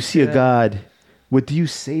 And when you see a God, what do you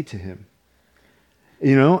say to him?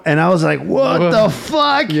 You know, and I was like, "What the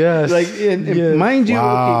fuck?" Yes. Like, and mind you,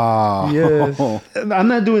 wow. Yes. I'm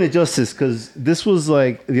not doing it justice, because this was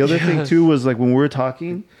like the other thing too was like when we were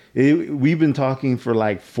talking, we've been talking for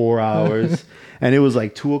like 4 hours, and it was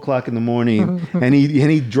like 2:00 in the morning, and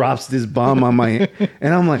he drops this bomb on my,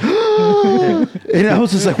 and I'm like, and I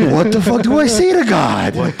was just like, "What the fuck do I say to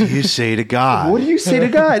God? What do you say to God? What do you say to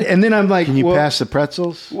God?" And then I'm like, "Can you pass the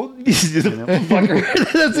pretzels?" Well, fucker.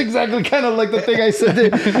 That's exactly kind of like the thing I said.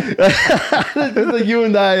 Like you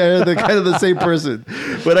and I are kind of the same person.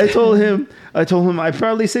 But I told him I'd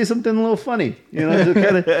probably say something a little funny, you know,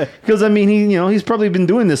 because I mean, he's probably been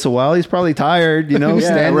doing this a while. He's probably tired,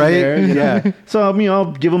 standing there. Yeah. So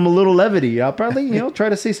I'll give him a little levity. I'll probably, try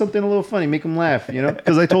to say something a little funny, make him laugh,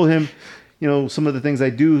 because I told him, some of the things I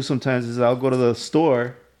do sometimes is I'll go to the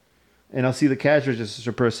store and I'll see the cash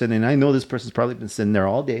register person, and I know this person's probably been sitting there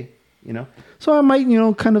all day, So I might,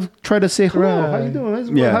 kind of try to say, hello, how you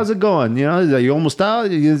doing? How's it going? Are you almost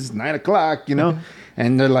out? It's 9:00,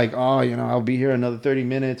 and they're like, oh, I'll be here another 30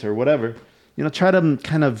 minutes or whatever. Try to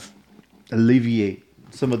kind of alleviate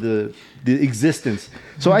some of the existence.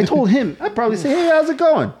 So I told him, I'd probably say, hey, how's it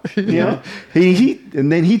going?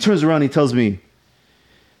 And then he turns around and he tells me,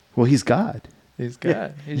 well, he's God. He's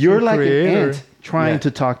God. He's You're like creator. an ant trying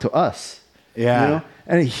to talk to us. Yeah.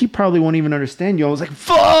 And he probably won't even understand you. I was like,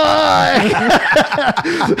 fuck!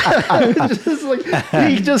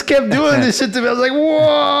 He just kept doing this shit to me. I was like,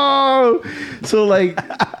 whoa! So like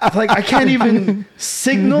I can't even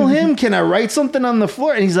signal him. Can I write something on the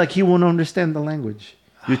floor? And he's like, he won't understand the language.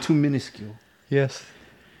 You're too minuscule. Yes.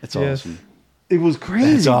 That's awesome. It was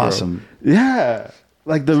crazy. That's awesome. Bro. Yeah.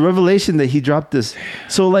 Like the revelation that he dropped this.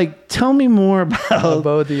 So like, tell me more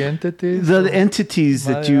about the entities. The entities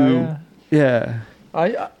that you... Yeah.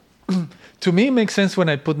 To me, it makes sense when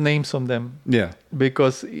I put names on them. Yeah.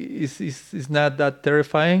 Because it's not that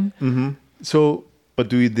terrifying. Mm-hmm. So But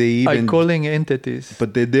do they even... I call them entities.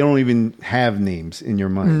 But they don't even have names in your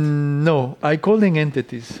mind. No, I call them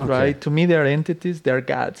entities, right? To me, they are entities. They are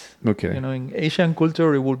gods. Okay. You know, in Asian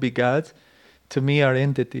culture, it would be gods. To me, are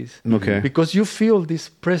entities. Okay. Because you feel this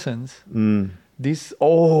presence, this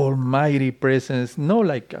almighty presence, not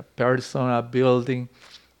like a person, a building.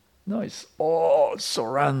 No, it's all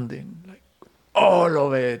surrounding, like all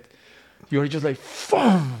of it. You're just like,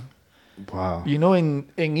 boom. Wow. You know, and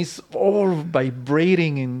it's all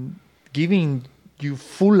vibrating and giving you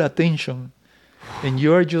full attention. And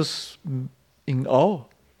you are just in awe.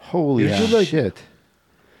 Holy shit.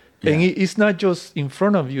 And it's not just in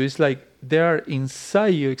front of you. It's like they are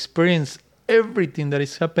inside you, experience everything that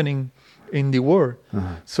is happening in the world.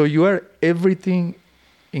 So you are everything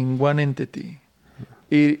in one entity.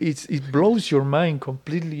 It blows your mind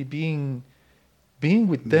completely being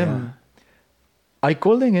with them. I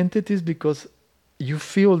call them entities because you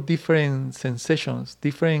feel different sensations,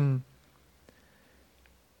 different.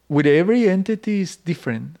 With every entity is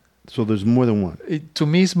different. So there's more than one. To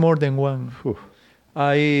me, it's more than one. Whew.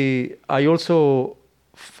 I also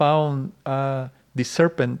found the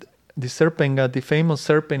serpent, the famous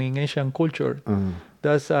serpent in Asian culture.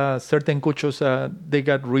 That's certain cultures. They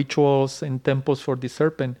got rituals and temples for the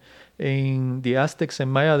serpent. In the Aztecs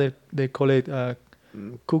and Maya, they call it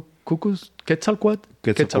Quetzalcoatl.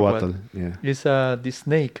 Quetzalcoatl. Yeah. It's the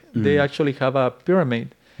snake. They actually have a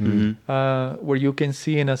pyramid where you can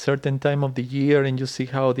see in a certain time of the year, and you see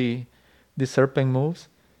how the serpent moves.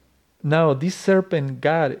 Now, this serpent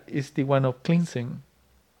god is the one of cleansing.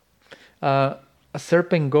 A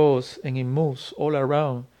serpent goes and it moves all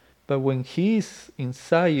around, but when he's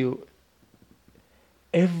inside you,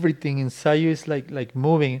 everything inside you is like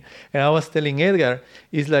moving. And I was telling Edgar,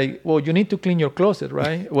 it's like, well, you need to clean your closet,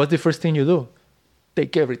 right? What's the first thing you do?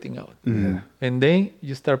 Take everything out. And then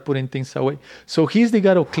you start putting things away. So he's the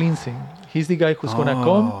god of cleansing. He's the guy who's going to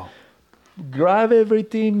come, grab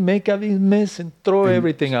everything, make a big mess, and throw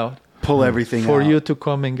everything out. Pull everything for out. you to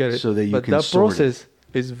come and get it. So that you but can that sort process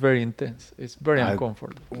is very intense. It's very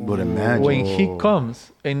uncomfortable. Would imagine. When he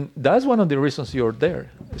comes, and that's one of the reasons you're there,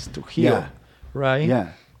 is to heal, right?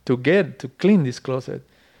 Yeah. To clean this closet.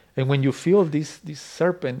 And when you feel this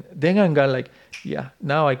serpent, then I'm like,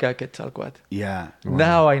 now I got Quetzalcoatl. Yeah. Wow.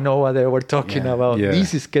 Now I know what they were talking about. Yeah.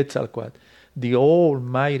 This is Quetzalcoatl, the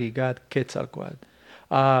almighty God Quetzalcoatl.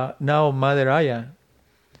 Now Mother Aya.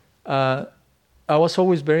 I was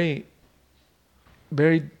always very,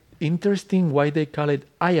 very interesting why they call it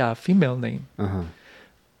Aya, female name.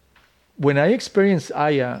 When I experience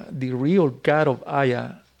Aya, the real God of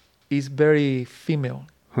Aya is very female.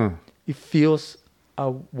 It feels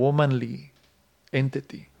a womanly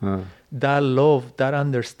entity. That love, that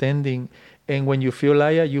understanding. And when you feel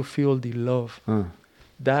Aya, you feel the love.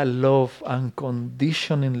 That love,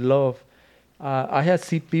 unconditional love. I have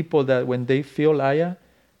seen people that when they feel Aya,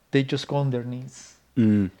 they just go on their knees.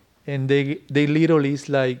 And they literally is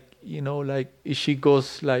like, like she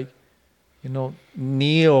goes like,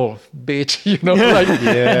 kneel, bitch, like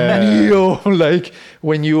kneel. Like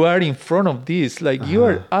when you are in front of this, like you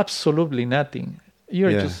are absolutely nothing.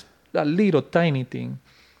 You're just a little tiny thing.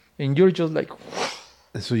 And you're just like,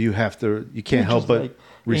 so you can't help but like,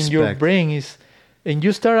 respect. And your brain is, and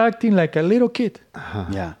you start acting like a little kid.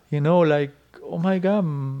 Yeah. Like, oh my God,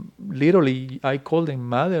 literally, I called him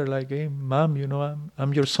mother, like, hey, mom,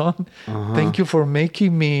 I'm your son. Thank you for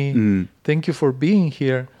making me. Thank you for being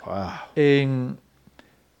here. Wow. And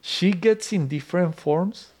she gets in different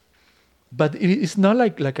forms, but it's not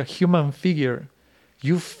like a human figure.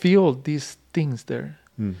 You feel these things there.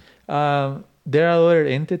 There are other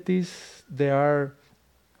entities. They are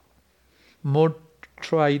more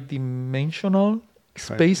tridimensional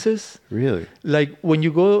spaces. Really? Like when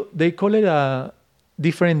you go, they call it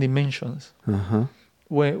different dimensions.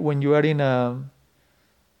 When you are in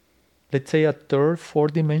let's say a third,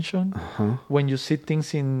 fourth dimension, when you see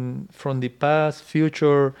things from the past,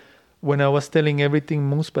 future, when I was telling everything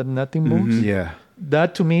moves but nothing moves,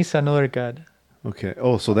 that to me is another God. Okay.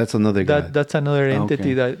 Oh, so that's another God. That's another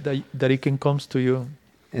entity that it can comes to you.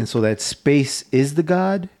 And so that space is the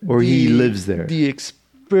God, or he lives there? The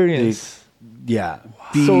experience.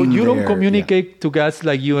 So you don't communicate to gods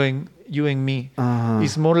like you and me.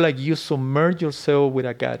 It's more like you submerge yourself with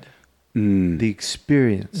a God. The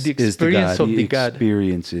experience. The experience of the God.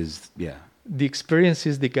 Experience is, The experience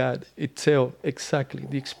is the God itself. Exactly.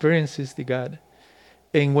 The experience is the God.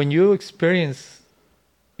 And when you experience,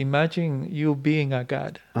 imagine you being a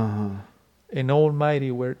God, an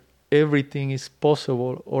almighty where everything is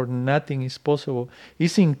possible or nothing is possible.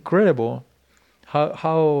 It's incredible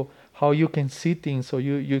how you can see things, so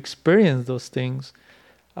you experience those things.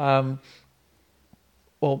 Well,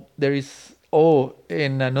 there is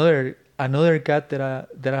and another God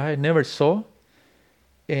that I had never saw,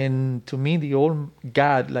 and to me the old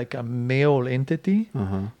God, like a male entity.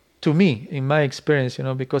 To me, in my experience,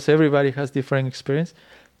 because everybody has different experience,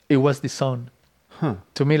 it was the sun.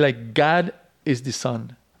 To me, like God is the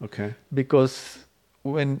sun. Okay. Because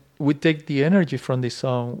when we take the energy from the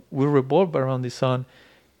sun, we revolve around the sun,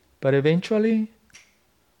 but eventually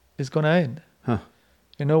it's gonna end.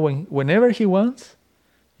 Whenever he wants,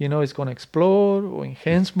 it's gonna explode or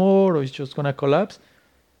enhance more, or it's just gonna collapse,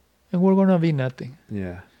 and we're gonna be nothing.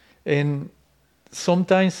 Yeah. And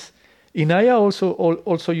sometimes in Aya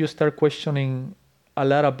also you start questioning a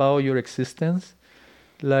lot about your existence,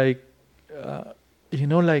 like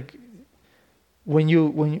like when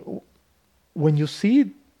you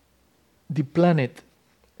see the planet,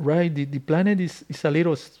 right? The planet is a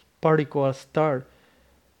little particle, a star,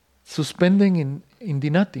 suspending in the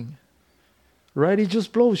nothing, right? It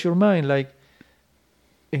just blows your mind, like,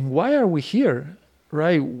 and why are we here?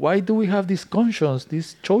 Right? Why do we have this conscience,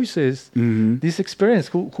 these choices, this experience?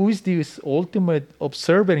 Who is this ultimate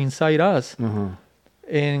observer inside us?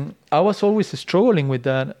 And I was always struggling with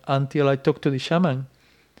that until I talked to the shaman.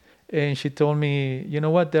 And she told me, you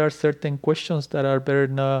know what? There are certain questions that are better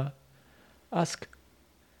not asked.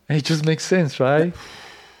 And it just makes sense, right?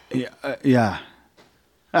 Yeah.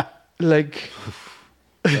 Like...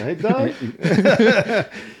 Right, dog?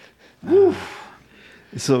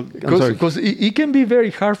 So, because it can be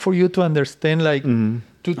very hard for you to understand, like,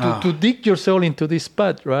 to dig yourself into this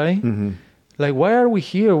path, right? Like, why are we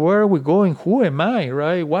here? Where are we going? Who am I,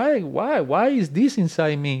 right? Why is this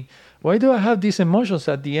inside me? Why do I have these emotions?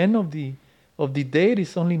 At the end of the day,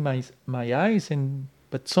 it's only my eyes,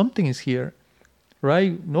 but something is here,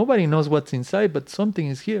 right? Nobody knows what's inside, but something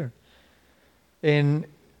is here. And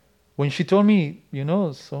when she told me,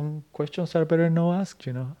 some questions are better not asked,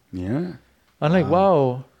 Yeah. I'm like,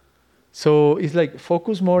 wow. So it's like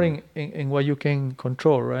focus more in what you can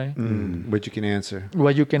control, right? What you can answer.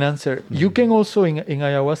 What you can answer. You can also, in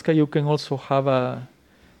ayahuasca, you can also have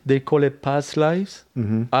they call it past lives.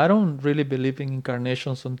 I don't really believe in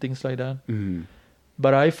incarnations and things like that.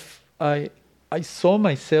 But I saw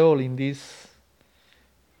myself in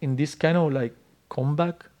this kind of like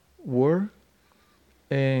comeback world.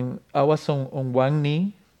 And I was on one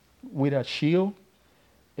knee with a shield,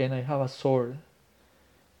 and I have a sword.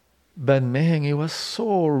 But man, it was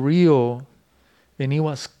so real, and it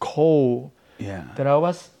was cold. Yeah. That I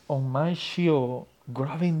was on my shield,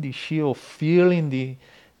 grabbing the shield, feeling the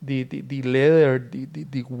leather,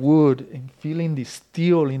 the wood, and feeling the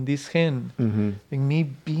steel in this hand, and me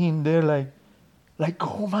being there like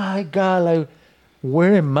oh my God, like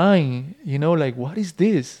where am I? Like what is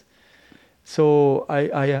this? So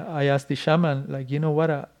I asked the shaman, like, you know what,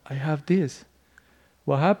 I have this.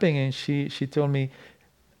 What happened? And she told me,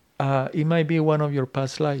 it might be one of your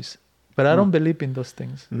past lives, but I don't believe in those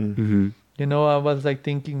things. I was like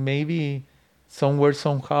thinking maybe somewhere,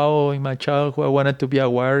 somehow in my childhood, I wanted to be a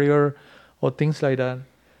warrior or things like that.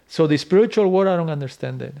 So the spiritual world, I don't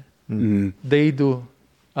understand it. They do.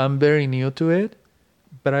 I'm very new to it,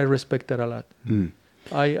 but I respect that a lot.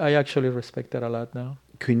 I actually respect that a lot now.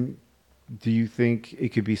 Do you think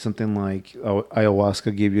it could be something like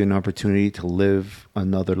ayahuasca gave you an opportunity to live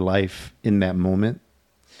another life in that moment?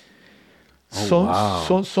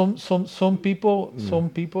 Some people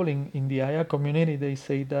in the Aya community, they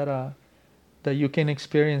say that you can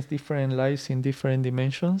experience different lives in different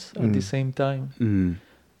dimensions at the same time.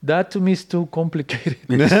 That to me is too complicated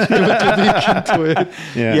to dig into it.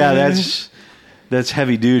 Yeah, that's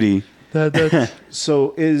heavy duty.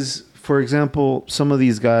 So for example, some of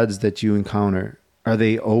these gods that you encounter, are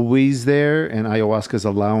they always there and ayahuasca is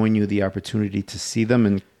allowing you the opportunity to see them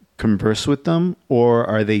and converse with them? Or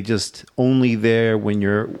are they just only there when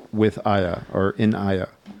you're with Aya or in Aya?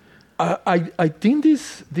 I think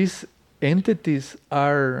these entities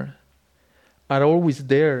are always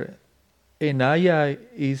there. And Aya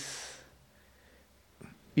is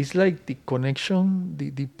like the connection,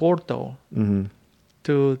 the portal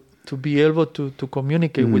to be able to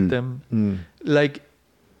communicate with them. Like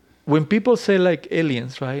when people say like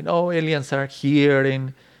aliens, right? Oh, aliens are here,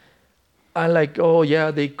 and I'm like, oh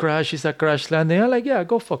yeah, they crash. It's a crash landing. I'm like, yeah,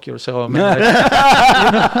 go fuck yourself, man.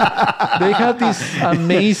 Like, they have this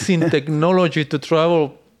amazing technology to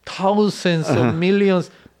travel thousands of millions,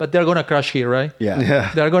 but they're gonna crash here, right?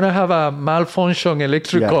 Yeah. They're gonna have a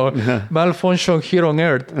electrical malfunction here on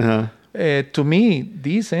Earth. To me,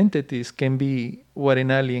 these entities can be what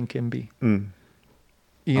an alien can be.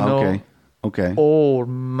 Okay.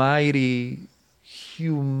 Almighty,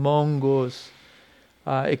 humongous,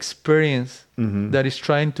 experience that is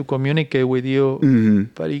trying to communicate with you,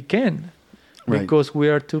 but it can't because we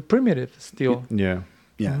are too primitive still. Yeah.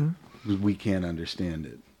 Yeah. We can't understand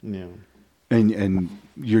it. Yeah. And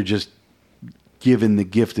you're just given the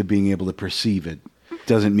gift of being able to perceive it.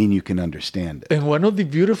 Doesn't mean you can understand it. And one of the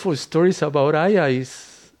beautiful stories about Aya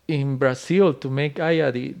is in Brazil. To make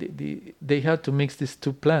Aya, they had to mix these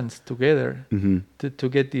two plants together to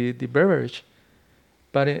get the beverage.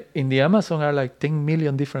 But in the Amazon are like 10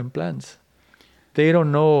 million different plants. They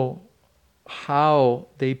don't know how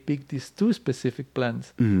they pick these two specific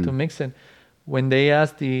plants to mix it. When they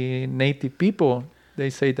ask the native people, they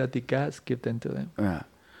say that the gods give them to them. Yeah.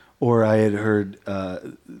 Or I had heard,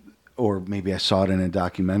 or maybe I saw it in a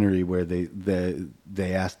documentary where they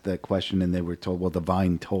asked that question and they were told, well, the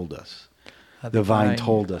vine told us. The vine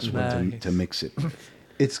told us what to mix it with.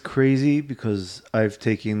 It's crazy because I've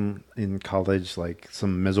taken in college like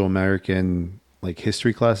some Mesoamerican like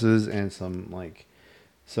history classes and some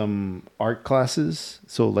art classes.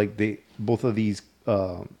 So like both of these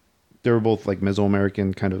they were both like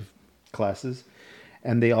Mesoamerican kind of classes,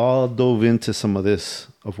 and they all dove into some of this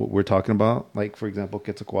of what we're talking about. Like for example,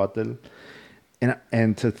 Quetzalcoatl,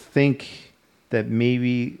 and to think that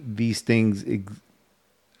maybe these things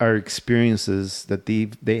are experiences that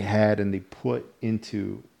they had and they put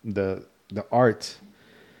into the art,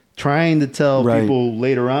 trying to tell people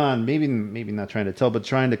later on, maybe not trying to tell, but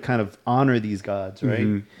trying to kind of honor these gods,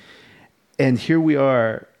 right? And here we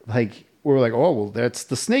are, like we're like, oh well, that's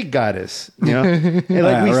the snake goddess, you know, and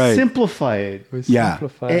like we simplify it. We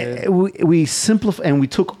simplify, and we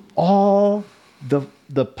took all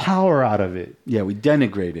the power out of it. Yeah, we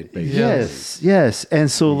denigrated basically. Yes, and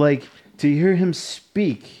so like to hear him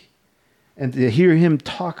speak and to hear him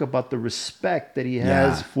talk about the respect that he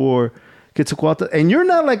has for Quetzalcoatl, and you're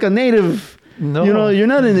not like a native, you know, you're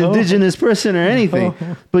not an indigenous person or anything,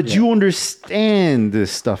 but you understand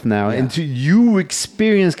this stuff now, and you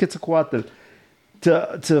experience Quetzalcoatl.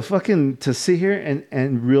 To sit here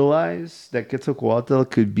and realize that Quetzalcoatl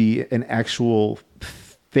could be an actual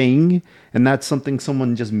thing and not something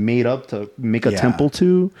someone just made up to make a temple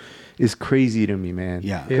to is crazy to me, man.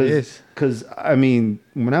 Yeah, it is. Because I mean,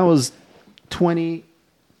 when I was 20,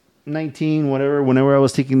 19, whatever, whenever I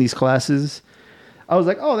was taking these classes, I was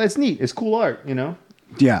like, oh, that's neat. It's cool art, you know?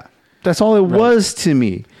 Yeah. That's all it was to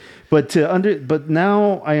me. But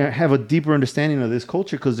now I have a deeper understanding of this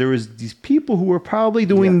culture because there was these people who were probably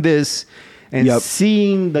doing this and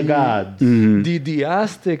seeing the gods. The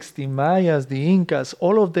Aztecs, the Mayas, the Incas,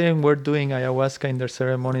 all of them were doing ayahuasca in their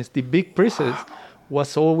ceremonies. The big priestess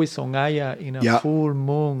was always on Aya in a full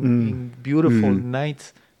moon, in beautiful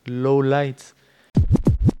nights, low lights.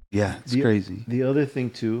 Yeah, it's crazy. The other thing,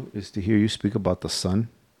 too, is to hear you speak about the sun.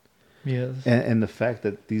 Yes. And the fact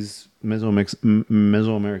that these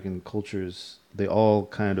Mesoamerican cultures, they all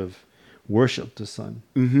kind of worship the sun,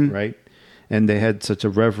 right? And they had such a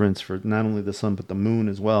reverence for not only the sun, but the moon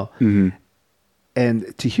as well.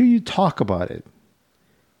 And to hear you talk about it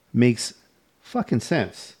makes fucking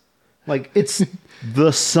sense. Like, it's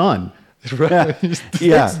the sun. Right. It's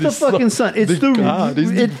the fucking sun. It's the God. It's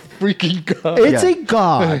the freaking God. It's a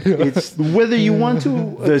god. It's whether you want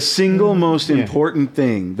to. The single most important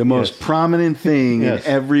thing, the most prominent thing in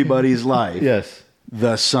everybody's life. Yes.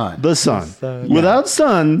 The sun. The sun. Without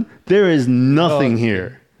sun, there is nothing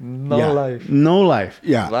here. No life. No life.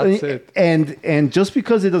 Yeah. That's it. And just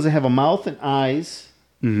because it doesn't have a mouth and eyes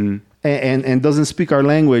and doesn't speak our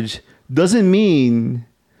language doesn't mean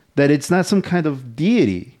that it's not some kind of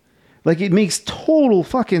deity. Like, it makes total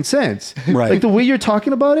fucking sense. Right. Like, the way you're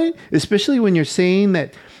talking about it, especially when you're saying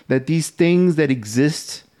that these things that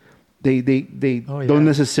exist, they don't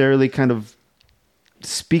necessarily kind of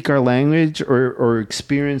speak our language or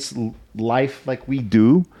experience life like we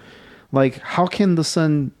do. Like, how can the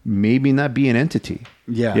sun maybe not be an entity?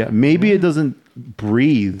 Yeah. Maybe it doesn't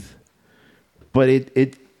breathe, but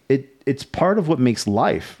it's part of what makes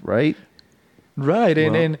life, right? Right.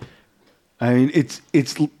 Well, and I mean, it's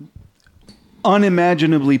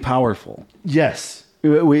unimaginably powerful. Yes.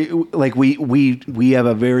 We have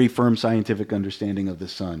a very firm scientific understanding of the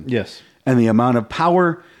sun. Yes. And the amount of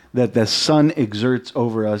power that the sun exerts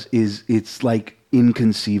over us it's like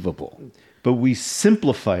inconceivable. But we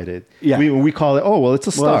simplified it. Yeah. We call it, it's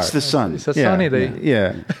a star. Well, it's the sun. it's a sunny day.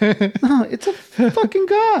 Yeah. No, it's a fucking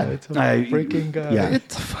god. It's a freaking God. Yeah.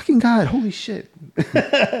 It's a fucking god. Holy shit.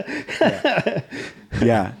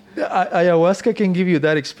 Yeah. Ayahuasca can give you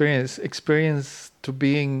that experience to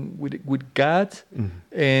being with God.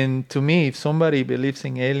 And to me, if somebody believes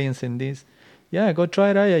in aliens and this, go try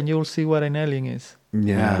it out and you'll see what an alien is.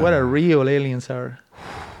 Yeah. What a real aliens are.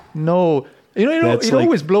 No, It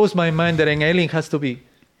always blows my mind that an alien has to be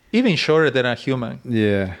even shorter than a human.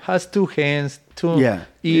 Yeah. Has 2 hands, 2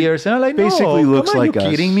 ears. And I'm like, basically looks like us. Are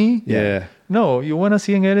you kidding me? Yeah. No, you want to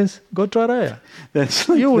see an alien? Go to Araya. That's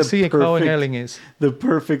like You will see how an alien is. The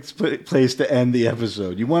perfect place to end the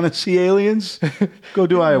episode. You want to see aliens? Go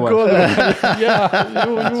do ayahuasca. Yeah,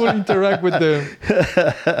 you will interact with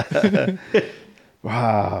them.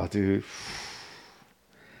 Wow, dude.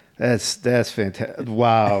 That's fantastic.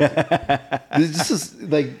 Wow. This is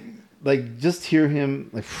like just hear him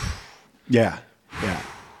like. Yeah.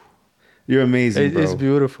 You're amazing, bro. It's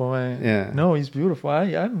beautiful, man. Yeah. No, it's beautiful.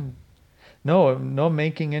 I'm not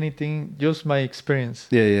making anything. Just my experience.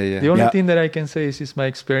 Yeah. The only thing that I can say is my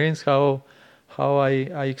experience. How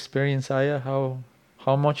I experience Aya.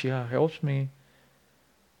 How much it helps me.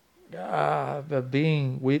 But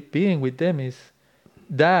being with them is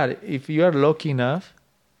that if you are lucky enough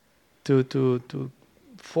to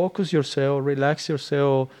focus yourself, relax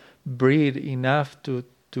yourself, breathe enough to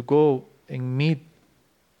go and meet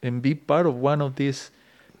and be part of one of these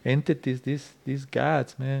entities, these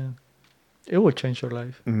gods, man, it will change your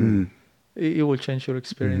life. Mm-hmm. It will change your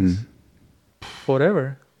experience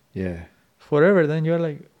forever. Yeah. Forever. Then you're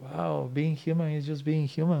like, wow, being human is just being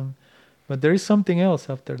human. But there is something else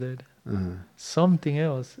after that. Something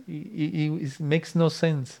else. It makes no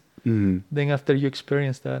sense. Then after you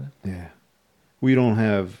experience that. Yeah. We don't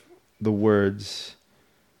have the words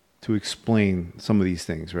to explain some of these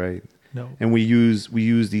things, right? No. And we use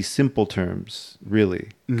these simple terms, really.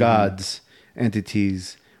 Gods,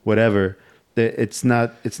 entities, whatever. That it's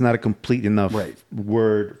not a complete enough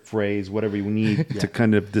word, phrase, whatever you need to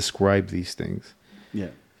kind of describe these things. Yeah.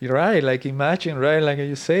 You're right. Like imagine, right? Like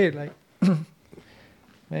you say, like man,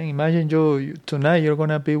 imagine you tonight you're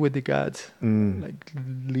gonna be with the gods. Like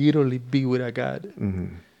literally be with a god.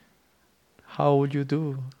 How would you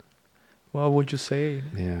do? What would you say?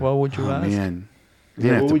 Yeah. What would you ask? Man.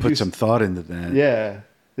 You have to put some thought into that. Yeah.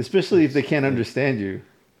 Especially if they can't understand you.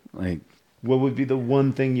 Like, what would be the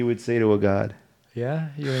one thing you would say to a god? Yeah,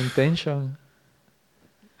 your intention.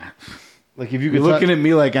 Like if you you're could looking at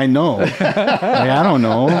me like I know. Like, I don't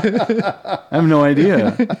know. I have no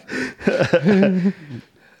idea.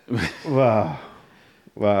 Wow.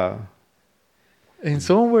 And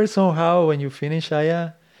somewhere, somehow, when you finish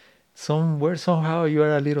Aya, somewhere, somehow, you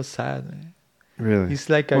are a little sad. Man. Really? It's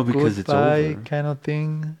like a goodbye over. kind of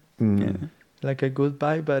thing. Yeah. Like a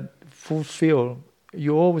goodbye, but fulfill.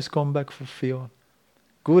 You always come back fulfilled.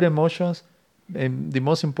 Good emotions, and the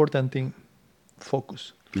most important thing,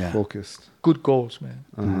 focus. Yeah. Focused. Good goals,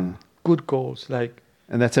 man. Good goals. Like,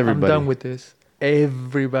 and that's everybody. I'm done with this.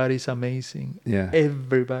 Everybody's amazing. Yeah.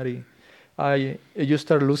 Everybody. You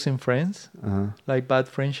start losing friends, like bad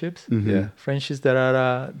friendships. Yeah. Friendships that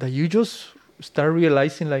are that you just start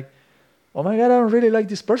realizing, like, oh my God, I don't really like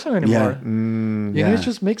this person anymore. It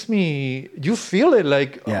just makes me. You feel it,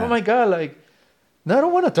 like, oh my God, like, no, I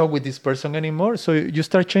don't want to talk with this person anymore. So you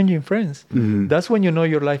start changing friends. That's when you know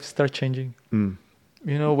your life starts changing.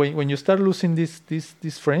 You know, when you start losing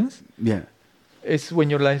these friends, it's when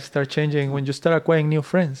your life starts changing. When you start acquiring new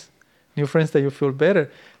friends that you feel better.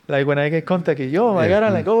 Like when I get contacted, oh my God,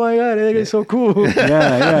 I'm like, oh my God, that is so cool.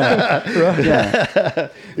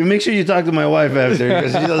 Make sure you talk to my wife after,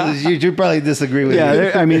 because you probably disagree with me.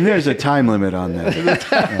 I mean, there's a time limit on that.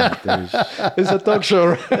 It's a talk show.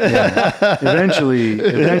 Right?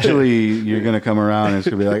 Eventually, you're going to come around and it's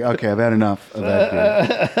going to be like, okay, I've had enough of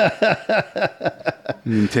Edgar.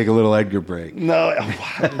 You can take a little Edgar break. No.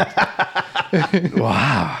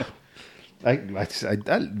 Wow.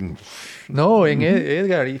 No, and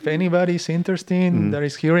Edgar, if anybody's interested that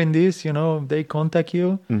is hearing this, they contact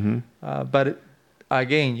you. But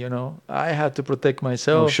again, I have to protect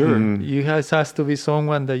myself. Oh, sure. You guys has to be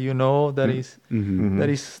someone that that is that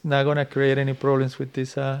is not gonna create any problems with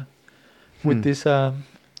this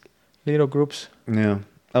little groups. Yeah,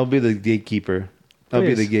 I'll be the gatekeeper. I'll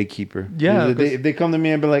be the gatekeeper. Yeah, if they come to me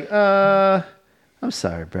and be like, I'm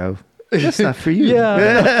sorry, bro. It's not for you.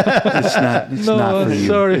 It's not for you.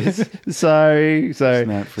 Sorry. It's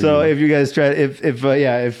not for so you. if you guys try,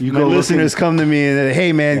 if you my listeners come to me and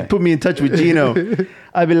hey man, put me in touch with Gino,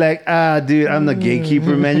 I'd be like, dude, I'm the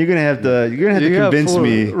gatekeeper, man. You're gonna have to convince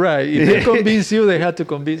me. Right. If they convince you, they have to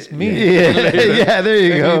convince me. Yeah, there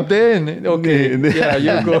you go. And then you're going.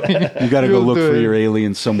 You got to go look for your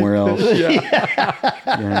alien somewhere else.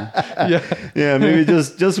 Maybe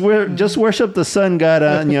just worship the sun god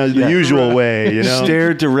on the usual way.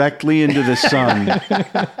 Stare directly into the sun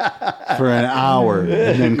for an hour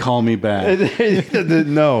and then call me back.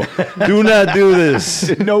 No, do not do this.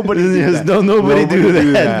 Nobody do that.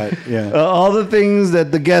 do that. Yeah. All the things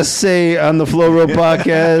that the guests say on the Flow Road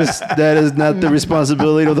podcast, that is not the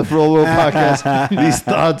responsibility of the Flow Road podcast. These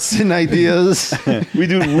thoughts and ideas,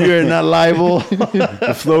 we are not liable.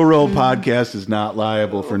 The Flow Roll podcast is not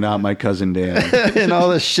liable for Not My Cousin Dan. And all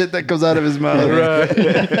the shit that comes out of his mouth. Right.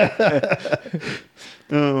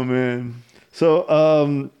 Oh man.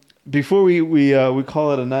 So before we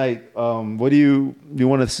call it a night, what do you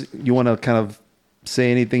want to kind of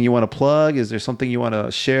say anything you want to plug? Is there something you want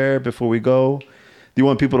to share before we go? Do you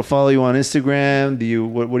want people to follow you on Instagram? Do you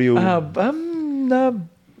what do you? I'm not.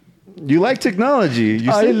 You like technology.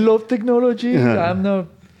 I love technology. Yeah. I'm not.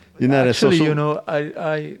 You're not actually, a social.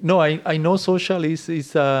 you know, I know social is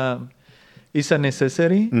a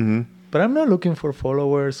necessity, but I'm not looking for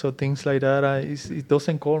followers or things like that. It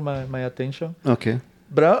doesn't call my attention. Okay.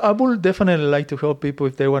 But I would definitely like to help people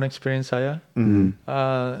if they want to experience Aya.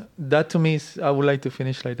 That to me is, I would like to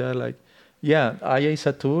finish like that. Like, yeah, Aya is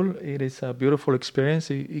a tool. It is a beautiful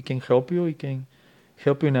experience. It can help you. It can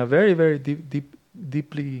help you in a very, very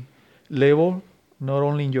deeply level, not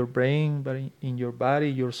only in your brain, but in your body,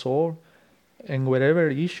 your soul, and whatever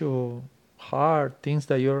issue, hard things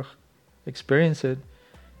that you're experiencing.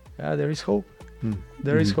 Yeah, there is hope.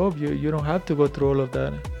 There is hope. You don't have to go through all of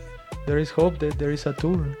that. There is hope that there is a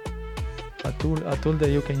tool that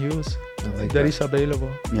you can use that is available.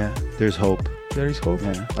 Yeah, there's hope. There is hope.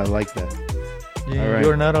 yeah. I like that. Yeah, All right.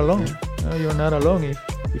 You're not alone. No, you're not alone.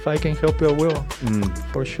 If I can help you, I will.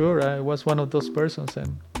 For sure. I was one of those persons,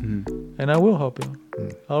 and I will help you.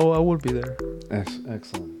 I will be there. That's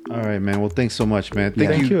excellent. All right, man. Well, thanks so much, man.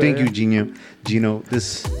 Thank you, Gino.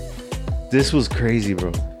 This was crazy,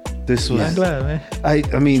 bro. This was. I'm glad, man.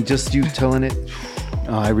 I mean, just you telling it.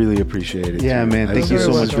 Oh, I really appreciate it. Yeah, man. Thank you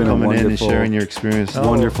so much for coming in and sharing your experience.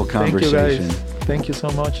 Wonderful conversation. Thank you, guys. Thank you so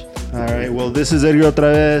much. All right. Well, this is Edgar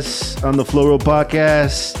otra vez on the Flow Road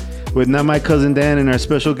podcast with Not My Cousin Dan and our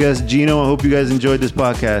special guest Gino. I hope you guys enjoyed this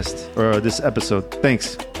podcast or this episode.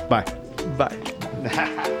 Thanks. Bye. Bye.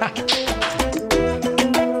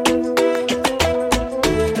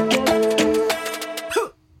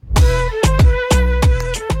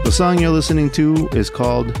 The song you're listening to is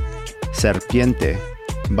called Serpiente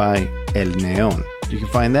by El Neon. You can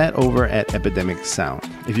find that over at Epidemic Sound.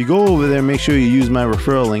 If you go over there, make sure you use my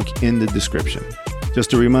referral link in the description.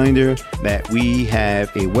 Just a reminder that we have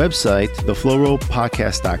a website,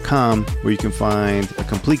 theflowrollpodcast.com, where you can find a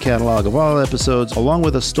complete catalog of all episodes, along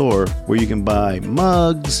with a store where you can buy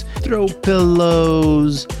mugs, throw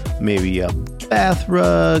pillows, maybe a bath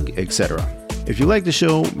rug, etc. If you like the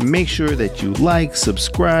show, make sure that you like,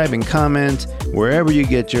 subscribe, and comment wherever you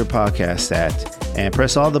get your podcast at, and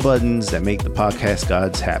press all the buttons that make the podcast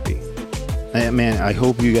gods happy. And man, I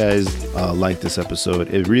hope you guys liked this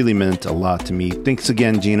episode. It really meant a lot to me. Thanks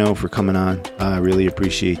again, Gino, for coming on. I really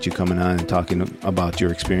appreciate you coming on and talking about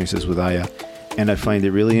your experiences with Aya. And I find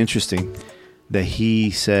it really interesting that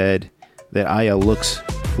he said that Aya looks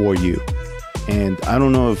for you. And I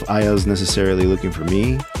don't know if Aya is necessarily looking for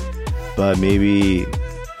me, but maybe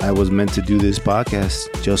I was meant to do this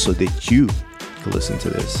podcast just so that you could listen to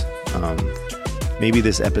this. Maybe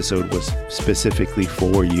this episode was specifically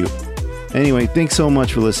for you. Anyway, thanks so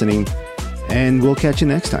much for listening, and we'll catch you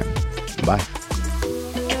next time. Bye.